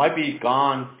might be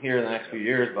gone here in the next few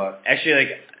years, but Actually,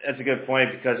 like, that's a good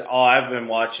point because all I've been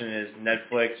watching is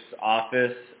Netflix,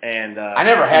 Office, and I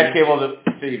never had cable to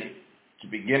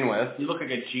begin with. You look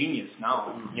like a genius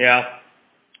now. Yeah.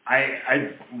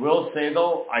 I will say,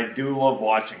 though, I do love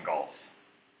watching golf.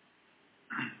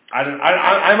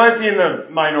 I might be in the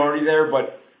minority there,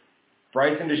 but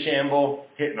Bryson DeChambeau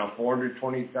hitting a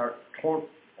 420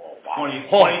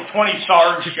 20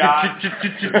 shot.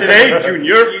 Today,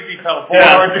 Junior. Easy pedal.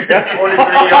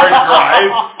 423-yard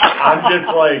drive. I'm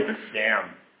just like, damn.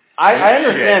 I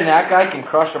understand that guy can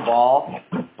crush a ball,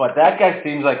 but that guy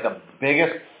seems like the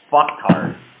biggest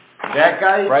fucktard. That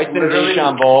guy Bryson literally,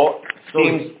 DeChambeau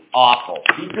seems awful.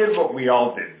 he did what we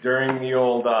all did during the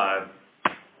old,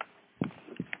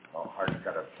 Hart's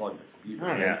got to plug the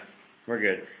computer. Yeah. We're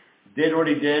good. Did what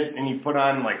he did, and he put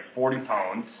on like 40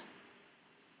 pounds,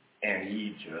 and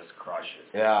he just crushes.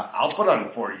 Yeah. I'll put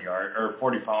on 40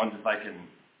 pounds if I can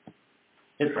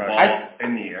hit the ball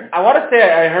in the air. I want to say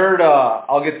I heard,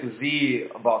 I'll get to Z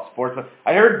about sports, but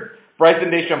I heard Bryson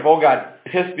DeChambeau got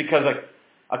pissed because like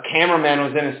a cameraman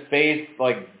was in his face,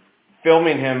 like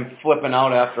filming him flipping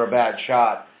out after a bad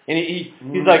shot. And he's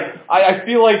like, I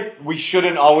feel like we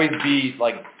shouldn't always be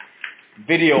like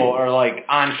video or like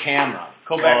on camera.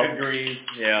 Kovac agrees.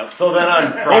 Yeah. So then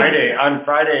on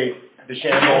Friday,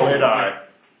 DeChambeau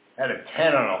had a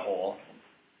 10 on a hole,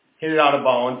 hit it out of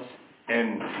bounds,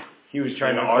 and he was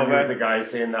trying to argue with the guy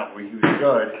saying that he was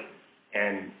good,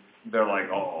 and they're like,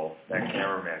 uh-oh, that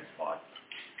cameraman's fucked.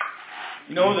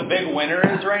 You know who the big winner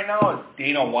is right now? Is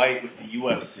Dana White with the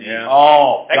UFC. Yeah.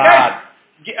 Oh, That God. guy,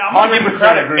 I'm gonna give him 100%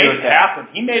 credit. agree Made with it that. happen.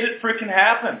 He made it freaking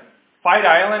happen. Fight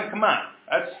Island, come on.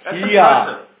 That's Yeah.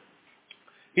 impressive.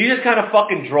 He just kind of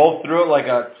fucking drove through it like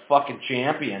a fucking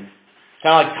champion.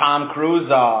 Kind of like Tom Cruise,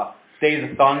 Days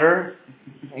of Thunder.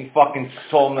 He fucking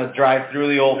told him to drive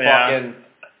through the old fucking...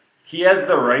 He has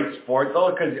the right sport,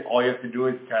 though, because all you have to do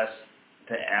is test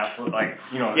to athletes, like,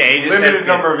 you know, Yeah, he just limited has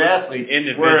number of athletes.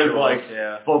 individuals, Whereas, like,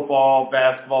 yeah. football,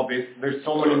 basketball, baseball, there's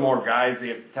so many more guys they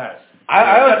have to test.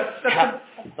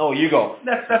 Oh, you go.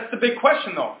 That's the big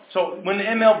question, though. So when the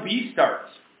MLB starts,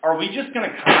 are we just going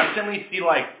to constantly see,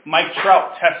 like, Mike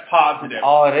Trout test positive?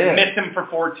 Oh, it is. Miss him for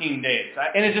 14 days.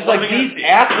 And it's just what like are we gonna these see?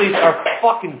 athletes are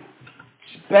fucking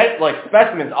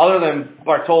specimens other than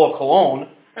Bartolo Colon.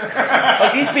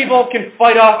 Like these people can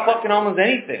fight off fucking almost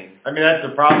anything. I mean, that's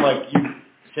the problem. Like,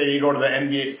 you go to the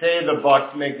NBA, say the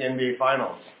Bucks make the NBA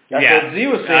Finals. That's Yeah. what Z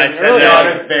was I saying said earlier.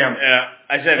 Giannis, bam. Yeah.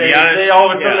 I said They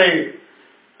all of a sudden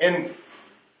yeah.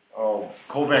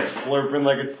 Kovac's slurping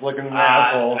like it's licking an I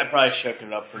asshole. probably shook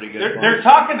it up pretty good. They're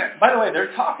talking, by the way,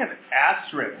 they're talking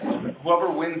asterisks. Whoever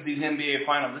wins these NBA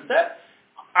finals. Is that?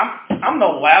 I'm the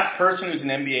last person who's an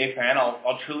NBA fan.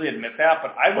 I'll truly admit that.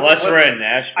 But I would. Unless we're in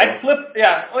Nashville. I'd flip.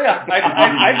 Yeah. Oh yeah.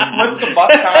 I'd flip the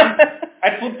Bucks on.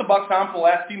 I'd flip the Bucks on for the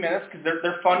last few minutes because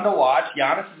they're fun to watch.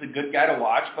 Giannis is a good guy to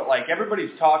watch. But like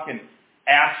everybody's talking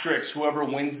asterisks. Whoever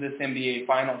wins this NBA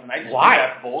finals, and I just Why?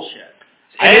 think that's bullshit.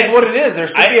 It is what it is. There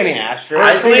should be any asterisk.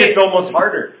 I think it's almost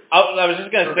harder. I was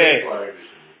just gonna say,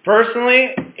 personally,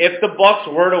 if the Bucks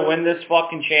were to win this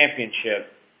fucking championship,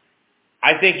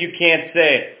 I think you can't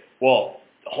say, well,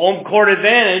 home court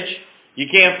advantage. You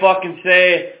can't fucking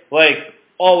say like,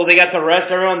 oh, well, they got to rest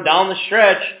everyone down the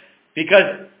stretch.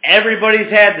 because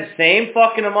everybody's had the same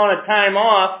fucking amount of time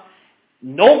off.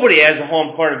 Nobody has a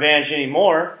home court advantage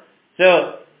anymore.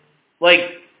 So, like,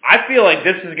 I feel like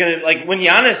this is going to, like, when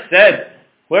Giannis said,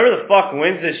 whoever the fuck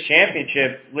wins this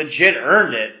championship legit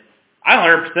earned it, I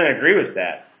 100% agree with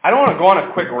that. I don't want to go on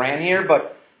a quick rant here,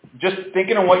 but just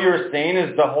thinking of what you were saying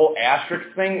is the whole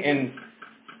asterisk thing and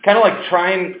kind of like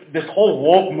trying, this whole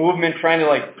woke movement trying to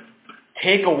like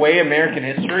take away American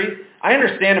history. I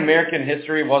understand American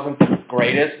history wasn't the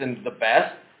greatest and the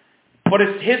best, but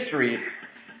it's history.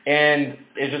 And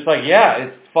it's just like, yeah,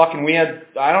 it's fucking,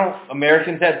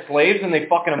 Americans had slaves and they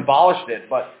fucking abolished it.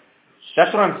 But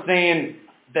that's what I'm saying,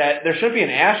 that there should be an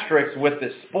asterisk with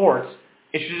this sports.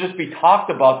 It should just be talked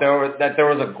about that there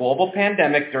was a global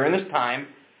pandemic during this time.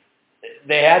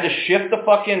 They had to shift the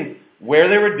fucking where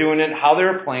they were doing it, how they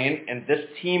were playing, and this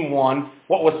team won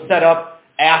what was set up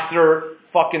after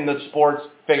fucking the sports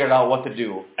figured out what to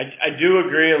do. I do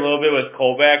agree a little bit with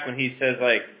Kovac when he says,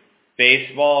 like,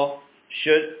 baseball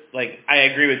should, like, I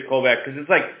agree with Kovac because it's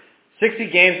like 60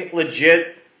 games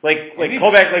legit. Like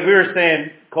Kovac, like we were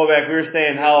saying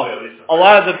how a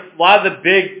lot of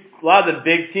the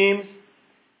big teams,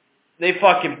 they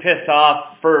fucking piss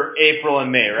off for April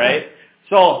and May, right?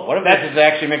 So what if that just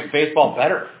actually makes baseball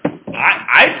better?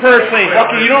 I personally,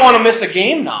 you don't want to miss a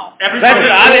game now.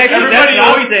 Everybody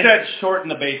always said shorten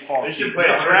the baseball. They should play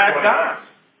 100.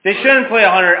 They shouldn't play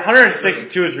 100.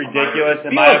 162 is ridiculous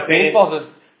in my opinion. Baseball is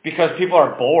because people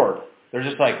are bored. They're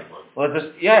just like, let's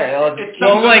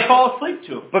like fall asleep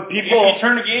to. But people, you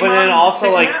turn the game but on, then also take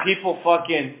a like nap. people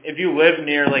fucking, if you live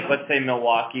near like let's say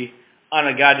Milwaukee on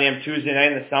a goddamn Tuesday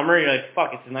night in the summer, you're like,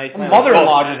 fuck, it's a nice night. My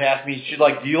mother-in-law just asked me, she's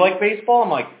like, do you like baseball? I'm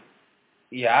like,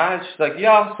 yeah. And she's like,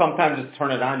 yeah, sometimes just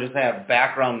turn it on, just have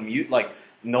background mute, like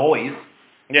noise.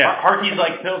 Yeah. Harky's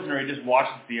like Pilsner, he just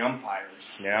watches the umpires.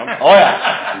 Yeah. Oh,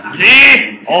 yeah.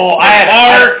 See? It's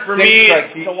hard for me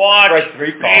to watch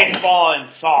baseball and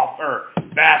soccer,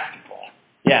 basketball.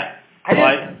 Yeah.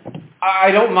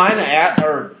 I don't mind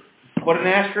or put an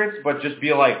asterisk, but just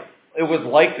be like, it was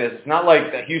like this. It's not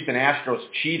like the Houston Astros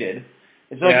cheated.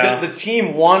 It's like the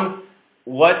team won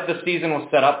what the season was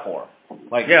set up for.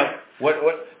 Like,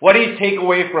 what do you take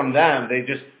away from them? They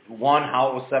just won how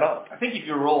it was set up. I think if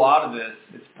you roll out of this,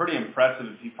 it's pretty impressive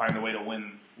if you find a way to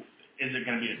win. Is it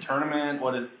going to be a tournament?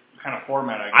 What kind of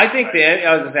format? I think the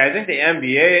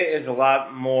NBA is a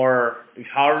lot more.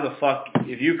 However the fuck,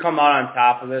 if you come out on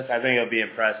top of this, I think it'll be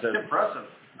impressive. It's impressive.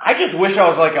 I just wish I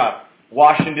was like a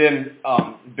Washington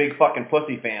big fucking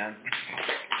pussy fan.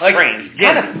 Like,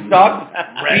 kind of sucks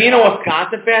being a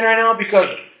Wisconsin fan right now because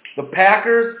the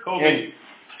Packers and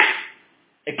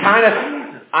it kind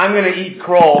of, I'm going to eat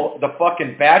crow. The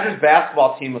fucking Badgers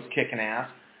basketball team was kicking ass.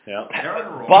 Yeah.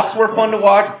 Bucks were fun to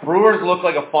watch. Brewers look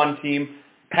like a fun team.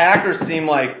 Packers seem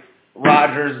like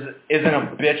Rodgers isn't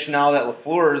a bitch now that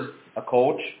LaFleur's a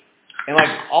coach. And, like,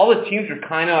 all the teams are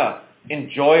kind of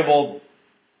enjoyable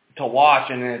to watch,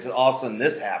 and then all of a sudden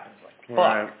this happens. Like,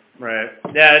 fuck. Right.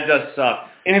 Yeah, it does suck.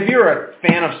 And if you're a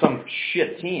fan of some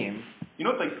shit team, you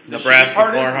know what the Nebraska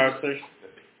part Cornhuskers?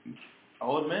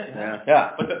 I'll admit.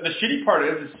 Yeah. But the shitty part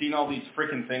is seeing all these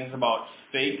freaking things about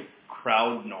fake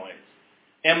crowd noise.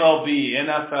 MLB,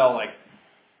 NFL, like,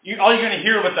 all you're going to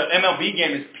hear with the MLB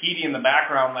game is Petey in the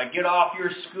background, like, get off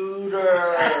your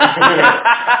scooter.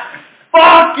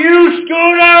 Fuck you,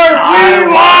 Scooter! We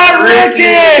want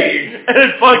Ricky!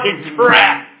 It's fucking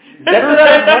crap. That's what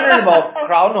I was wondering about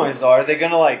crowd noise, though. Are they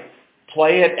going to, like,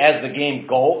 play it as the game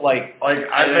goes? Like I've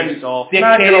been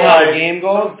dictating how the game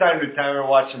goes? From time to time, we're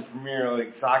watching Premier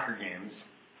League soccer games,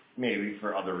 maybe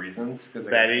for other reasons. Because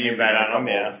you bet on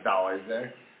them, yeah. Dollars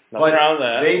there. Nothing wrong with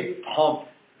that. They pump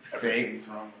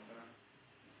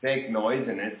fake noise,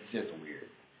 and it's just weird.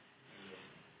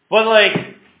 But, like,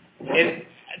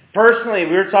 personally,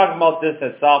 we were talking about this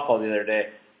at softball the other day.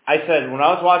 I said, when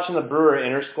I was watching the Brewer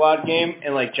inter-squad game,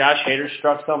 and, like, Josh Hader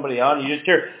struck somebody out, and you just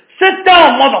hear, sit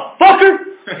down, motherfucker!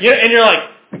 And you're like,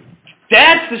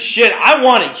 that's the shit. I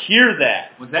want to hear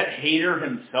that. Was that Hader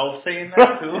himself saying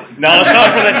that, too? No, it's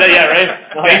not for that, yeah,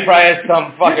 right? No, he probably has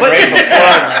some fucking racial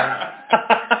slur.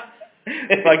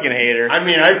 Fucking Hader. I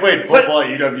mean, I played football at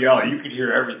UWL. You could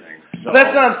hear everything. So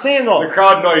That's what I'm saying, though. The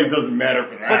crowd noise doesn't matter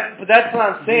for that. But that's what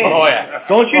I'm saying. Oh, yeah.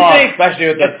 Don't you think... Especially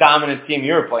with the dominant team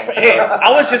you were playing. Hey, I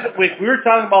was just... We were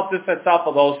talking about this at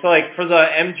softball, though. So, like, for the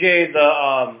MJ,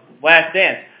 the Last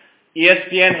Dance,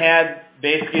 ESPN had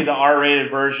basically the R-rated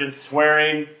version,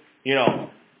 swearing, you know,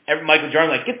 Michael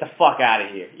Jordan, like, get the fuck out of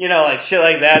here. You know, like, shit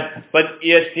like that. But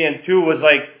ESPN 2 was,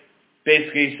 like,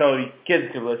 basically so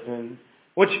kids could listen.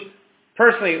 Which,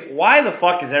 personally, why the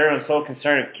fuck is everyone so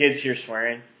concerned if kids hear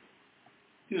swearing?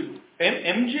 Dude,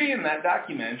 MJ in that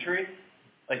documentary,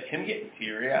 like him getting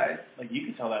teary-eyed, like you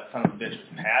could tell that son of a bitch was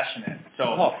passionate.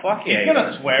 So fuck he's yeah.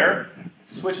 gonna swear.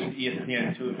 Switching to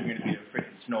ESPN too if you're gonna be a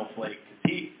freaking snowflake. 'Cause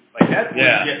he, like that's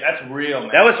legit. That's real, man.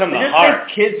 That was from the I just heart.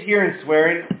 think kids hearing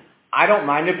swearing, I don't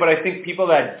mind it, but I think people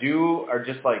that do are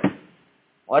just like,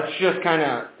 let's just kind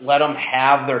of let them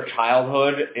have their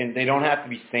childhood, and they don't have to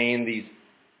be saying these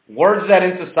words that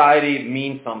in society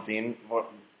mean something.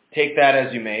 Take that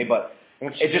as you may, but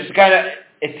it just kind of,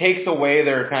 it takes away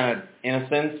their kind of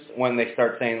innocence when they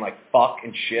start saying like fuck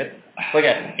and shit. It's like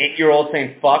an 8-year-old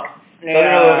saying fuck. Doesn't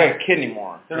really look like a kid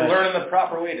anymore. They're learning the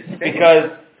proper way to say it.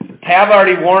 Because Tab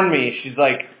already warned me. She's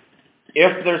like,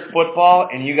 if there's football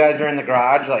and you guys are in the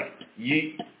garage, like,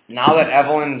 now that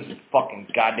Evelyn's a fucking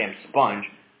goddamn sponge,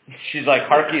 she's like,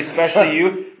 Harkey, especially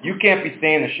you can't be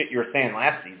saying the shit you were saying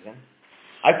last season.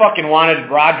 I fucking wanted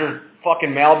Roger's fucking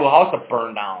Malibu house to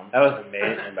burn down. That was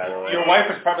amazing, by the way. Your wife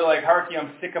was probably like, Harkey,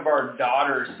 I'm sick of our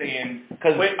daughter saying...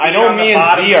 Because "Quit I being know on the me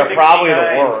bottom and Z are 69." probably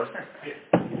the worst.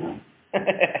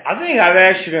 I think I've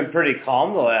actually been pretty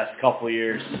calm the last couple of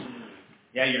years.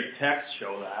 Yeah, your texts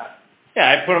show that. Yeah,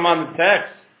 I put them on the text.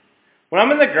 When I'm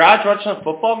in the garage watching a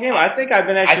football game, I think I've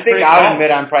been actually I think pretty I'll calm.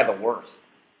 admit I'm probably the worst.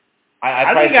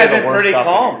 I think I've been pretty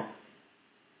calm.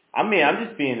 I mean, I'm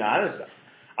just being honest.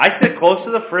 I sit close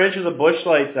to the fridge where the bush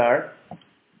lights are.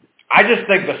 I just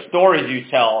think the stories you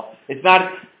tell, it's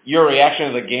not your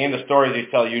reaction to the game, the stories you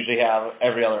tell usually have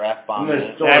every other F-bomb in The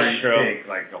it. stories true. take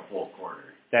like a full quarter.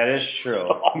 That is true.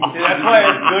 See, that's why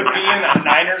it's good being a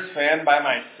Niners fan by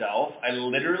myself. I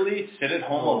literally sit at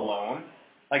home alone.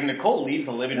 Like, Nicole leaves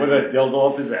the living room. With a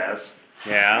dildo up his ass.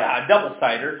 Yeah. Yeah, a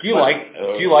double-sider. Do you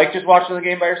like just watching the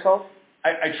game by yourself?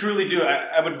 I truly do.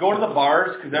 I would go to the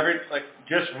bars because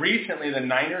just recently the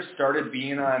Niners started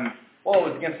being on. Well, it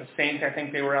was against the Saints. I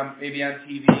think they were maybe on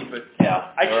TV, but Yeah.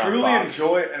 I truly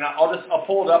enjoy it, and I'll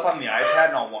pull it up on the iPad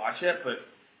and I'll watch it. But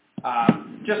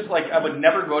just like I would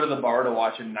never go to the bar to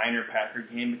watch a Niner Packer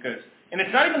game and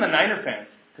it's not even the Niner fans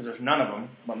because there's none of them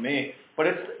but me. But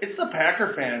it's the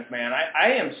Packer fans, man.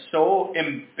 I am so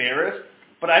embarrassed.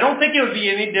 But I don't think it would be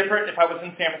any different if I was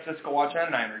in San Francisco watching a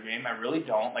Niner game. I really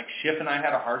don't. Like, Schiff and I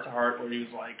had a heart-to-heart where he was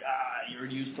like, you're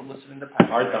used to listening to Packer.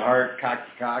 Heart to heart, cock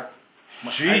to cock.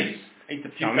 Jeez. I hate to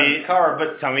puke on the car,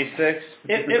 but Tummy sticks.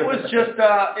 it was just,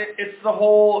 it's the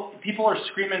whole, people are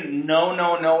screaming no,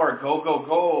 no, no, or go, go,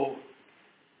 go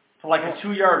to like a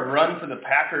 2-yard run for the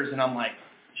Packers, and I'm like,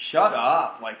 shut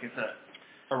up. Like, it's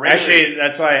a regular. Actually,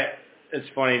 that's why it's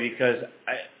funny because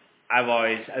I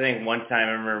think one time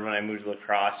I remember when I moved to La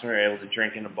Crosse and we were able to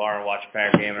drink in a bar and watch a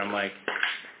Packer game, and I'm like,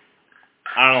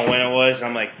 I don't know when it was, and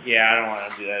I'm like, yeah, I don't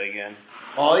want to do that again.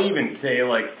 I'll even say,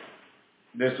 like,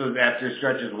 this was after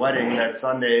Stretch's wedding, that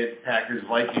Sunday,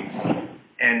 Packers-Vikings,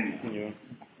 and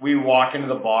we walk into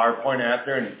the bar, point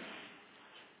after, and a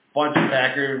bunch of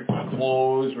Packer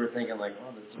clothes. We're thinking, like,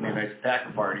 oh, this will be a nice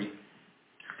Packer party.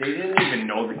 They didn't even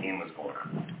know the game was going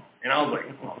on. And I was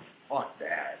like, oh, fuck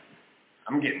that.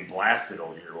 I'm getting blasted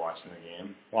over here watching the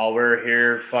game. While we're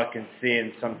here fucking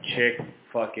seeing some chick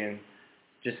fucking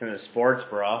just in a sports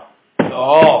bra.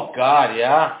 Oh, God,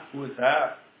 yeah. Who was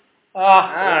that?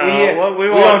 I don't know. We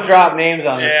don't drop names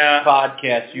on this Yeah.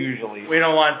 podcast usually. We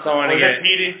don't want someone to Was get... it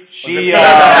Petey? She,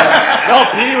 No,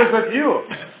 Petey was with you.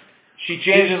 she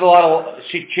changes a lot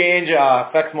of,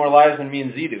 affects more lives than me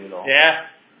and Z do, though. Yeah.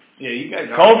 Yeah, you guys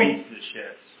are Kobe. pieces of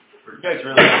shit. You guys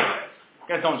really are.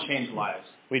 You guys don't change lives.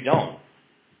 We don't.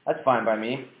 That's fine by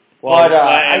me. Well, But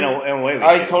in a way we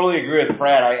I do. totally agree with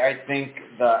Brad. I think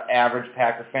the average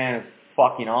Packer fan is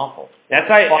fucking awful. That's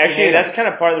kind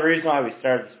of part of the reason why we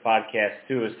started this podcast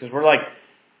too, is because we're like,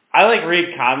 I like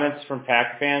read comments from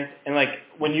Packer fans, and like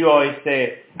when you always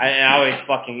say,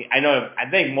 I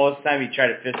think most of the time you try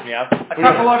to piss me off. I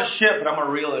talk a lot of shit, but I'm a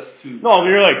realist too. No,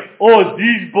 you're like, oh,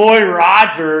 these boy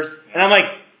Rodgers, and I'm like,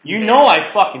 I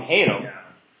fucking hate him. Yeah.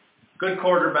 Good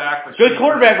quarterback. Good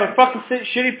quarterback, but fucking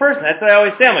shitty person. That's what I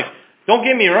always say. I'm like, don't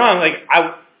get me wrong. Like,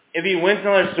 if he wins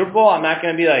another Super Bowl, I'm not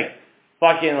gonna be like,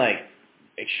 fucking like,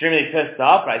 extremely pissed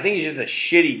off. But I think he's just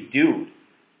a shitty dude.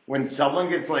 When someone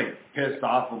gets, like, pissed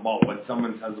off about what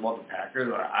someone says about the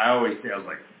Packers, I always say, I was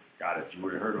like, God, if you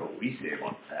would have heard what we say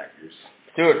about the Packers.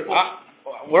 Dude,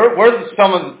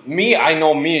 I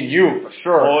know me and you for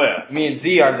sure. Oh, yeah. Me and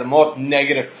Z are the most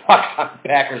negative fucks on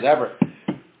Packers ever.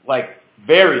 Like,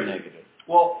 very negative.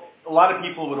 Well, a lot of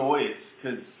people would always,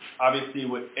 because obviously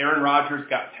with Aaron Rodgers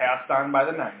got passed on by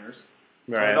the Niners,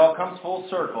 so it all comes full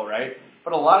circle, right?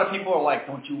 But a lot of people are like,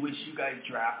 don't you wish you guys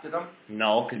drafted him?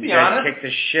 No, because To be you guys honest, kicked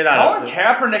the shit out of Colin him.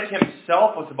 Kaepernick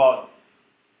himself was about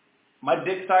my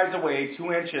dick size away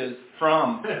 2 inches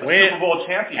from the Super Bowl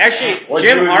championship. Actually, What'd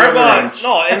Jim you do with the other Harbaugh, inch?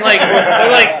 no, and like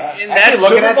in that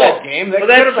looking Super at Bowl, that game, that but could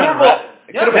that have been Super Bowl, reps.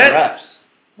 It could have been reps.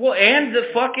 well, and the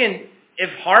fucking, if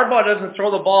Harbaugh doesn't throw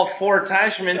the ball 4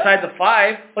 times from inside the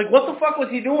 5, like what the fuck was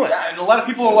he doing? Yeah, and a lot of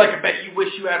people are like, I bet you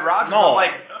wish you had Rodgers. No. I'm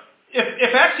like,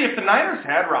 if the Niners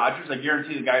had Rodgers, I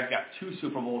guarantee the guy's got 2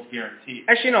 Super Bowls guaranteed.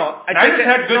 Actually, no. I Niners think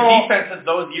that, had good defenses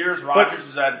those years. Rodgers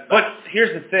was at. But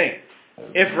here's the thing.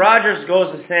 If Rodgers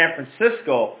goes to San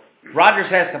Francisco, Rodgers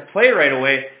has to play right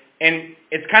away, and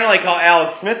it's kind of like how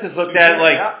Alex Smith has looked at it,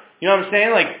 like, you know what I'm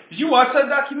saying? Like, did you watch that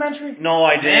documentary? no,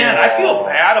 I didn't. Man, I feel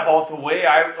bad about the way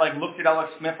I looked at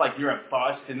Alex Smith like you're a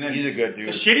bust, and then He's a good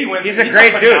dude. the shit he went He's through, a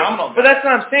great dude. phenomenal But guy. that's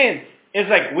what I'm saying. It's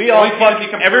like we Well, all he can't be fucking,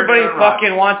 compared to everybody Aaron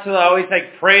fucking wants to always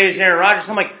like praise Aaron Rodgers.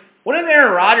 I'm like, what if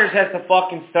Aaron Rodgers has to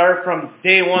fucking start from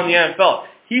day one in the NFL?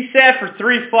 He sat for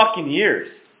 3 fucking years.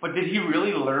 But did he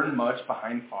really learn much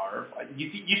behind Favre? Like,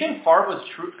 you think Favre was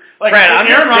true? Like, Brad, I'm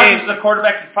Aaron just saying- Rodgers is a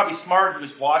quarterback. He's probably smart. He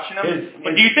was watching him.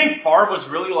 But do you think Favre was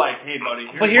really like, hey, buddy?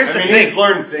 But here's I the mean, thing. he's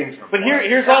learned things from But Favre.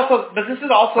 here's also, but this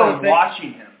is also the from thing.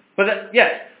 watching him. But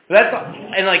yes, but that's,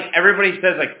 and like everybody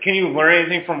says, like, can you learn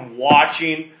anything from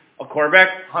watching a quarterback?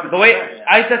 100%, The way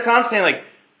yeah. that's what I'm saying. Like,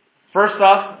 first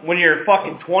off, when you're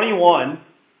fucking 21,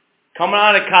 coming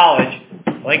out of college,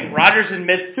 like Rodgers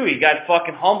admits too, he got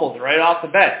fucking humbled right off the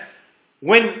bat.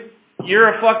 When you're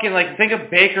a fucking, like, think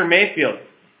of Baker Mayfield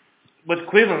with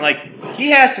Cleveland. Like, he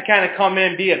has to kind of come in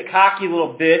and be a cocky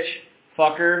little bitch,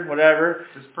 fucker, whatever.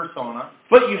 His persona.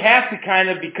 But you have to kind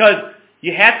of, because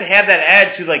you have to have that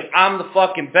attitude, like, I'm the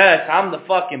fucking best, I'm the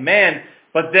fucking man.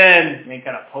 But then, You ain't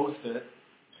got to post it.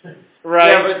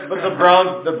 right? Yeah, but the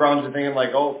Browns are thinking like,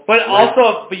 oh. But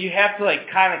also, but you have to like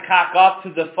kind of cock off to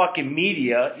the fucking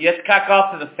media. You have to cock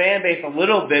off to the fan base a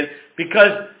little bit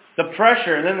because the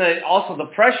pressure, and then also the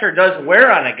pressure does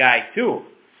wear on a guy too.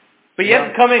 But you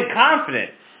have to come in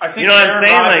confident. I think You know what I'm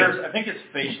Aaron saying? Rodgers, I think his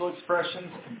facial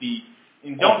expressions could be.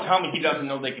 And don't tell me he doesn't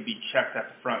know they could be checked at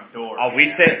the front door. Oh,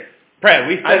 we say, Brad,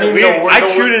 we I said mean, we. the word- I the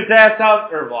chewed word- his ass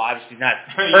out, or well, obviously not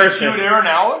You person. shoot Aaron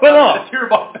out? But no. Let's hear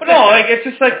about But no, like it's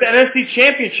just like the NFC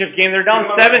Championship game. They're down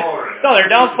they're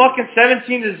down fucking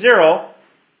 17-0.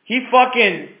 He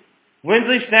fucking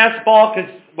Lindsley snaps the ball because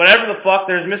whatever the fuck,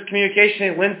 there's miscommunication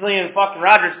between Lindsley and fucking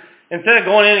Rodgers. Instead of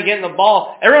going in and getting the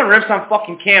ball, everyone rips on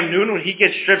fucking Cam Newton when he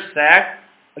gets strip sacked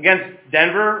against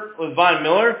Denver with Von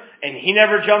Miller, and he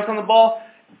never jumps on the ball.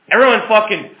 Everyone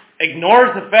fucking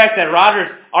ignores the fact that Rodgers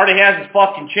already has his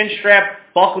fucking chin strap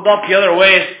buckled up the other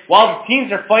way while the teams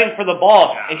are fighting for the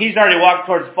ball, and he's already walked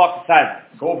towards the fucking sideline.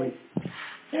 Colby.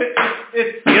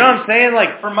 It's You know what I'm saying?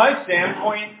 Like, from my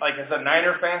standpoint, like as a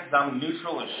Niner fan, because I'm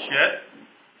neutral as shit.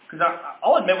 Because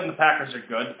I'll admit when the Packers are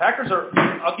good. The Packers are.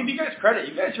 I'll give you guys credit.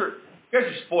 You guys are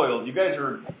spoiled.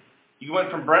 You went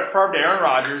from Brett Favre to Aaron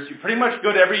Rodgers. You're pretty much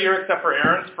good every year except for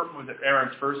Aaron's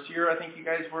first year. I think you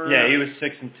guys were. yeah, he was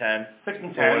 6-10.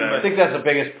 6-10. I But think that's the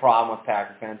biggest problem with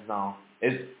Packer fans now.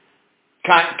 Is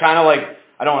kind of like,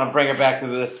 I don't want to bring it back to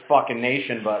this fucking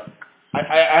nation, but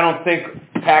I don't think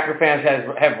Packer fans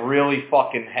have really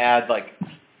fucking had like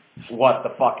what the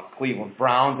fucking Cleveland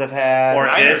Browns have had, Or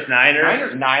Niners. this,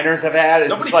 Niners. Niners have had. It's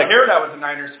nobody just like, cared I was a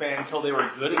Niners fan until they were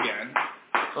good again.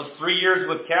 Those 3 years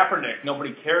with Kaepernick,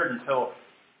 nobody cared until.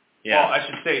 Yeah. Well, I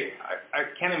should say I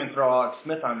can't even throw Alex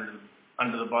Smith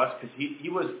under the bus because he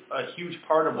was a huge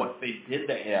part of what they did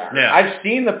that year. Yeah. I've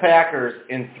seen the Packers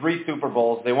in 3 Super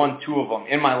Bowls. They won 2 of them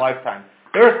in my lifetime.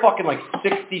 There are fucking like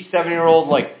 67-year-old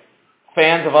like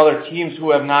fans of other teams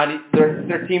who have not.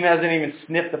 Their team hasn't even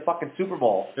sniffed the fucking Super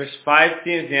Bowl. There's 5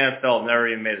 teams in the NFL never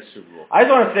even made a Super Bowl. I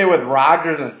just want to say with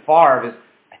Rodgers and Favre is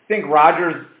I think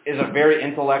Rodgers is a very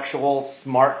intellectual,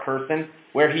 smart person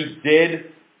where he did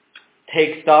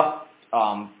take stuff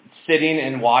sitting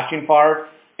and watching Favre.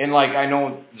 And like I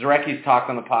know Zarecki's talked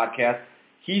on the podcast,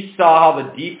 he saw how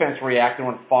the defense reacted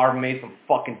when Favre made some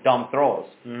fucking dumb throws.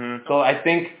 Mm-hmm. So I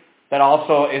think that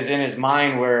also is in his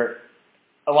mind where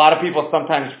a lot of people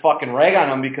sometimes fucking rag on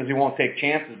him because he won't take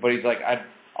chances, but he's like, I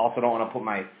also don't want to put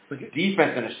my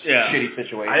defense in a shitty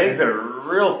situation. I think the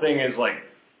real thing is like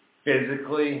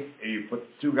physically, if you put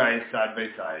the 2 guys side by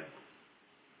side,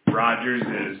 Rodgers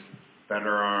is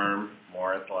better arm,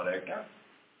 more athletic.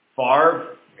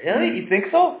 Favre, Really? You think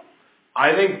so?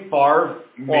 I think Favre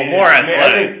made more it,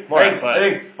 athletic. I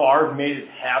think Favre made it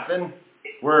happen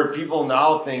where people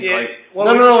now think Yeah, like,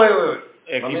 well, no, wait.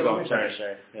 Yeah, Let keep me going. finish.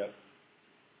 Sorry. Yeah.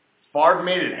 Favre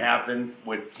made it happen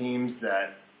with teams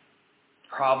that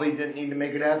probably didn't need to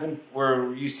make it happen.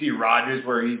 Where you see Rodgers,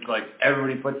 where he's like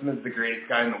everybody puts him as the greatest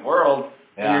guy in the world,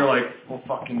 And you're like, well,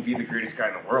 fucking be the greatest guy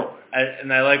in the world.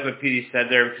 And I like what Petey said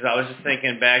there because I was just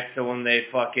thinking back to when when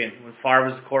Favre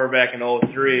was the quarterback in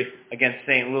 2003 against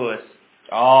St. Louis.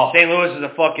 Oh. St. Louis is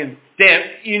a fucking damn.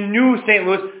 You knew St.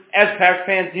 Louis as Packers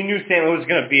fans. You knew St. Louis was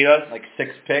gonna beat us. Like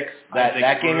 6 picks.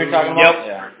 That game you're talking about. Yep.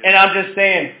 Yeah. And I'm just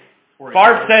saying.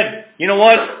 Favre said, you know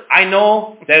what? I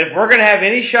know that if we're going to have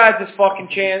any shot at this fucking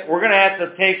chance, we're going to have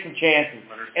to take some chances.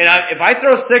 And if I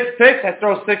throw 6 picks, I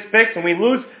throw 6 picks and we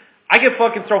lose, I can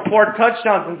fucking throw 4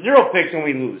 touchdowns and 0 picks and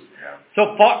we lose. Yeah.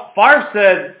 So Favre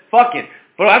said, fuck it.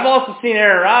 But I've also seen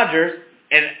Aaron Rodgers,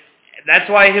 and that's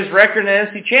why his record in the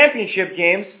NFC Championship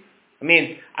games, I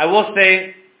mean, I will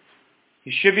say he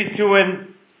should be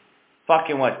 2-2?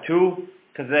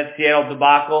 Because of that Seattle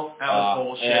debacle. That was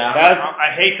bullshit. Yeah.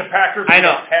 I hate the Packers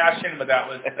with passion, but that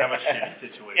was a shitty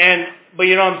situation. But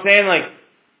you know what I'm saying? Like,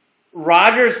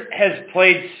 Rodgers has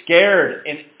played scared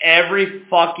in every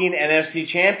fucking NFC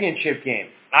Championship game.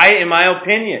 In my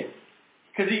opinion.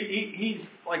 Because he's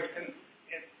like,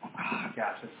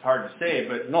 gosh, it's hard to say,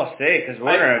 but... No, say it, because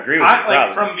we're going to agree with you.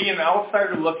 Like, from being an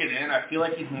outsider looking in, I feel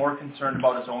like he's more concerned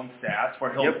about his own stats,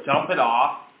 where he'll dump it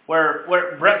off.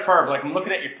 Where Brett Favre, like I'm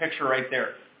looking at your picture right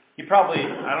there, he probably,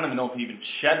 I don't even know if he even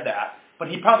shed that, but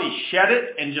he probably shed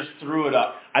it and just threw it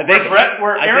up. I think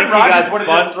Aaron Rodgers would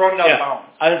have just thrown it out of bounds.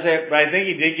 I would say, but I think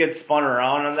he did get spun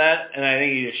around on that, and I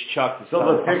think he just chucked it. So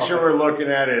the picture we're looking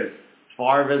at is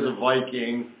Favre as a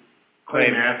Viking, Clay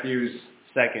Matthews,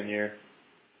 second year,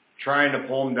 trying to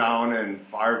pull him down, and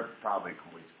Favre probably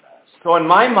completes the pass. So in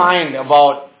my mind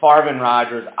about Favre and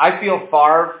Rodgers, I feel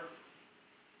Favre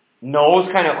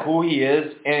knows kind of who he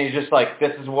is, and he's just like,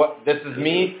 this is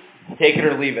me, take it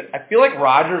or leave it. I feel like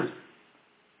Rodgers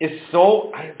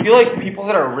I feel like people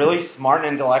that are really smart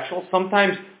and intellectual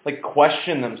sometimes like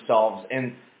question themselves,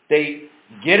 and they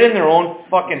get in their own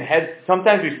fucking heads.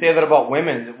 Sometimes we say that about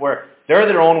women, where they're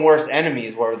their own worst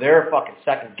enemies, where they're fucking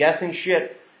second guessing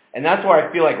shit, and that's why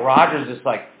I feel like Rodgers is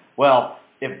like, well,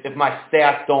 if my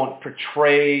stats don't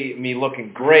portray me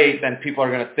looking great, then people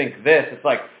are going to think this. It's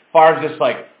like, Favre's just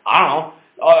like, I don't know.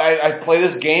 I play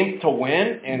this game to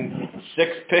win, and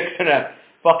 6 picks in a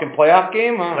fucking playoff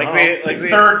game.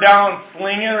 Third down,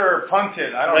 sling it or punt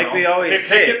it. I don't know. We always if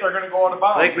they pick it, they're going to go out of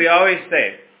bounds. Like we always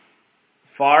say,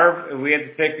 Favre. If we had to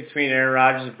pick between Aaron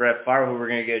Rodgers and Brett Favre, who we're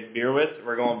going to get a beer with,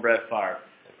 we're going Brett Favre.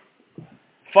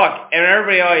 Fuck, and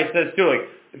everybody always says too, like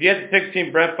if you had to pick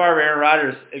between Brett Favre and Aaron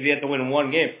Rodgers, if you had to win one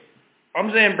game,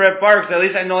 I'm saying Brett Favre because at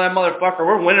least I know that motherfucker.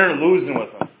 We're winning or losing with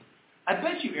him. I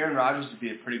bet you Aaron Rodgers would be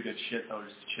a pretty good shit, though,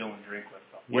 just to chill and drink with.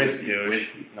 Whiskey.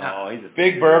 No, he's a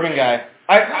big bourbon guy.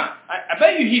 I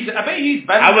bet you he's better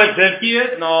than he is.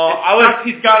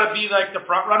 He's got to be like the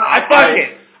front runner.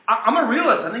 I'm a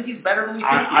realist. I think he's better than we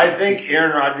think. I think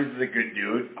Aaron Rodgers is a good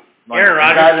dude. Aaron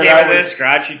Rodgers came to this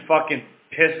scratch, he'd fucking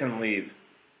piss and leave.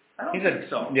 I don't think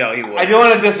so. Yeah, he would. I do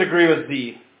want to disagree with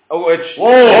Z.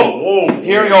 Whoa.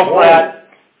 Here we go, Pratt.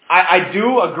 I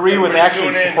do agree with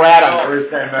actually Pratt on first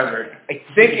time ever. I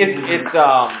think it's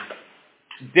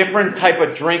different type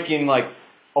of drinking, like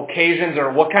occasions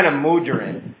or what kind of mood you're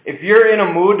in. If you're in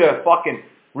a mood to fucking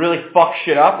really fuck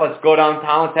shit up, let's go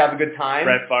downtown, let's have a good time.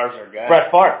 Brett Favre's our guy.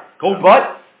 Brett Favre.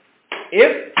 But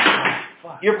if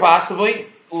you're possibly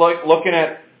looking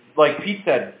at, like Pete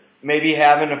said, maybe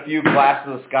having a few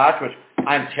glasses of scotch, which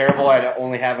I'm terrible at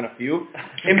only having a few,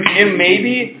 and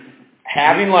maybe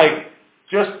having like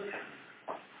just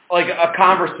like a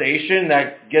conversation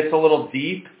that gets a little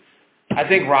deep, I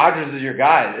think Rodgers is your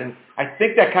guy, and I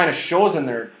think that kind of shows in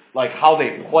their like how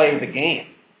they play the game.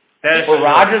 Where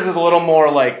Rodgers is a little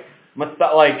more like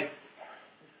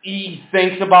he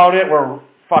thinks about it, where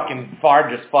fucking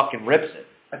Favre just fucking rips it.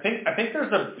 I think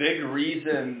there's a big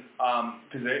reason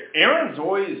because Aaron's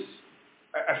always.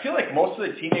 I feel like most of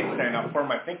the teammates stand up for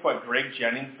him. I think what Greg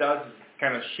Jennings does is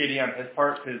kind of shitty on his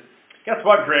part because guess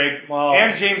what, Greg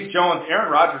and James Jones,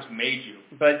 Aaron Rodgers made you.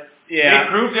 But yeah, they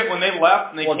proved it when they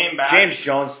left and they came back. James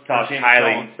Jones talks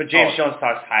highly, but James Jones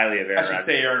talks highly of Aaron Rodgers. I should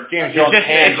say Aaron. James Jones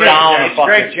hands down. It's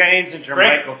Greg Jennings and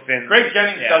Jermichael Finley. Greg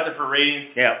Jennings does it for ratings.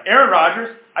 Yeah. Aaron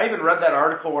Rodgers. I even read that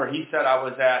article where he said I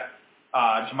was at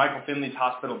Jermichael Finley's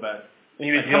hospital bed. He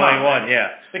was the only one,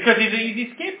 because he's an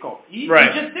easy scapegoat. He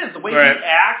just is the way he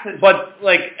acts. But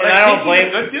I don't blame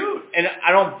he's a good dude. And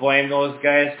I don't blame those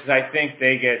guys because I think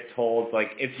they get told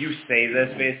like if you say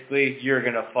this, basically you're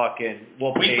gonna fucking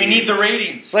we need the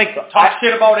ratings. Like talk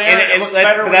shit about Aaron. And it looks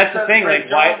better. But that's the thing.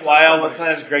 Like why all of a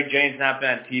sudden has Greg Jennings not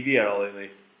been on TV at all lately?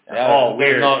 Yeah,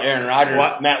 weird. No Aaron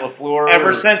Rodgers, Matt LaFleur.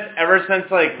 Ever since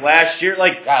like last year,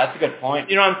 like that's a good point.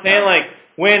 You know what I'm saying? Like.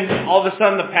 When all of a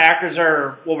sudden the Packers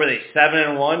are, what were they,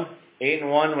 7-1,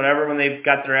 8-1, whatever, when they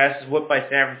got their asses whipped by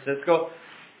San Francisco,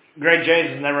 Greg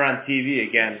Jennings is never on TV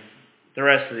again the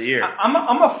rest of the year. I'm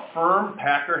a firm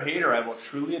Packer hater. I will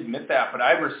truly admit that, but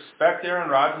I respect Aaron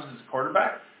Rodgers as a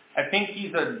quarterback. I think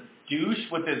he's a douche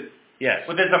with his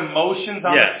emotions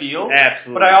on the field.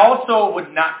 Absolutely. But I also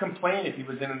would not complain if he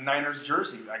was in a Niners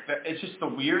jersey. Like that, it's just the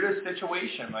weirdest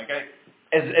situation. Like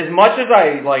as much as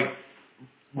I like,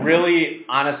 really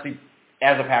honestly,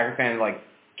 as a Packer fan, like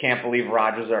can't believe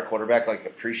Rodgers is our quarterback. Like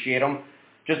appreciate him.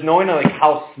 Just knowing like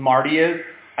how smart he is,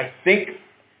 I think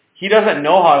he doesn't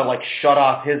know how to like shut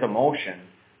off his emotion.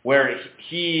 Where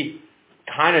he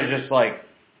kind of just like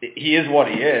he is what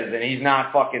he is, and he's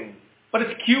not fucking. But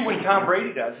it's cute when Tom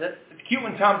Brady does it. It's cute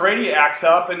when Tom Brady acts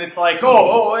up, and it's like,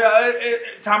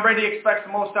 Tom Brady expects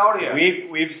the most out of you.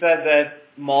 We've said that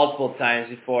multiple times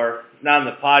before, not on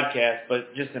the podcast,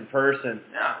 but just in person.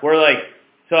 Yeah. We're like,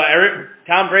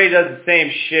 Tom Brady does the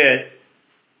same shit,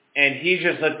 and he's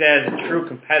just looked at as a true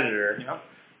competitor. Yeah.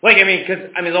 Like,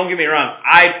 don't get me wrong.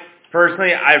 I've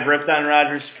ripped on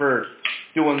Rodgers for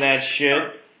doing that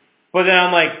shit. But then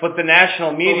I'm like, but the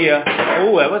national media, that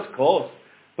was close.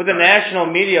 But the national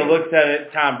media looks at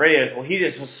it, Tom Brady as, well,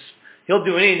 he'll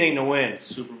do anything to win.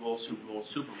 Super Bowl.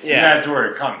 Yeah. That's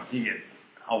where it comes. He gets,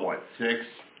 6?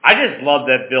 I just love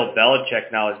that Bill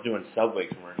Belichick now is doing Subway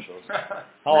commercials.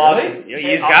 How Really? often?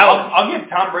 He's got I'll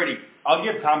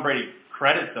give Tom Brady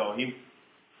credit though.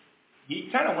 He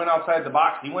kind of went outside the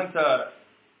box. He went to,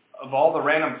 of all the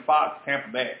random spots,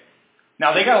 Tampa Bay.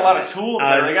 Now they got a lot of tools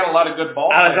there. They got a lot of good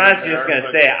ball I was players honestly there, just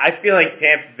gonna say, I feel like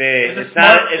Tampa Bay.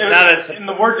 In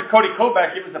the words of Cody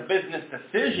Kovac, it was a business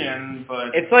decision,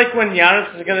 but it's like when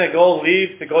Giannis is gonna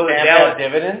leave to go to Dallas.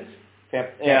 Dividends.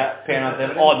 Paying on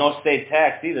dividends. Oh, no state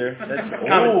tax either. That's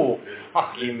Ooh,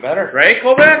 even better. right,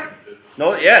 Kovac?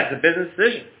 No, yeah, it's a business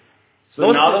decision.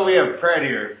 So now that we have Fred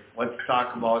here, let's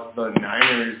talk about the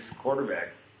Niners quarterback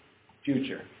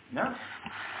future. yeah.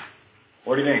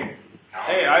 What do you think?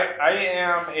 Hey, I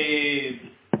am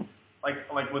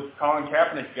like with Colin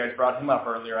Kaepernick. You guys brought him up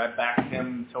earlier. I backed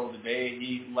him until the day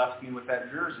he left me with that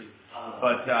jersey.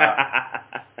 But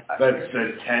That's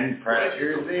the 10 press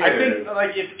jersey? I think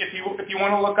like if you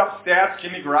want to look up stats,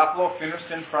 Jimmy Garoppolo finished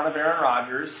in front of Aaron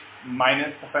Rodgers,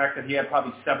 minus the fact that he had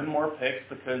probably 7 more picks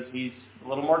because he's a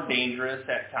little more dangerous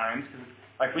at times. Cause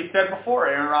like we said before,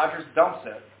 Aaron Rodgers dumps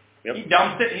it. Yep. He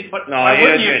dumps it. Why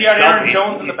wouldn't you if you had Aaron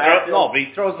Jones in the backfield? No, but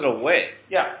he throws it away.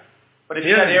 Yeah. But if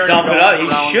He you had doesn't Aaron dump it Jones out. in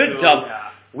He round should 2, dump. yeah.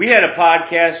 We had a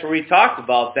podcast where we talked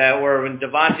about that, where when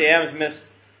Devontae Adams missed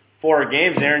 4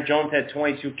 games, Aaron Jones had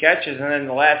 22 catches, and then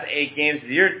the last 8 games of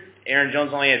the year, Aaron Jones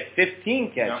only had 15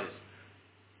 catches. Yeah.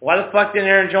 Why the fuck didn't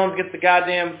Aaron Jones get the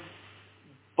goddamn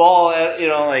ball?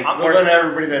 More than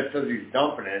everybody that says he's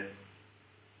dumping it.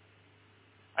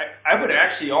 I would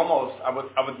actually I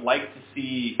would like to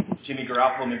see Jimmy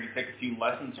Garoppolo maybe take a few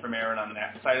lessons from Aaron on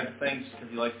that side of things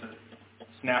because he likes to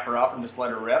snap her up and just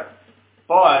let her rip.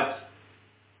 But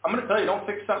I'm going to tell you, don't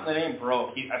fix something that ain't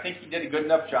broke. I think he did a good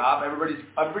enough job.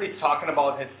 Everybody's talking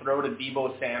about his throw to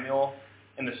Deebo Samuel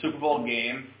in the Super Bowl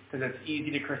game because it's easy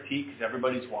to critique because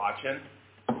everybody's watching.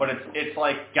 But it's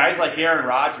like guys like Aaron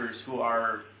Rodgers who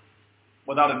are,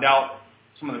 without a doubt,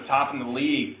 some of the top in the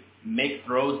league make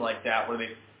throws like that where they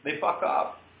fuck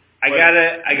up. I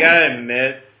gotta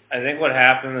admit, I think what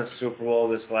happened in the Super Bowl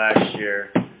this last year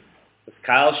was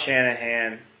Kyle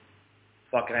Shanahan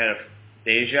fucking had a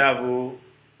deja vu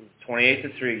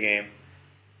 28-3 game.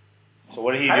 So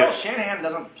what did he do? Kyle Shanahan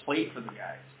doesn't play for the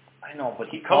guys. I know, but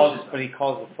he calls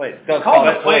calls the plays. He calls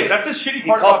the plays. That's the shitty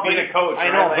part about being a coach. I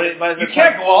know, right? but you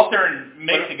can't go out there and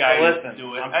make the guy listen,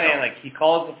 do it. I'm saying, like, he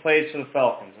calls the plays for the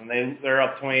Falcons, and they're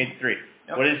up 28-3.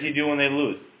 Yep. What does he do when they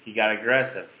lose? He got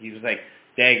aggressive. He was like,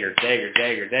 dagger.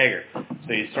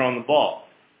 So he's throwing the ball.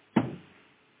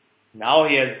 Now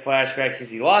he has a flashback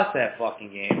because he lost that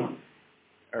fucking game.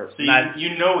 So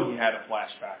you know he had a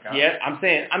flashback. Huh? Yeah, I'm just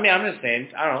saying,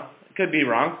 I don't know. It could be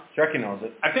wrong. Chucky knows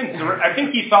it. I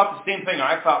think he thought the same thing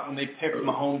I thought when they picked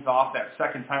Mahomes off that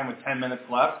second time with 10 minutes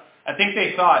left. I think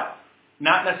they thought,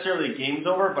 not necessarily the game's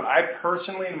over, but I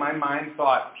personally, in my mind,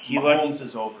 thought Mahomes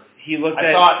is over.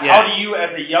 I thought, how do you,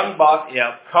 as a young buck,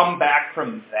 come back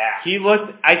from that?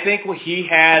 I think he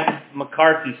had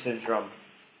McCarthy syndrome.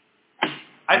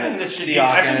 I think this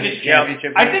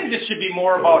should be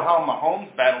more about how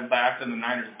Mahomes battled back than the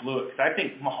Niners blew it. Because I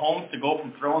think Mahomes, to go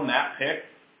from throwing that pick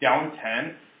down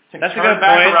 10 to turn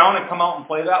back around and come out and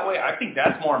play that way, I think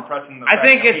that's more impressive than the fact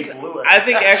that he blew it. I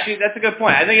think actually that's a good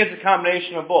point. I think it's a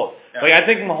combination of both. Yeah. Like I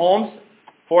think Mahomes,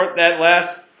 for that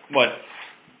last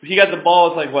he got the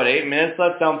ball with 8 minutes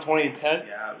left, down 20-10. Yeah,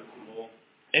 it was cool.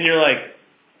 And you're like,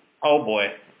 oh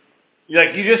boy. You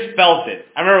just felt it.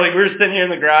 I remember we were sitting here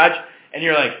in the garage, and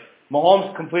you're like,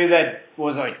 Mahomes completed that,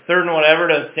 was like third and whatever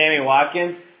to Sammy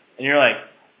Watkins, and you're like,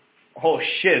 oh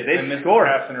shit, they missed scored.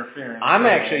 pass interference. I'm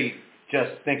actually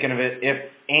just thinking of it if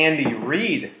Andy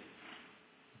Reid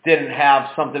didn't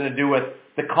have something to do with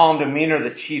the calm demeanor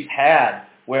the Chiefs had,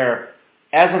 where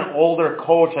as an older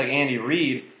coach like Andy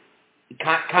Reid,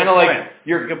 kind of like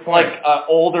you're like an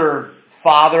older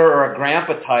father or a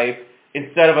grandpa type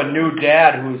instead of a new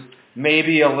dad who's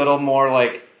maybe a little more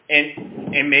like.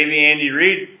 And maybe Andy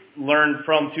Reid learned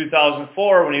from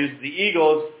 2004 when he was with the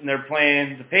Eagles and they're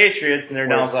playing the Patriots and they're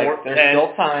down 4-10. There's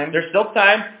still time. There's still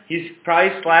time. He's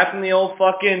probably slapping the old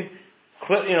fucking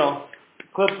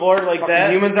clipboard like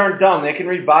that. Humans aren't dumb. They can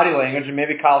read body language, and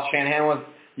maybe Kyle Shanahan was.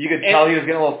 You could tell he was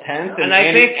getting a little tense. And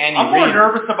I think I'm more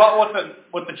nervous about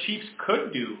what the Chiefs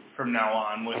could do from now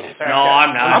on. With the fact No,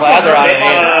 I'm not. I'm glad they're out of the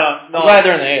AFC. I'm glad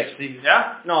they're in the AFC.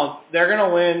 Yeah. No, they're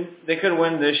gonna win. They could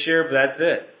win this year, but that's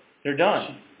it. They're done.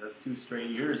 Jeez, that's 2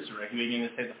 straight years. So we're going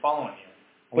to say the following year.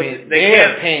 But they are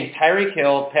can't- paying Tyreek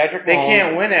Hill, Patrick Mahomes. They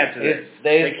can't win after this.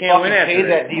 They can't win after paid this.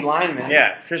 that D lineman.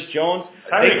 Yeah, Chris Jones.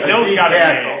 Tyreek Hill's got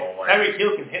tackle. Tyreek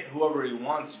Hill can hit whoever he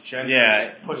wants. Jen Yeah.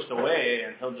 gets pushed away,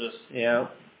 and he'll just Yeah.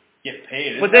 get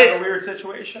paid. But Isn't that they- a weird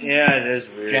situation? Yeah, it is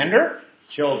weird. Gender?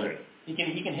 Children. He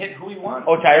can hit who he wants.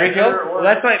 Oh, Tyreek Hill? Well,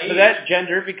 that's why. But that's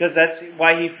gender because that's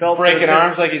why he fell. to Breaking the-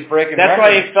 arms like he's breaking That's why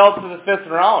records. he fell to the 5th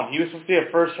round. He was supposed to be a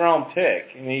 1st-round pick,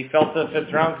 and he fell to the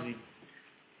 5th round because he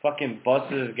fucking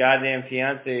busted his goddamn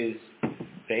fiance's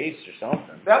face or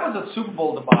something. That was a Super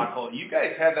Bowl debacle. You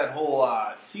guys had that whole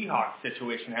Seahawks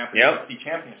situation happen Yep. in the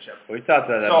championship. We talked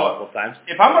about that So- multiple times.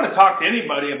 If I'm going to talk to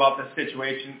anybody about this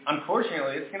situation,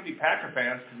 unfortunately, it's going to be Packer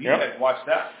fans because you Yep. guys watched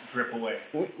that drip away.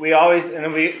 We always,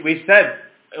 and we said,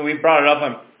 and we brought it up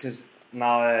on, because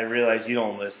now that I realize you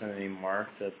don't listen anymore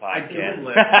to the I podcast. do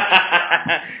listen.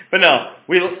 But no,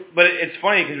 but it's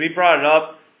funny because we brought it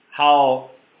up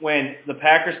how when the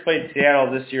Packers played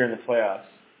Seattle this year in the playoffs,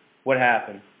 what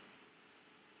happened?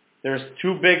 There was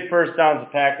 2 big first downs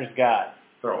the Packers got.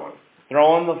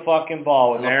 Throwing the fucking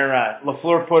ball with Aaron Rodgers.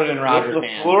 LaFleur put it in Rodgers'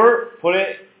 hands. LaFleur put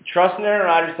it, trusting Aaron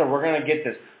Rodgers, said, we're going to get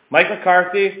this. Mike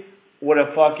McCarthy would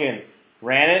have fucking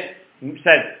ran it,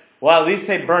 said, well, at least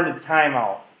they burned the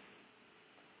timeout.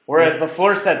 Whereas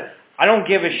LaFleur said, I don't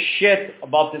give a shit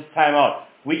about this timeout.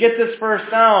 We get this first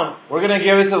down. We're going to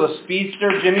give it to the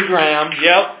speedster Jimmy Graham.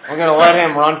 Yep. We're going to let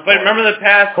him run. But remember the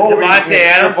pass to Cody's gonna Devontae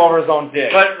Adams? trip over his own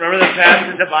dick. But remember the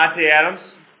pass to Devontae Adams?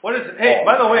 What is it? Hey,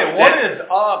 by the way, what is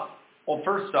up? Well,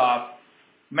 first off,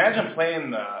 imagine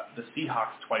playing the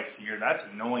Seahawks twice a year. That's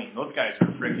annoying. Those guys are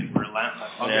freaking relentless.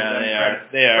 I'll give them credit.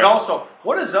 They are. But also,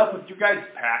 what is up with you guys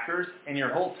Packers and your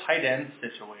whole tight end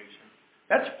situation?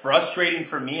 That's frustrating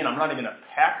for me, and I'm not even a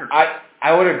Packer fan.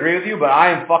 I would agree with you, but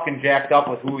I am fucking jacked up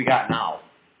with who we got now.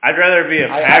 I'd rather be a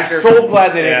Packer. I'm so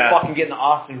glad they didn't Yeah. fucking get in the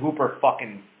Austin Hooper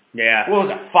fucking. Yeah. What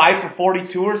was it? 5 for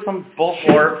 42 or some bullshit.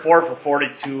 4 for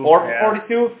 42. 4 for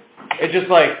 42. It's just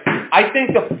like I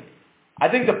think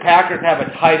the Packers have a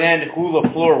tight end who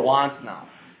LaFleur wants now.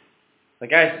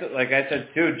 Like I said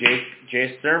too,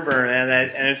 Jay Sternberg and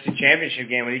that NFC Championship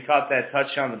game when he caught that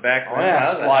touchdown in the back. Oh, yeah,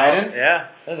 that was sliding.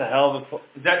 that was a hell of a.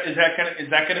 Is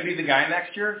that gonna be the guy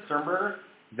next year, Sternberger?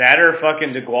 That or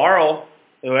fucking DeGuaro,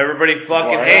 who everybody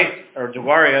fucking DeGuara? hates, or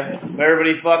DeGuaria, who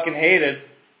everybody fucking hated,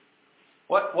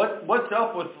 What's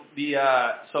up with the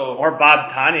so? or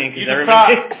Bob Tonyan, You because just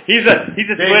everybody he's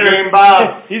a Big Twitter game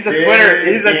Bob. he's a Big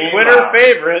game Twitter Bob.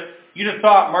 favorite. You'd have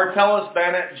thought Martellus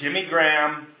Bennett, Jimmy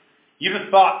Graham. You'd have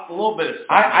thought a little bit of.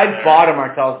 I bought a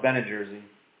Martellus Bennett jersey.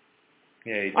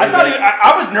 Yeah, he I thought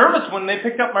I was nervous when they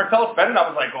picked up Martellus Bennett. I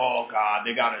was like, oh god,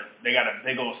 they got a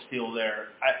big old steal there.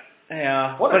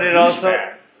 yeah, What a but it also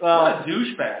douchebag. well, What a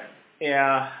douchebag.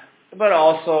 yeah, but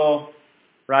also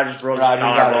Rodgers broke his Rodgers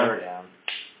got collarbone. hurt, yeah.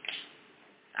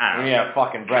 I don't know. Yeah,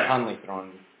 fucking Brett Hundley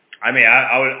throwing. I mean,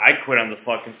 I quit on the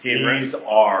fucking team. Right? He's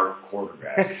our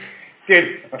quarterback.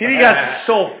 Dude, he got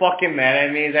so fucking mad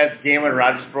at me that game when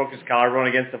Rodgers broke his collarbone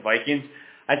against the Vikings.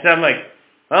 I'm like,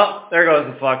 well, there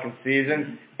goes the fucking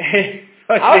season. I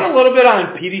was a little bit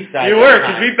on Petey's side. You that were,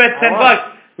 time. because we bet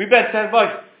 $10. We bet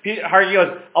 $10. Pete Hargy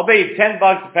goes, I'll bet you $10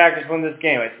 the Packers win this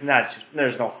game. I said,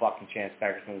 there's no fucking chance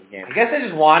Packers win this game. I guess I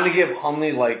just wanted to give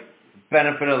Hundley like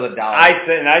benefit of the doubt. I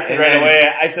said right then away.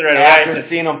 After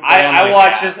seeing him, play, I I'm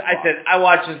watched like, this. I said I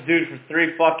watched this dude for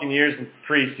 3 fucking years in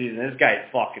preseason. This guy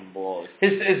fucking blows.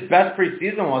 His best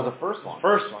preseason was the first one.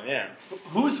 First one, yeah.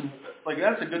 Who's like?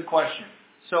 That's a good question.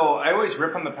 So I always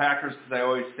rip on the Packers because I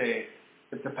always say,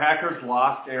 if the Packers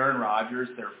lost Aaron Rodgers,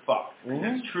 they're fucked. Mm-hmm.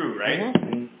 It's true, right?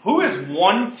 Who is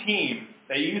one team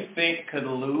that you think could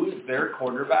lose their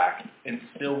quarterback and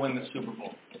still win the Super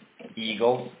Bowl?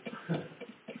 Eagles.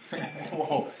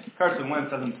 Whoa, Carson Wentz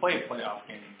doesn't play playoff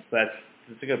games. That's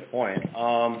a good point.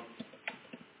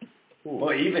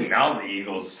 Well, even now the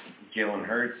Eagles, Jalen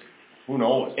Hurts, who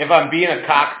knows? If I'm being a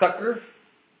cocksucker,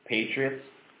 Patriots.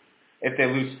 If they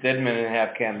lose Stidman and have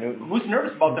Cam Newton. Who's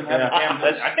nervous about them having Cam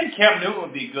Newton? I think Cam Newton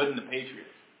would be good in the Patriots.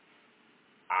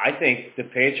 I think the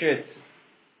Patriots.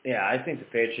 Yeah, I think the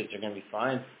Patriots are going to be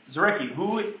fine. Zuricki,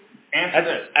 answer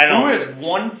this. I don't Who is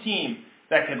one team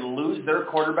that could lose their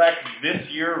quarterback this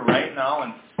year right now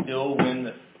and still win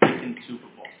the freaking Super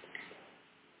Bowl?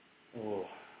 Oh.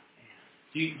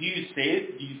 Do you say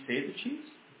the Chiefs?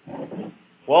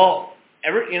 Well,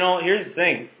 here's the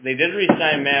thing. They did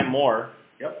re-sign Matt Moore.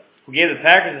 Yep. Who gave the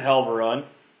Packers a hell of a run.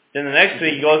 Then the next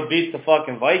week he goes and beats the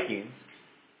fucking Vikings.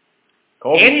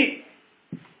 Andy,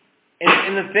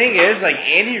 and the thing is, like,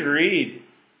 Andy Reid,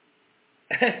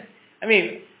 I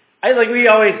mean, like we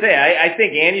always say, I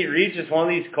think Andy Reid's just one of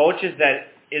these coaches that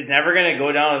is never going to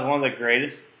go down as one of the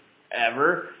greatest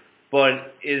ever, but I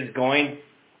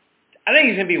think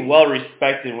he's going to be well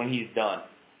respected when he's done.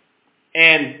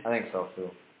 And I think so,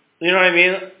 too. you know what I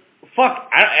mean? Fuck,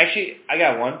 I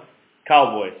got one.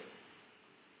 Cowboys.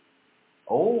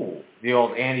 Oh, the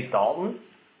old Andy Dalton?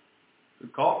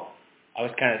 Good call. I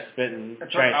was kind of spitting.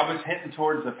 That's right. I was hinting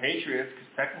towards the Patriots because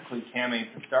technically Cam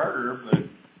ain't the starter, but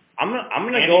I'm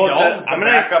gonna Andy go with Dalton's I'm the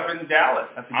gonna backup in Dallas.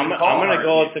 That's a good I'm call, gonna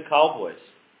go Harvey. with the Cowboys.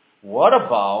 What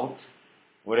about,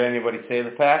 would anybody say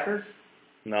the Packers?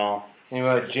 No.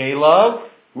 Anybody, J-Love?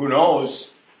 Who knows?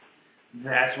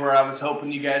 That's where I was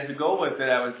hoping you guys would go with it.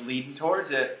 I was leading towards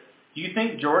it. Do you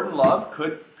think Jordan Love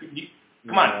could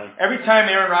come on, every time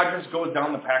Aaron Rodgers goes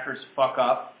down, the Packers fuck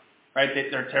up, right?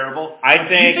 They're terrible. I Do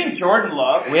you think Jordan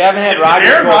Love... We haven't had if Rodgers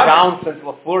Aaron go down since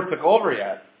LaFleur took over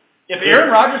yet. If Aaron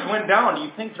Rodgers went down, do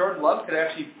you think Jordan Love could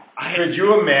actually... Could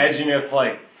you imagine if,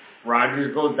 like,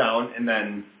 Rodgers goes down and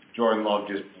then Jordan Love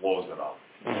just blows it up?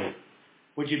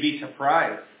 Would you be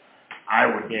surprised? I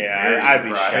would be Yeah, very I'd be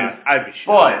surprised. shocked. I'd be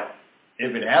shocked. But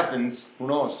if it happens, who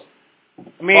knows?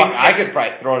 I mean, Fuck, I could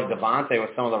probably throw to Devontae with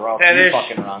some of the routes That he is-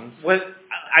 fucking runs.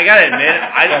 I gotta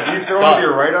admit, You throw with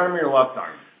your right arm or your left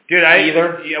arm? dude,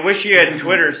 Either. I wish you had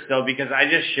Twitter still because I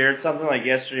just shared something like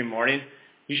yesterday morning.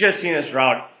 You should have seen this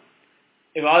route.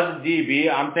 If I was a DB,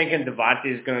 I'm thinking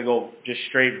Devontae's gonna go just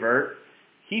straight vert.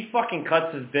 He fucking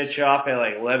cuts his bitch off at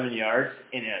like 11 yards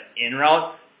in an in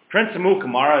route. Prince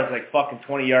Amukamara is like fucking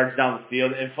 20 yards down the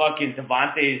field, and fucking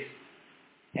Devontae's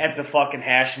at the fucking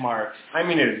hash marks. I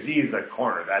mean, if Z is a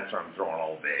corner, that's where I'm throwing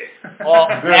all day. Well,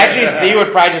 actually, Z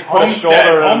would probably just put a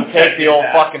shoulder and take the old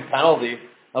fucking penalty,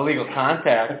 illegal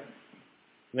contact.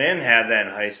 They didn't have that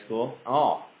in high school.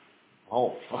 Oh,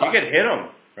 fuck. You could hit him,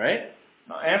 right?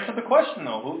 No, answer the question,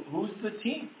 though. Who's the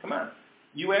team? Come on.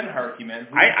 You and Harky, man.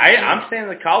 Who's the team? I'm saying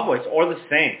the Cowboys or the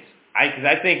Saints. Because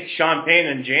I think Sean Payne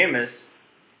and Jameis.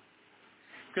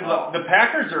 Because the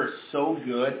Packers are so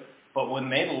good, but when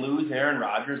they lose Aaron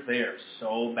Rodgers, they are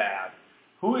so bad.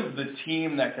 Who is the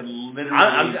team that could literally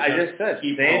I just said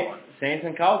keep going? Saints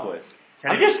and Cowboys.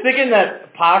 I'm just thinking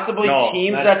that possibly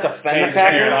teams that defend the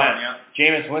Packers,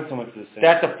 Jameis Winston went to the Saints.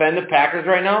 that defend the Packers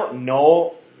right now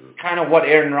know kind of what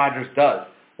Aaron Rodgers does.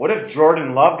 What if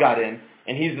Jordan Love got in,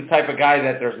 and he's the type of guy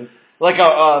that there's like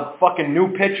a fucking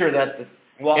new pitcher that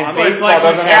in baseball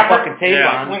doesn't have fucking tape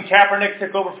on. When Kaepernick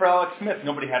took over for Alex Smith,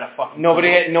 nobody had a fucking Nobody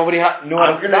knew how I'm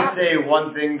to going to stop. say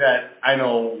one thing that I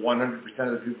know 100%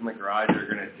 of the people in the garage are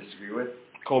going to disagree with.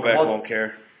 Kovac won't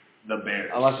care. The Bears.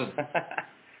 Unless it's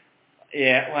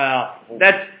Yeah, well,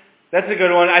 that's a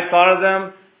good one. I thought of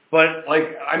them, but Like,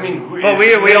 I mean, But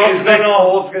we also is don't know-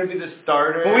 Foles going to be the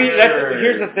starter? But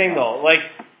here's the thing though, like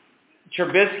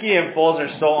Trubisky and Foles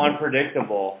are so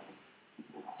unpredictable.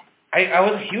 I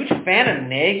was a huge fan of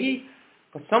Nagy,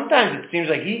 but sometimes it seems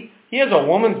like he has a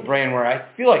woman's brain where I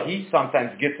feel like he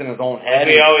sometimes gets in his own head.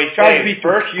 We always tries say to be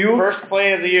first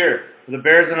play of the year for the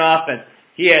Bears in offense.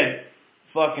 He had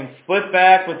fucking split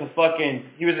back with the fucking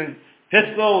he was in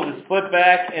pistol with a split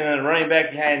back and then running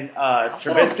back behind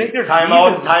Trubisky.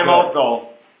 Timeout though.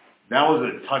 That was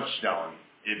a touchdown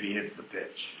if he hits the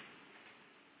pitch.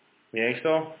 You think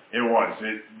so? It was.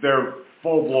 They're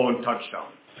full-blown touchdown.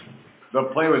 The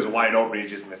play was wide open. He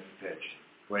just missed the pitch,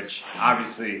 which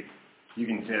obviously you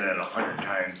can say that 100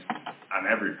 times on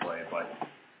every play, but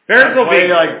Bears will play,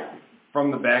 be like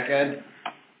from the back end,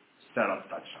 set up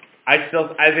touchdown. I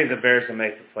think the Bears will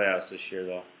make the playoffs this year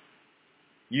though.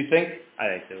 You think? I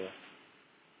think they will.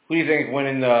 Who do you think is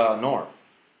winning the North?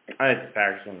 I think the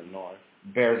Packers win the North.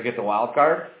 Bears get the wild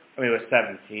card? I mean, with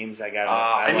 7 teams, I got.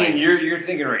 I mean, you're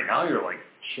thinking right now. You're like,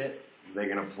 shit. Are they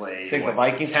gonna play? Think the what,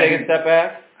 Vikings 10? take a step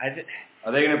back?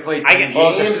 Are they going to play 10 I games? get-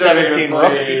 Are they 17 gonna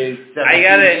play 17 I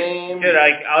got it, games? dude.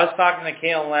 I was talking to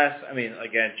Kaylin last. I mean,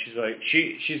 again, she's like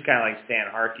she's kind of like Stan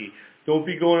Harkey. Don't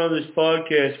be going on this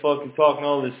podcast, fucking talking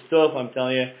all this stuff. I'm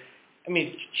telling you. I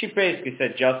mean, she basically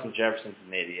said Justin Jefferson's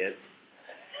an idiot.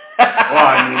 Well,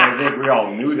 I mean, I think we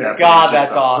all knew that. but God, it's just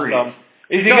that's a awesome.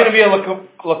 freak. Is he going to be a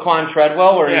Laquan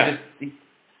Treadwell, or Yeah.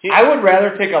 I would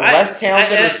rather take a I- less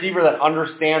talented I- receiver that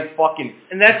understands fucking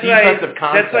And that's what defensive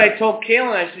concepts. that's what I told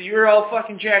Kaylin. I said, you were all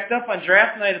fucking jacked up on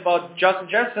draft night about Justin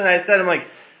Jefferson. I said, I'm like,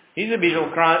 he's going to be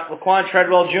Laquan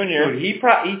Treadwell Jr.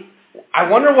 Dude, I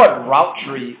wonder what route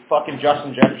tree fucking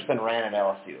Justin Jefferson ran at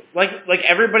LSU. Like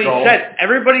everybody No.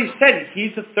 said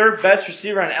he's the third best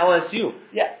receiver on LSU.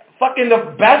 Yeah, fucking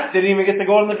the best didn't even get to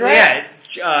go in the draft.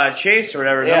 Yeah, Chase or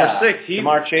whatever, Yeah. number 6.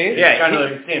 Jamar Chase? Yeah, It's kind he- of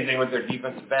the same thing with their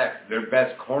defensive backs. Their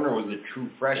best corner was a true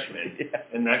freshman,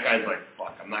 and that guy's like,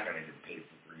 "Fuck, I'm not going to get paid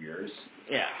for 3 years."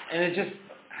 Yeah, and it just,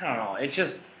 I don't know, it's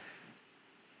just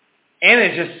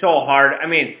so hard. I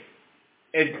mean,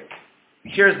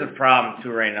 here's the problem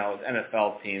too right now with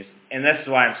NFL teams, and this is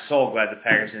why I'm so glad the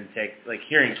Packers didn't take, like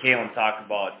hearing Kalen talk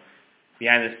about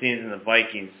behind the scenes in the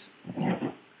Vikings.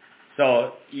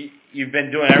 So you've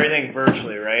been doing everything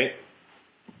virtually, right?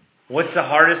 What's the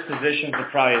hardest position to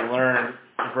probably learn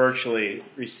virtually?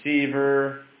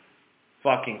 Receiver,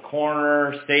 fucking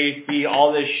corner, safety,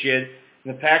 all this shit.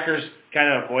 And the Packers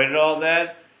kind of avoided all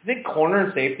that. I think corner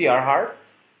and safety are hard.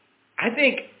 I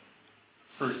think,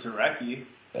 For Zarecki.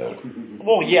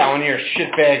 Well, yeah, when you're a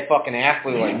shitbag fucking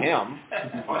athlete like him.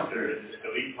 Punter,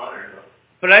 elite punter.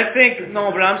 but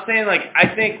I'm saying like,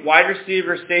 I think wide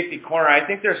receiver, safety, corner, I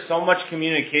think there's so much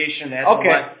communication. That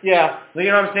Okay, yeah. you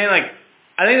know what I'm saying? Like,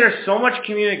 I think there's so much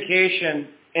communication.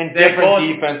 And That different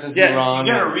goes- defenses yeah, you run.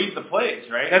 You got to read the plays,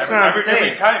 right? That's what I'm every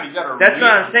saying. time you got to. That's read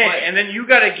what I'm the saying. play. And then you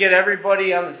got to get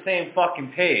everybody on the same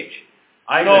fucking page.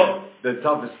 I So- think the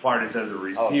toughest part is as a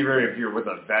receiver, if you're with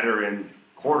a veteran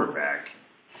quarterback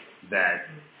that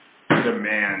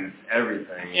demands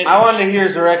everything. I wanted to hear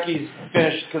Zarecki's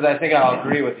finish because I think I'll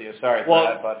agree with you. Sorry for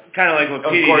that, Well, but kind of like what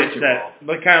Of Petey course just you said.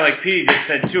 But kind of like Petey just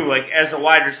said too. Like as a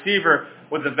wide receiver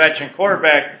with a veteran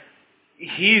quarterback,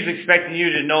 he's expecting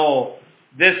you to know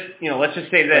this. You know, let's just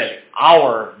say this.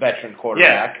 our veteran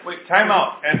quarterback. Wait, time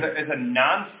out. As a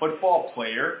non-football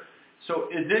player, so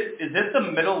is it the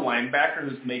middle linebacker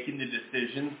who's making the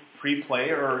decisions pre-play,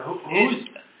 or who's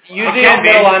Usually can the be.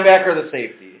 middle linebacker or the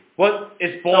safety. What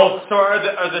it's both. So are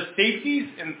the safeties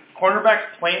and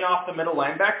cornerbacks playing off the middle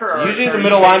linebacker? Or Usually are the you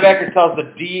middle making- linebacker tells the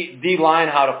D line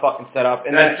how to fucking set up,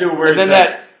 and That's then, who wears and then the-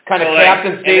 that kind of So, like,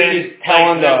 captain and safety's then,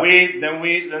 telling like, the.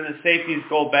 then the safeties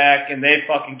go back and they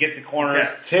fucking get the corners.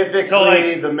 Yeah. Typically, So,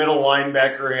 like- the middle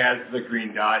linebacker has the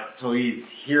green dot, so he's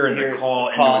hearing the call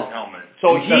into Call. his helmet.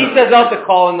 So Instead he of- says out the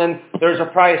call, and then there's a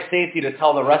prize safety to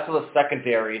tell the rest of the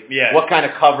secondary Yeah. what kind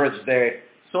of coverage they.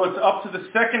 So it's up to the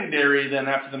secondary then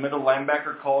after the middle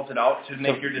linebacker calls it out to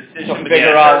make your decision. to But figure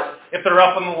yeah, out- if they're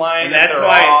up on the line, And if that's they're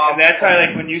why, off.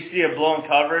 like when you see a blown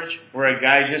coverage where a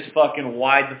guy just fucking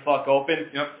wide the fuck open,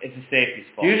 Yep. it's a safety's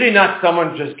fault. Usually not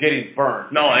someone just getting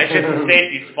burned. No, it's just a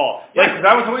safety's fault. Yeah, because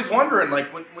I was always wondering, like,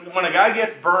 when a guy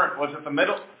gets burnt, was it the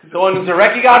middle? So when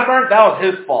Zarecki got burnt, that was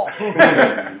his fault.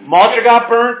 Malta got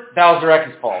burnt, that was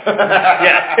Zarecki's fault.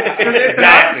 Yeah,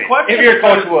 exactly. If you're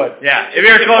Coach Wood. Yeah, if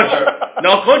you're a coach,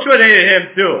 no, Coach Wood hated him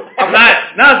too.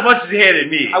 Not as much as he hated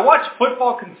me. I watch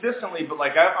football consistently, but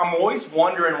like I'm always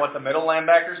wondering what the middle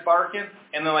linebackers barking,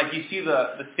 and then like you see the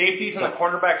safeties and the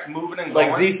cornerbacks moving and Like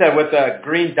going. Z said with the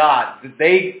green dot,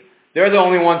 they're the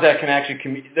only ones that can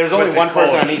actually there's only With the one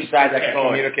person coach. on each side that can Coach.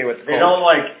 communicate with the They coach. don't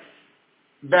like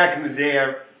back in the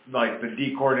day. Like the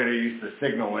D coordinator used to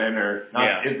signal in, or not,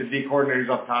 Yeah. if the D coordinator's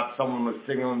up top, someone was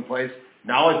signaling in place.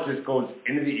 Now it just goes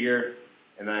into the ear,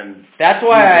 and then That's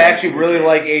why I actually really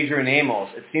like Adrian Amos.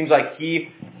 It seems like he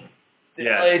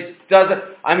it doesn't.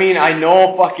 I mean, I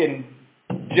know fucking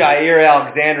Jair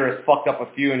Alexander has fucked up a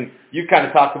few, and you kind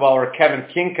of talked about where Kevin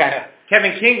King kind of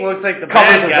Kevin King looks like the Covers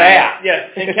bad his guy. ass. Yeah,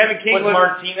 and Kevin King Was looks.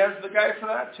 Martinez the guy for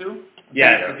that too?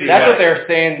 Yeah, That's what they're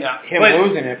saying. Yeah. Him But-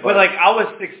 losing it, But like I was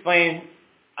explaining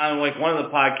on like one of the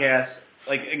podcasts,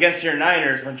 like against your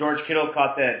Niners when George Kittle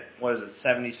caught that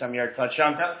 70-some yard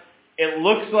touchdown. It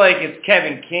looks like it's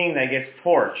Kevin King that gets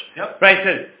torched. Yep. But I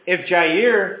said if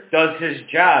Jair does his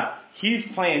job, he's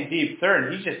playing deep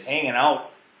third. He's just hanging out.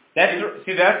 That's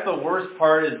That's the worst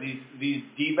part is these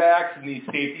D-backs and these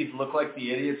safeties look like the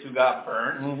idiots who got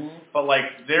burned. But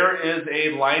like there is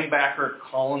a linebacker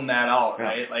calling that out,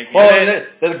 right? Like well, and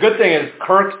the good thing is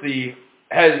Kirksey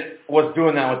was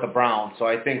doing that with the Browns, so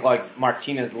I think like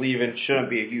Martinez leaving shouldn't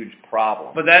be a huge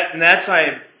problem. But that's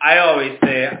why I always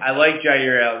say I like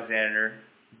Jair Alexander.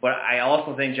 but I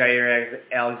also think Jair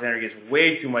Alexander gets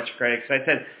way too much credit. Because I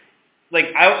said,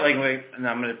 and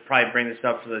I'm going to probably bring this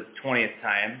up for the 20th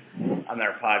time on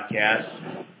our podcast.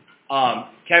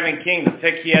 Kevin King, the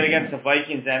pick he had against the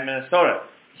Vikings at Minnesota,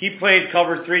 he played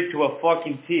cover 3 to a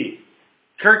fucking T.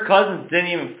 Kirk Cousins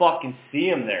didn't even fucking see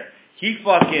him there. He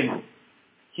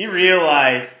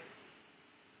realized,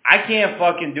 I can't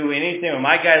fucking do anything when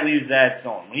my guy leaves that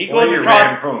zone. When he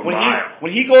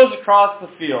goes across the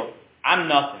field, I'm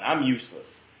nothing. I'm useless.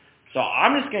 So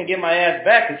I'm just going to get my ass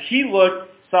back because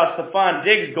saw Stephon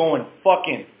Diggs going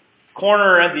fucking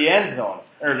corner at the end zone,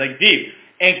 or like deep.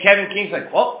 And Kevin King's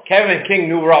like, well, Kevin King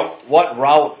knew what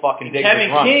route fucking Diggs Kevin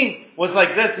was running. King was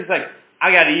like this. He's like,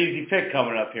 I got an easy pick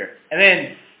coming up here. And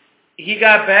then he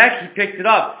got back, he picked it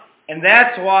up. And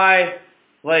that's why,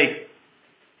 like,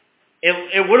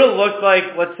 it would have looked like,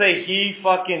 let's say he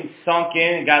fucking sunk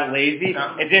in and got lazy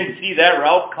and didn't see that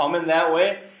route coming that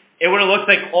way. It would have looked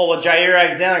like, Jair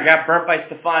Alexander got burnt by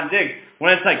Stephon Diggs.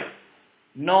 When it's like,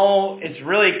 no, it's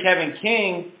really Kevin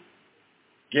King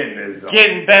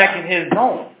getting back in his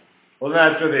zone. Well,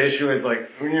 that's where the issue is. Like,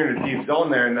 when you're in a deep zone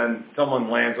there and then someone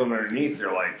lands underneath,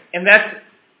 you're like... And that's,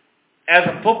 as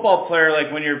a football player,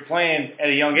 like when you're playing at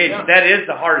a young age, that is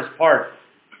the hardest part.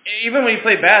 Even when you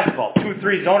play basketball,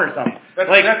 2-3 zone or something.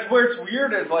 That's where it's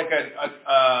weird as like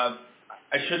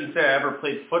I shouldn't say I ever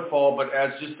played football, but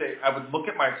as I would look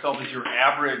at myself as your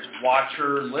average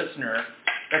watcher, listener.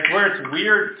 That's where it's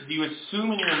weird because you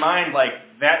assume in your mind like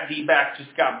that D-back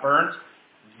just got burnt.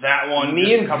 That one.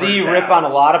 Me and Z rip on a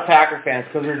lot of Packer fans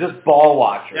because they're just ball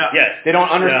watchers. Yeah. Yes. They don't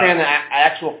understand the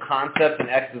actual concepts and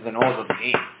X's and O's of the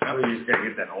game. You just got to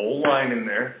get that old line in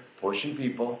there, pushing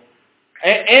people.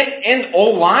 And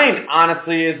O-line,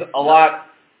 honestly, is a lot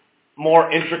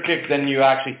more intricate than you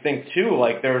actually think, too.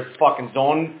 Like, there's fucking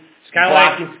zone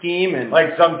blocking scheme. And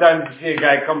like, sometimes you see a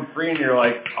guy come free and you're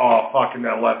like, oh, fucking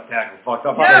that left tackle fucked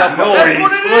up. Yeah, that's what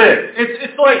it is.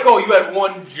 It's like, you had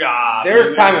one job.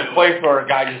 There's time and place where a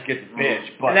guy just gets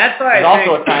bitched. But and that's why there's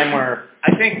also a time where...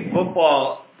 I think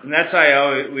football, and that's why I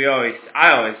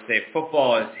always say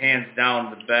football is hands down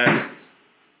the best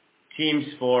team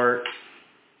sport.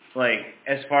 Like,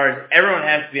 as far as everyone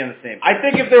has to be on the same page. I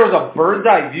think if there was a bird's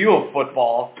eye view of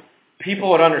football, people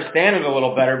would understand it a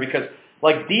little better because,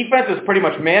 like, defense is pretty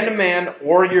much man-to-man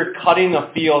or you're cutting the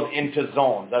field into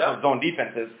zones. That's what zone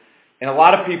defense is. And a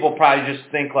lot of people probably just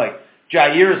think, like,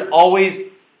 Jair is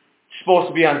always supposed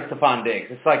to be on Stephon Diggs.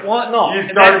 It's like, well, no. You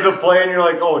started the play and you're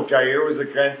like, Jair was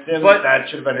against him. But that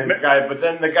should have been his guy. But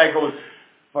then the guy goes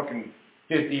fucking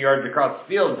 50 yards across the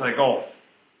field. It's like,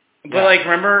 But, like,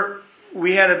 remember...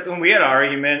 We had an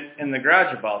argument in the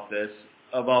garage about this,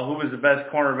 about who was the best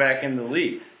cornerback in the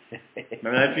league.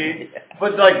 Remember that, Pete?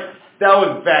 But, like, that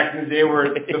was back in the day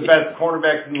where the best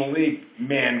cornerbacks in the league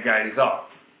man guys up.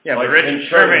 Yeah, but Richard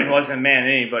Sherman wasn't man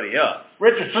anybody up.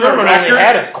 Richard Sherman only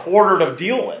had a quarter to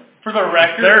deal with. For the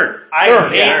record,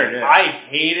 I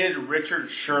hated Richard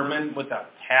Sherman with a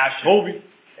passion. Kobe.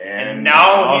 And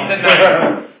now he's a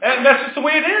Niner. And that's just the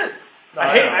way it is.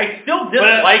 I still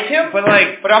didn't like him, but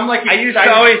I'm like, I used to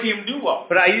always see him do well.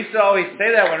 But I used to always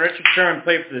say that when Richard Sherman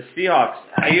played for the Seahawks.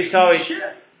 I used to always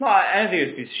no, I didn't think he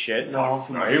was a piece of shit. No,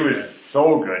 he was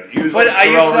so good. I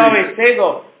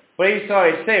used to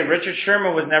always say Richard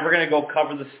Sherman was never going to go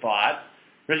cover the slot.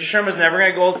 Richard Sherman was never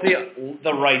going to go to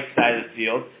the right side of the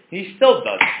field. He still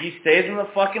does. He stays on the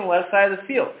fucking left side of the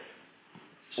field.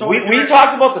 So we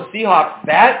talked about the Seahawks.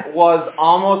 That was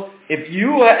almost, if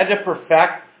you had to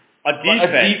perfect a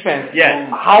defense. Yes.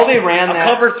 How they ran that.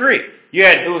 Cover 3. You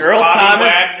had Earl Thomas.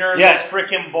 Wagner, those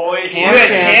freaking boys. You had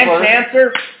Cam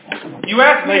Chancellor. You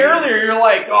asked me earlier, you're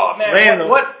like, oh man,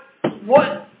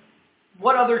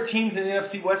 what other teams in the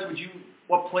NFC West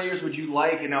what players would you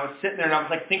like? And I was sitting there and I was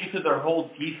like thinking through their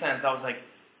whole defense. I was like,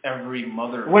 every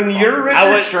mother. When you're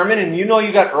Richard Sherman and you know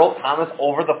you got Earl Thomas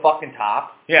over the fucking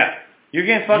top. Yeah. You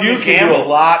can fucking gamble. Do a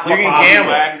lot. You can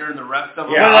gamble. Wagner and the rest of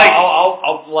them. Yeah,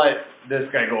 I'll let this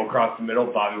guy go across the middle.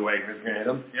 Bobby Wagner's going to hit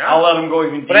him. Yeah. I'll let him go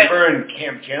even deeper and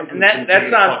Cam Chancellor. And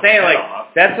that's what I'm saying.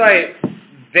 Like, that's why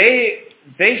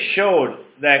they showed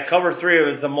that cover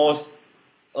 3 was the most,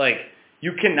 like,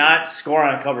 you cannot score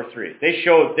on cover 3. They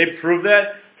proved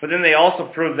that, but then they also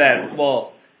proved that,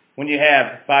 well, when you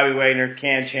have Bobby Wagner,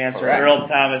 Cam Chancellor, Earl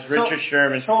Thomas, Richard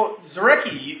Sherman. So,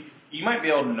 Zarecki, you might be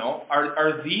able to know,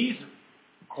 are these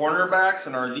cornerbacks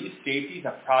and are these safeties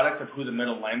a product of who the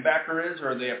middle linebacker is,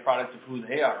 or are they a product of who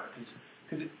they are?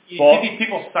 Because you see these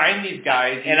people sign these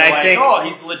guys, and I think,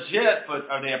 he's legit, but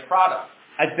are they a product?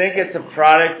 I think it's a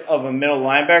product of a middle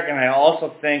linebacker, and I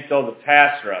also think, though, the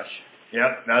pass rush.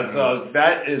 Yep,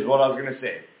 that is what I was going to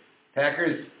say.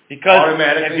 Packers, Because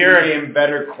automatically if you're became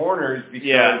better corners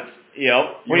because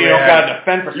When you don't got to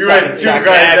defend for you had 7 two seconds.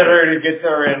 guys that are going to get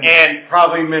there in And-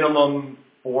 probably minimum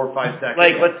 4 or 5 seconds.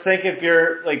 like, let's think if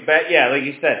you're like back, like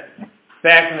you said,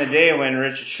 back in the day when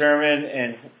Richard Sherman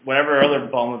and whatever other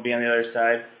bum would be on the other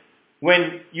side,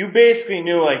 when you basically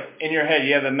knew, like, in your head,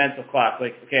 you have a mental clock,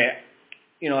 like, okay,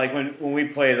 like when we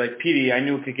played, like, PD, I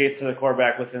knew it could get to the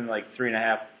quarterback within, like,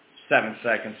 3.5, 7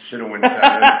 seconds. Should have won 7.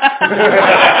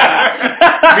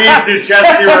 Me and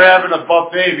Duchesne were having a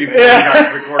buffet before we got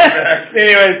to the quarterback.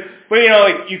 Anyways, but,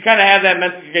 like, you kind of have that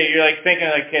mental, you're, like, thinking,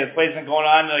 like, okay, the play's been going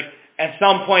on, like, at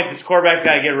some point, this quarterback's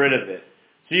got to get rid of it.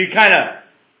 So you kind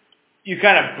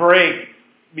of break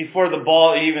before the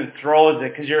ball even throws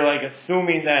it because you're, like,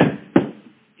 assuming that,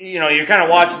 you're kind of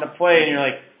watching the play and you're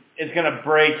like, it's going to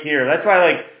break here. That's why,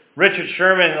 like, Richard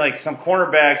Sherman, like, some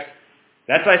cornerbacks,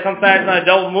 that's why sometimes on a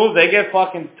double move, they get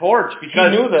fucking torched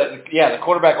because... He knew that, the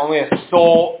quarterback only has a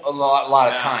lot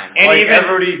of time. And like even...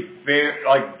 everybody,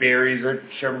 like Barry's or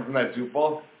Sherman from that Super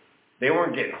Bowl, they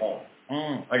weren't getting home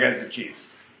against the Chiefs.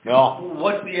 No.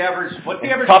 What's the average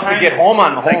It's tough time to get home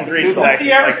on the home, three too, though. What's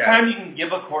the average Like, time you can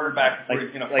give a quarterback before he's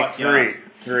going to fuck you up?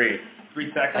 Three. 3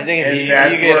 seconds? I think if And you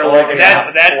that's get where, over like,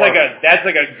 that, That's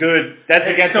good. That's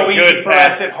against so a easy good for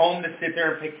us pass. at home to sit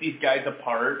there and pick these guys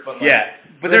apart. But like, Yeah,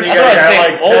 but Then there's you that's got what a I'm guy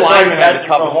saying. like Old linemen have the Patrick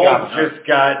toughest Mahomes job. just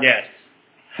got yes.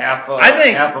 half I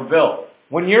think- a bill.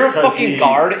 When you're a Because fucking he-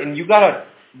 guard and you gotta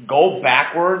go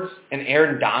backwards and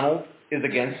Aaron Donald is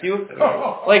against you,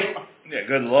 like, Yeah,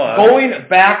 good luck. going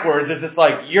backwards is just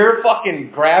like, your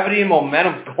fucking gravity and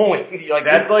momentum's going. You're like,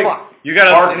 That's what the like fuck? You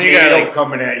gotta, Mark you gotta, Nato like,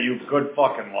 coming at you. Good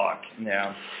fucking luck.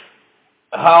 yeah.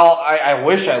 I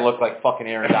wish I looked like fucking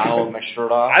Aaron Donald with my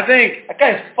shirt off. I think That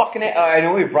guy's fucking, I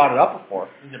know we brought it up before.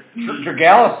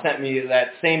 Dragalis sent me that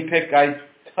same pic. I'm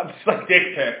just like,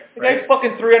 dick pic. the guy's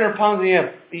fucking 300 pounds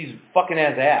and he's fucking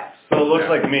has abs. So it looks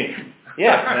like me.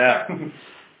 Yeah. yeah.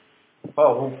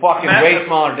 Oh, who fucking way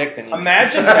smaller dick than you.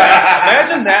 Imagine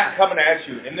that coming at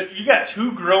you, and you got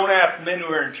 2 grown-ass men who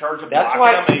are in charge of That's blocking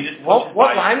why, them, and he just what pushes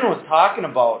by you. lineman was talking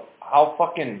about how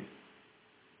fucking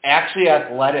actually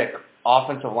athletic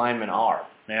offensive linemen are.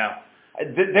 Yeah.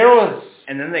 There was,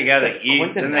 And then they gotta eat.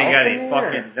 Quentin Then they gotta Nelson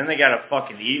fucking. or- Then they gotta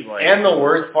fucking eat like. And the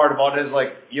worst part about it is,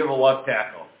 like, you have a left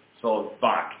tackle. So,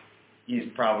 Bach, he's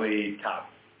probably top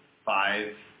 5.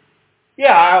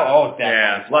 definitely.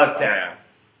 yeah. Left tackle.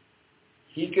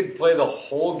 He could play the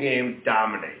whole game,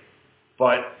 dominate.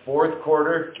 But fourth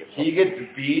quarter, he gets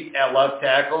beat at left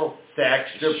tackle, sack,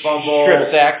 strip fumble.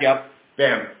 Strip sack, yep.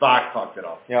 Bam, Bach fucked it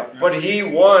up. Yep. But he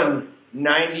won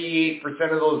 98%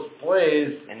 of those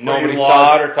plays. And but he nobody lost.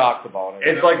 saw it or talked about it.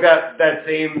 It's like that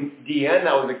same DN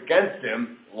that was against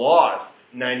him lost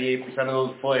 98% of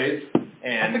those plays.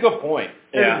 And That's a good point.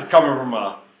 this is coming from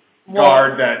a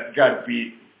guard that got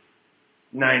beat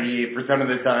 98% of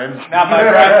the time. Not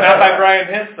by Brian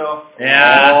Hintz, though.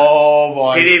 Yeah. Oh,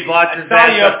 boy. PD blocked his I saw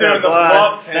ass you up there in the blood.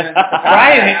 bluffs, and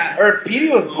Brian, or Petey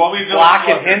was Louisville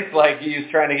blocking Slugger. hints like he was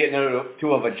trying to get into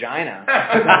a vagina.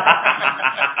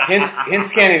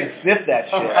 hints can't even sniff that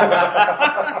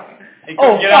shit. He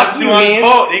couldn't get fuck on you, Suon's man.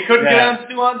 boat. He couldn't get Yeah. on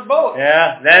Suon's boat.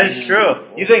 Yeah, that is true.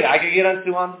 You think I could get on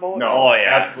Suon's boat? No, Oh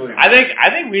yeah. absolutely. I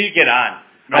think we'd get on.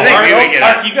 No, I think we would get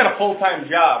on. You got a full-time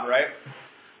job, right?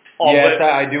 Oh, yes, but,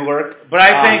 I do work. but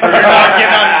I think You're not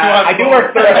getting on Suon's I do boat.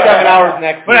 work 37 hours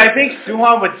next But week. I think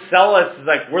Suhan would sell us as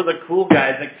like we're the cool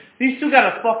guys. Like these two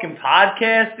got a fucking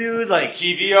podcast, dude. Like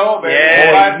GVO, baby.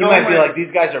 Yeah. You might be like,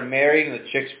 these guys are married and the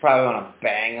chicks probably want to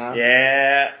bang us.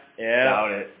 yeah.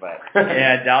 Doubt it, but.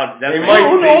 Yeah, doubt. They Definitely. might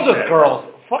Who knows think with that. girls?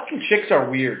 Fucking chicks are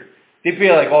weird. They'd be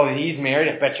like, oh, he's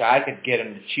married. I bet you I could get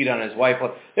him to cheat on his wife.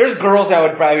 But there's girls that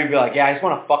would probably be like, yeah, I just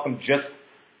want to fuck him just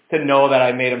to know that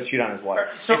I made him cheat on his wife.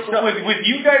 So with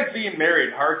you guys being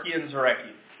married, Harkey and Zarecki,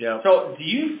 Yeah. so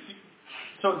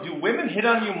do women hit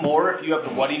on you more if you have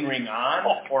the wedding ring on?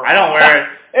 Or I don't wear it.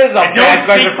 This is a I bad don't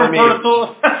question speak for from me.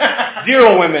 personal.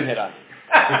 0 women hit on me.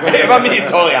 If I'm being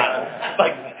totally honest.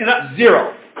 Like,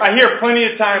 0. I hear plenty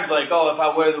of times like, oh, if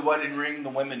I wear the wedding ring, the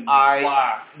women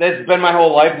fly. That's been my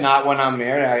whole life, not when I'm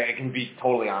married. I can be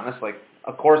totally honest. Like,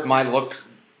 of course, my looks,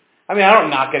 I mean, I don't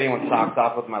knock anyone's socks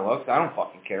off with my looks. I don't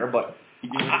fucking care, but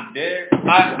You do your dick.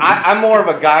 I'm more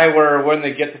of a guy where when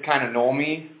they get to kind of know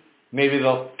me, maybe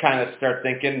they'll kind of start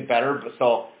thinking better. But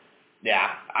so, yeah,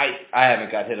 I haven't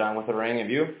got hit on with a ring. Have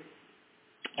you?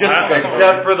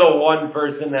 Except for the one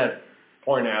person that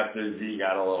point after Z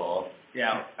got a little.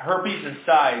 Yeah, herpes and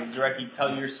size. Zarecki,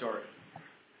 tell your story.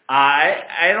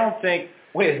 I don't think.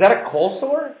 Wait, is that a cold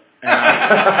sore?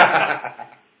 I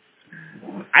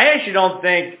actually don't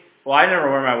think. Well, I never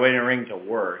wear my wedding ring to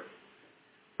work,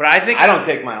 But I think I don't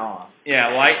take mine off. Yeah,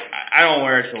 well, I don't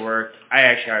wear it to work. I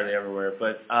actually hardly ever wear it,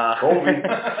 but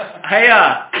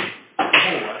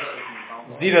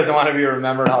Z doesn't want to be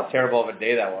remembered how terrible of a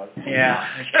day that was. Yeah,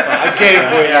 I'm kidding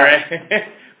for you. Right?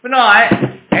 But no,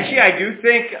 I do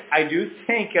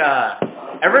think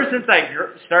ever since I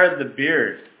started the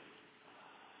beard,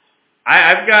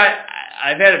 I've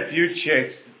had a few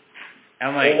chicks.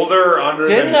 I'm like older, under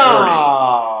than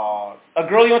 30. A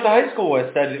girl you went to high school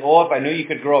with said, "Oh, if I knew you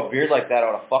could grow a beard like that, I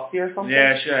would have fucked you or something."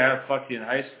 Yeah, sure. I have fucked you in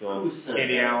high school.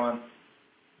 Katie Allen.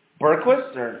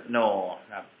 Berquist or No,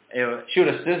 she would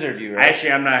have scissored you, right?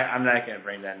 Actually, I'm not gonna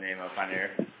bring that name up on here.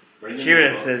 She would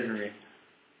have scissored me.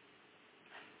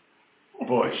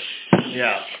 Bush.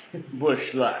 Yeah, Bush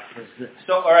left.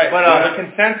 So, all right, But, the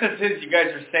consensus is you guys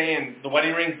are saying the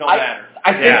wedding rings don't matter.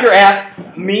 I think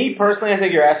you're me personally, I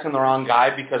think you're asking the wrong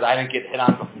guy because I didn't get hit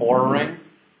on before a ring.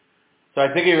 So I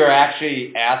think if you're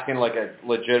actually asking like a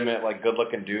legitimate, like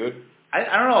good-looking dude, I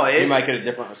don't know. you might get a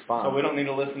different response. So we don't need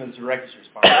to listen to Zurek's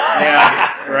response.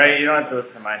 Yeah, right. You don't have to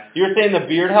listen to mine. You were saying the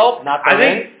beard helped, not the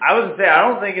ring? I was gonna say I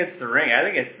don't think it's the ring. I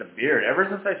think it's the beard. Ever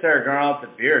since I started growing out the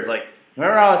beard, like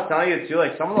remember I was telling you too,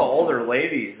 like some of the older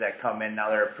ladies that come in now,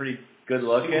 they're pretty good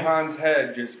looking. Suhan's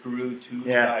head just grew 2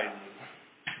 sizes.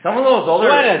 Some of those older.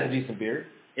 Suhan has a decent beard.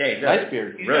 Yeah, he does. Nice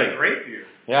beard. He's Really got a great beard.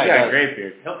 Yeah, He's he got a does. great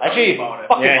beard. Actually,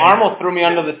 fucking Armo threw me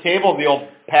under the table the old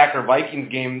Packer Vikings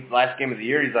game, last game of the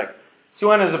year. He's like,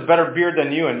 Suhan has a better beard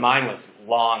than you, and mine was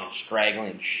long and straggly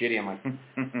and shitty. I'm like,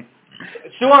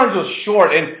 Suhan's was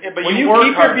short, and but when you you work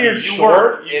keep hard, your beard you short,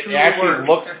 work. You it truly actually work.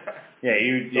 looks Yeah,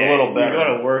 a little better. You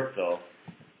go to work though.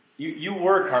 You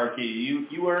work hard, Katie.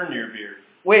 You earn your beard.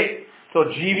 Wait, so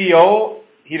GVO,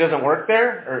 he doesn't work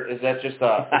there? Or is that just is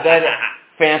that a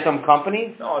phantom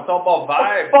company? No, it's all about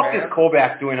vibes, What the fuck man. is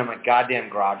Kovac doing in my goddamn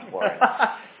garage for?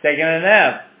 Taking a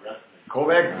nap.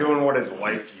 Kovac's doing what his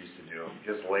wife used to do.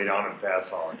 Just lay down and pass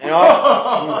on. You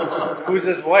know, who's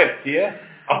his wife, Tia?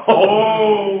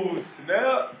 Oh,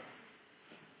 snap.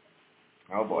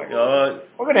 Oh boy. Oh,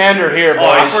 We're gonna end her here, boys.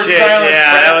 Awkward shit. silence,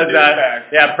 Yeah, Brett that the was douchebag.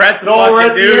 yeah. Brett's the So we're at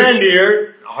fucking the dude. end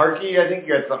here. Harky, I think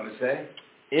you had something to say.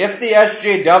 If the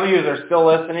SJWs are still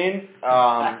listening,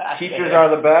 teachers are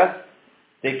the best.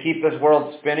 They keep this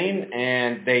world spinning,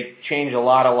 and they change a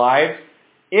lot of lives.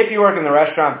 If you work in the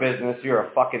restaurant business, you're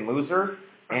a fucking loser,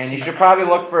 and you should probably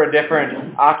look for a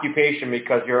different occupation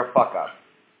because you're a fuck up.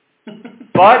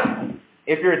 But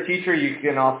if you're a teacher, you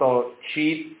can also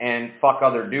cheat and fuck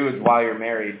other dudes while you're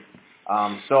married.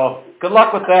 So good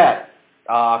luck with that.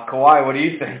 Kawhi, what do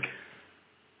you think?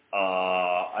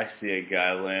 I see a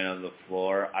guy laying on the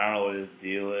floor. I don't know what his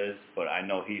deal is, but I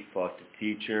know he fucked a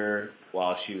teacher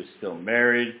while she was still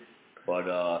married.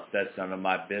 But that's none of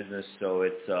my business. So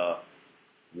it's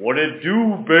what it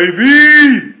do,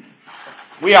 baby?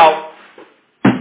 We out.